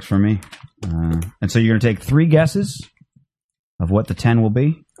people works for me? And so you're going to take 3 guesses of what the 10 will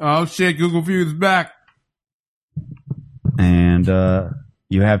be. Oh, shit, Google View is back. And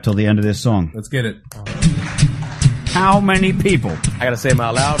you have till the end of this song. Let's get it. How many people? I got to say them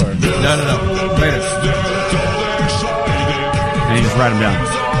out loud, or? No. Later. And you just write them down.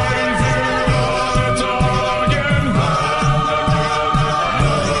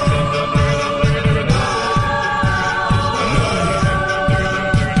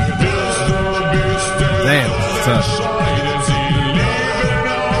 Damn, it's tough.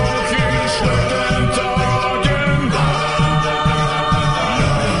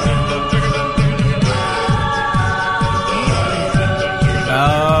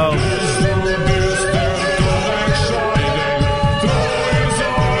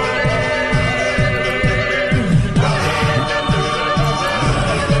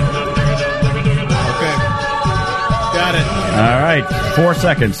 All right, 4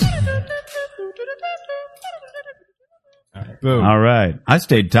 seconds. Boom. All right, I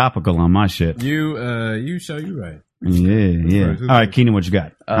stayed topical on my shit. You right. Yeah. All right, Keenan, what you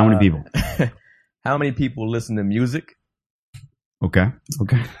got? How many people? How many people listen to music? Okay.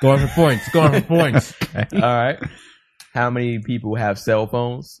 Going for points. Okay. All right. How many people have cell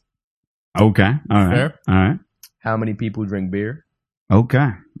phones? Okay. All right. Fair. All right. How many people drink beer? Okay.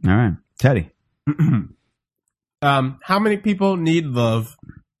 All right. Teddy. How many people need love?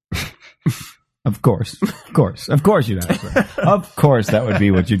 Of course you'd answer. Of course that would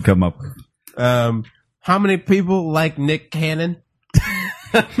be what you'd come up with. How many people like Nick Cannon?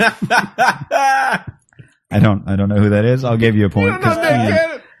 I don't know who that is. I'll give you a point.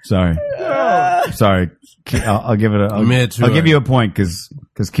 Sorry. I'll give it I'll give you a point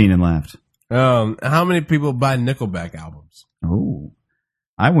because Keenan laughed. How many people buy Nickelback albums? Oh,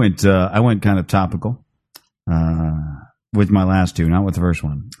 I went kind of topical. With my last 2, not with the first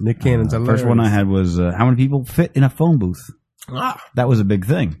one. Nick Cannon's first one I had was how many people fit in a phone booth? That was a big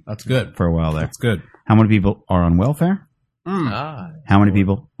thing. That's good. For a while there. That's good. How many people are on welfare? How many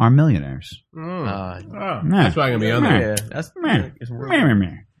people are millionaires? That's probably going to be on there. Yeah, that's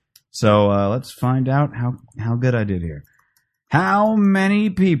So let's find out how good I did here. How many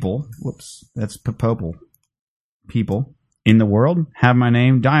people, that's popal, people in the world have my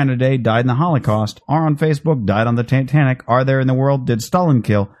name, die on a day, died in the Holocaust, are on Facebook, died on the Titanic, are there in the world, did Stalin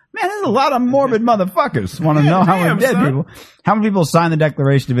kill? Man, there's a lot of morbid motherfuckers. Want to know how many dead people? How many people signed the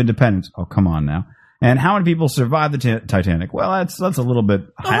Declaration of Independence? Oh, come on now. And how many people survived the Titanic? Well, that's a little bit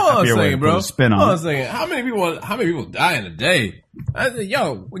happier way to put a spin on it. How many people die in a day?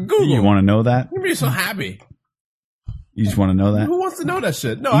 Google. You want to know that? You'd be so happy. You just want to know that? Who wants to know that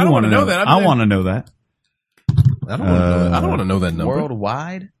shit? No, I don't want to know that. I want to know that. I don't want to know that number.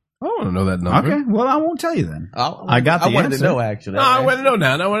 Worldwide? I don't want to know that number. Okay, well, I won't tell you then. I got the I wanted answer. to know, actually. No, I want to know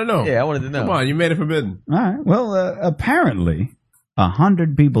now. I want to know. Yeah, I wanted to know. Come on, you made it forbidden. All right. Well, apparently,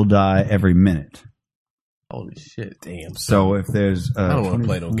 100 people die every minute. Holy shit. Damn. So if there's... I don't want to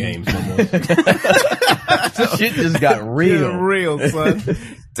play no games no more. Shit just got real. Real, son.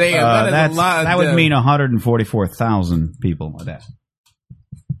 Damn, that is a lot. That would mean 144,000 people a day.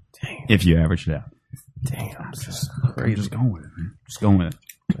 Damn. If you average it out. Damn. I'm just going with it, man. Just going with it.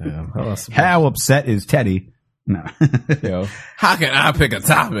 Yeah, how upset is Teddy? No. Yo, how can I pick a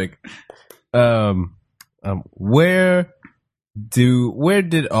topic? Where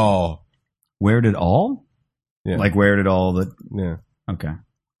did all? Where did all? Yeah. Like where did all the? Yeah. Okay.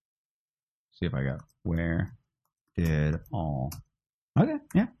 See if I got where did all. Okay,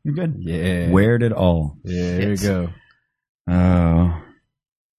 yeah, you're good. Yeah. Where did all? Yeah, here we go. Oh.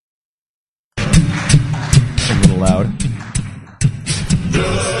 A little loud.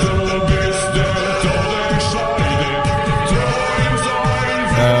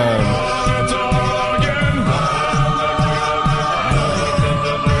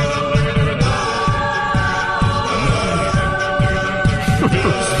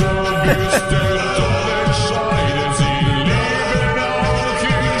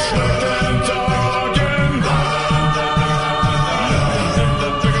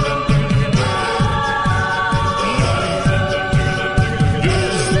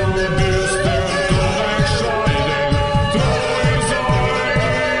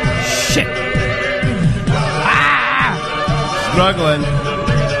 Struggling.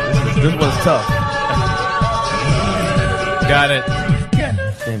 This one's tough. Got it.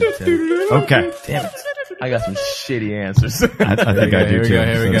 Damn it, Teddy. Okay. Damn it. I got some shitty answers. I think I do too.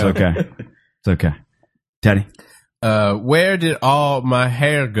 Here we go. It's okay. It's okay. Teddy. Where did all my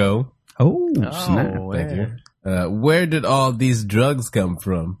hair go? Oh, snap. Thank you. Where did all these drugs come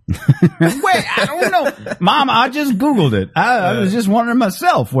from? Wait, I don't know. Mom, I just Googled it. I was just wondering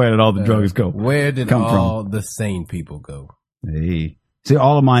myself, where did all the drugs go? Where did come all from? the sane people go? Hey. See,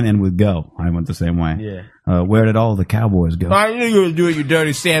 all of mine end with go. I went the same way. Yeah. Where did all the cowboys go? I knew you would do it, you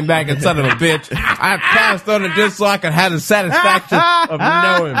dirty sandbagging son of a bitch. I passed on it just so I could have the satisfaction of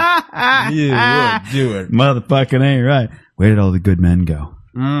knowing you would do it. Motherfucking ain't right. Where did all the good men go?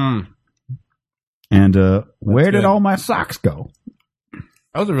 And where did good. all my socks go?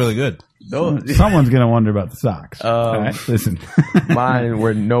 Those are really good. Someone's gonna wonder about the socks. All right, listen. Mine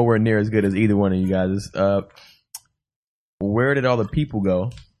were nowhere near as good as either one of you guys'. Where did all the people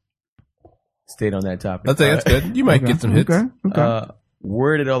go? Stayed on that topic. I'll tell you, that's good. You might get some hits. Okay.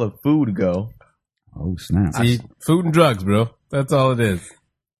 Where did all the food go? Oh, snap. See, food and drugs, bro. That's all it is.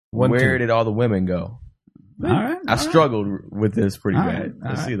 Where did all the women go? All right. I struggled with this pretty All bad. right,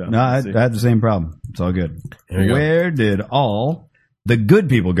 Let's see though. No, I Let's see. had the same problem. It's all good. Here we go. Where did all the good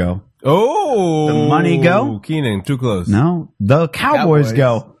people go? Oh, The money go? Keenan, too close. No, the cowboys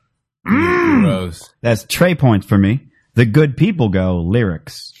go. Gross. That's Trey points for me. The good people go.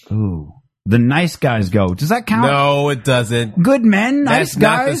 Lyrics. Ooh. The nice guys go. Does that count? No, it doesn't. Good men, nice That's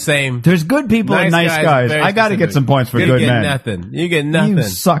guys. not the same. There's good people and nice guys. very I got to get specific. some points for You good get men. Nothing. You get nothing. You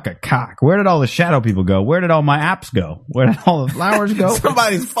suck a cock. Where did all the shadow people go? Where did all my apps go? Where did all the flowers go?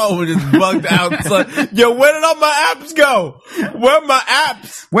 Somebody's phone just bugged out. Son. Yo, where did all my apps go? Where are my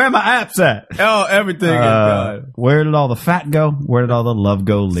apps? Where are my apps at? Oh, everything is gone. Where did all the fat go? Where did all the love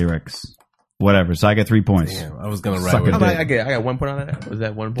go? Lyrics. Whatever. So I get 3 points. Damn, I was gonna write Suck with a it. dick. I got 1 point on that. Was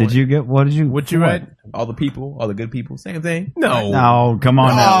that 1 point? Did you get, what did you? What you write? All the people, all the good people, same thing. No. No, come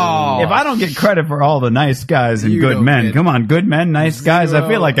on now. Oh. If I don't get credit for all the nice guys and You good don't men, get come on, good men, nice guys. I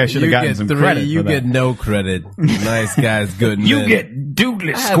feel like I should have You gotten get some 3, credit You for get that. no credit. Nice guys, good men. You get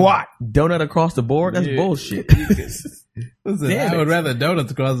Douglas I have squat. Donut across the board. That's Yeah. bullshit. Listen, Damn I would it. rather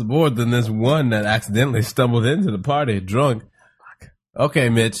donuts across the board than this one that accidentally stumbled into the party drunk. Okay,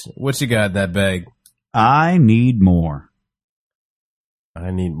 Mitch, what you got in that bag? I need more.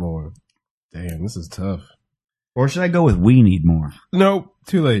 I need more. Damn, this is tough. Or should I go with we need more? Nope,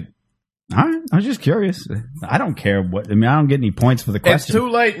 too late. All right. I was just curious. I don't care what, I mean, I don't get any points for the It's question. too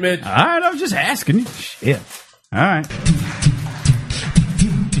late, Mitch. All right. I was just asking. Shit. All right.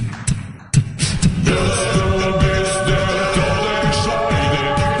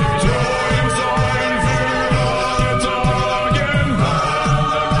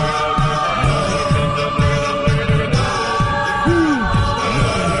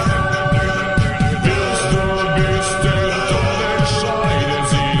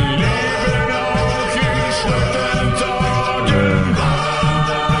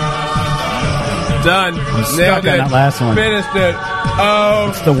 Done. stuck Nailed on it. that last one. Finished it. Oh,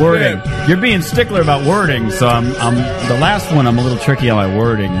 It's the wording. shit. You're being stickler about wording, so I'm the last one I'm a little tricky on my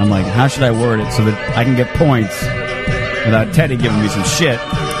wording. I'm like, how should I word it so that I can get points without Teddy giving me some shit?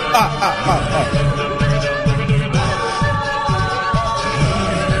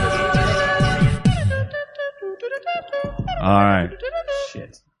 All right.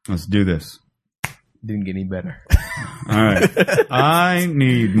 Shit. Let's do this. Didn't get any better. All right. I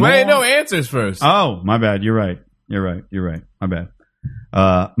need more. Wait, no answers first. Oh, my bad. You're right. My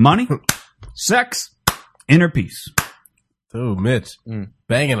bad. Money, sex, inner peace. Oh, Mitch,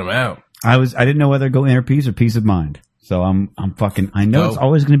 banging them out. I didn't know whether to go inner peace or peace of mind. So I know Go. it's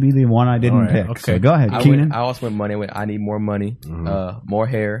always going to be the one I didn't All right, pick. okay. So go ahead, Keenan. I also went money. I need more money, more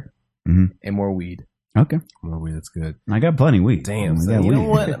hair, Mhm. and more weed. Okay. More weed. That's good. I got plenty of weed. Damn. We So got you know weed.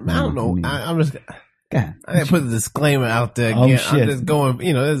 what? I don't know. I'm just. God. I gotta put the disclaimer out there Oh, again. shit. I'm just going,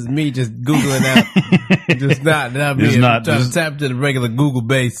 this is me just Googling out. just not me. It's not trying just- to tap to the regular Google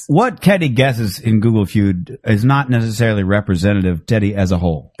base. What Teddy guesses in Google Feud is not necessarily representative of Teddy as a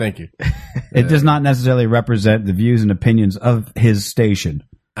whole. Thank you. It does not necessarily represent the views and opinions of his station.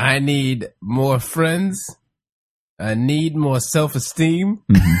 I need more friends. I need more self-esteem.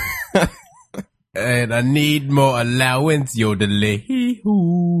 And I need more allowance.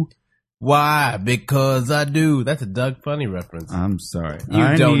 Yodelay-hoo. Why? Because I do. That's a Doug Funny reference. I'm sorry. You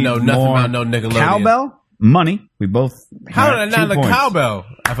I don't need know nothing more about no Nickelodeon. Cowbell? Money. We both How had did I not 2 the points. cowbell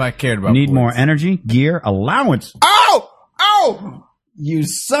if I cared about Need points? more energy, gear, allowance. Oh! Oh! You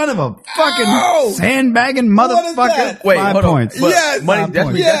son of a fucking Oh! sandbagging What is motherfucker. that? Wait, 5 hold on. points. But Yes! money, 5 that's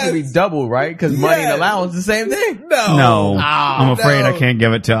points. definitely double, right? Because money and Yes. allowance the same thing. No. No, Oh, I'm afraid I no. can't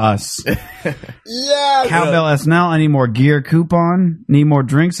give it to us. Yeah. Cowbell SNL, I need more gear coupon. Need more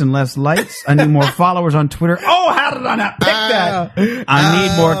drinks and less lights. I need more followers on Twitter. Oh, how did I not pick that? I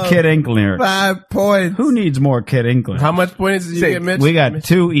need more Kid Inkler. 5 points. Who needs more Kid Inkler? How much points did you get, Mitch? We got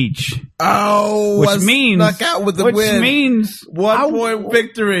 2 each. Oh, Which I means, snuck out with the which win. means 1 point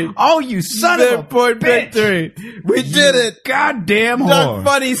victory. Oh, you son of a 1 point bitch. victory. We did it. Goddamn Doug whore.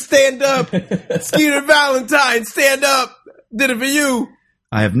 Funny, stand up. Skeeter Valentine, stand up. Did it for you.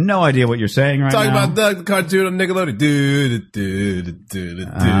 I have no idea what you're saying right Talking now. about Doug, the cartoon on Nickelodeon.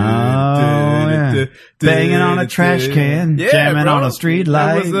 yeah. Banging on a trash can, jamming bro. on a street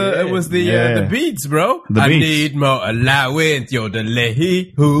light. It was the beats, bro. The I beats. need more allowance, yo,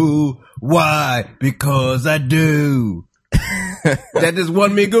 delay. Who? Why? Because I do. That just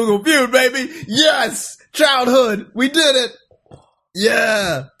won me Google Feud, baby. Yes! Childhood. We did it.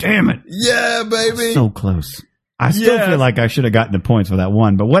 Yeah. Damn it. Yeah, baby. So close. I still Yes. feel like I should have gotten the points for that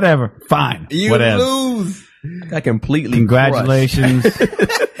one, but whatever. Fine. You whatever. lose. I completely Congratulations.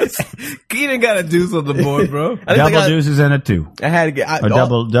 Keenan got a deuce on the board, bro. Double deuces and a 2. I had to get Or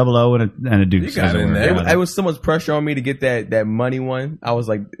double O and a deuce. You got it in there. It was so much pressure on me to get that money one. I was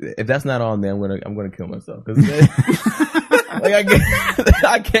like, if that's not on there, I'm gonna kill myself. 'Cause like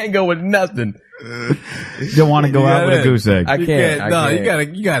I can't go with nothing. Don't want to go out with a goose egg. I can't.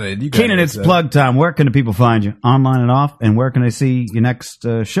 You got it. Keenan, it's plug time. Where can the people find you? Online and off? And where can they see your next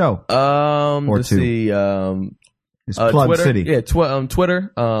show? Or Let's 2? see. It's Plug Twitter, City. Yeah, Twitter,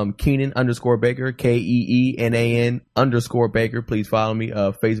 Keenan _Baker, KEENAN _Baker. Please follow me.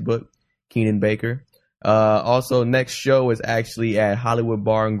 Facebook, Keenan Baker. Also, next show is actually at Hollywood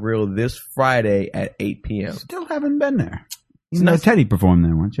Bar and Grill this Friday at 8 p.m. Still haven't been there. It's nice. Teddy performed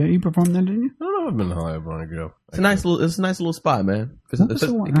there once. Yeah, you performed there, didn't you? I don't know if I've been to Hollywood Bar and Grill. It's a nice little spot, man. What was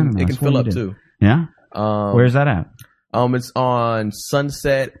the one? I don't know. It can That's what fill we up did. too. Yeah? Where's that at? It's on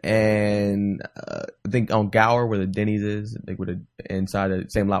Sunset and I think on Gower where the Denny's is, like with inside the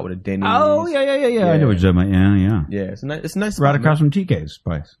same lot with the Denny's. Oh, yeah. I know what you're talking about. Yeah. Yeah, it's a nice. Right spot, across man. from TK's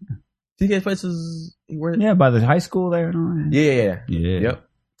place. TK's place is where? Yeah, by the high school there and all that. Yeah. Yep.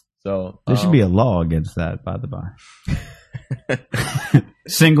 So There should be a law against that, by the by.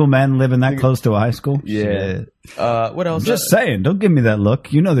 Single men living that close to a high school? Yeah. Shit. What else? I'm just saying, don't give me that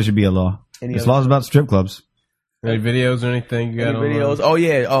look. You know there should be a law. Any This other- law's about strip clubs. Any videos or anything you got Any videos? Oh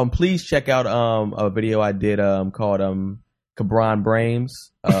yeah. Please check out a video I did called Cabron Brames.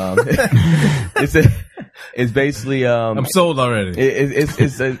 It's basically I'm sold already.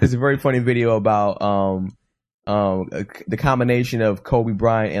 It's a very funny video about the combination of Kobe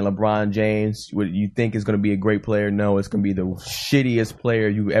Bryant and LeBron James. What you think is going to be a great player? No, it's going to be the shittiest player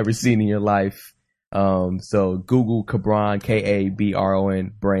you've ever seen in your life. So Google Cabron,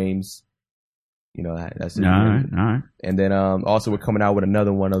 KABRON Brames. You know, that's it. All right. And then also we're coming out with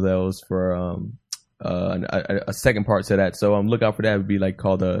another one of those for a second part to that. So look out for that. It would be like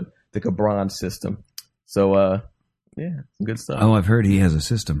called the Cabron system. So yeah, some good stuff. Oh, I've heard he has a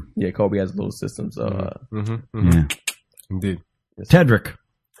system. Yeah, Kobe has a little system. So Yeah. Indeed. Tedrick.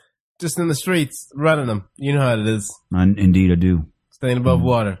 Just in the streets, running them. You know how it is. Indeed I do. Staying above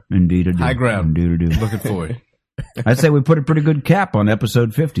water. Indeed I do. High ground. Indeed I do. Looking forward. I'd say we put a pretty good cap on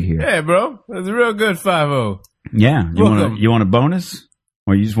episode 50 here. Yeah, bro. That's a real good 5-0. Yeah. Welcome. You want a bonus?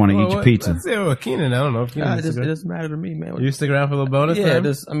 Or you just want to eat your pizza? Let's see what Keenan. I don't know if Keenan. it doesn't matter to me, man. You stick around for a little bonus? Yeah,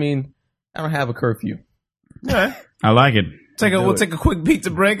 time? I don't have a curfew. All right. I like it. We'll take a quick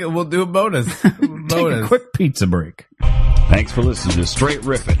pizza break and we'll do a bonus. Take a quick pizza break. Thanks for listening to Straight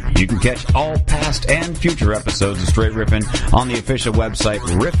Riffin'. You can catch all past and future episodes of Straight Riffin' on the official website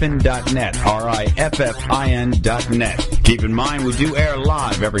riffin.net, riffin.net. Keep in mind, we do air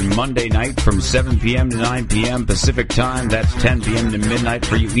live every Monday night from 7 p.m. to 9 p.m. Pacific Time. That's 10 p.m. to midnight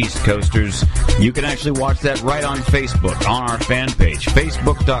for you East Coasters. You can actually watch that right on Facebook, on our fan page,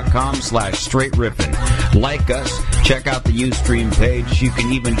 facebook.com/straightriffin. Like us, check out the Ustream page. You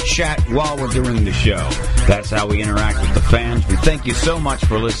can even chat while we're doing the show. That's how we interact with the fans. We thank you so much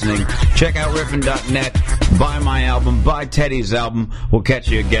for listening. Check out riffin.net. Buy my album. Buy Teddy's album. We'll catch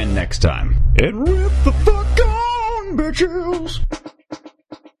you again next time. And rip the fuck on, bitches!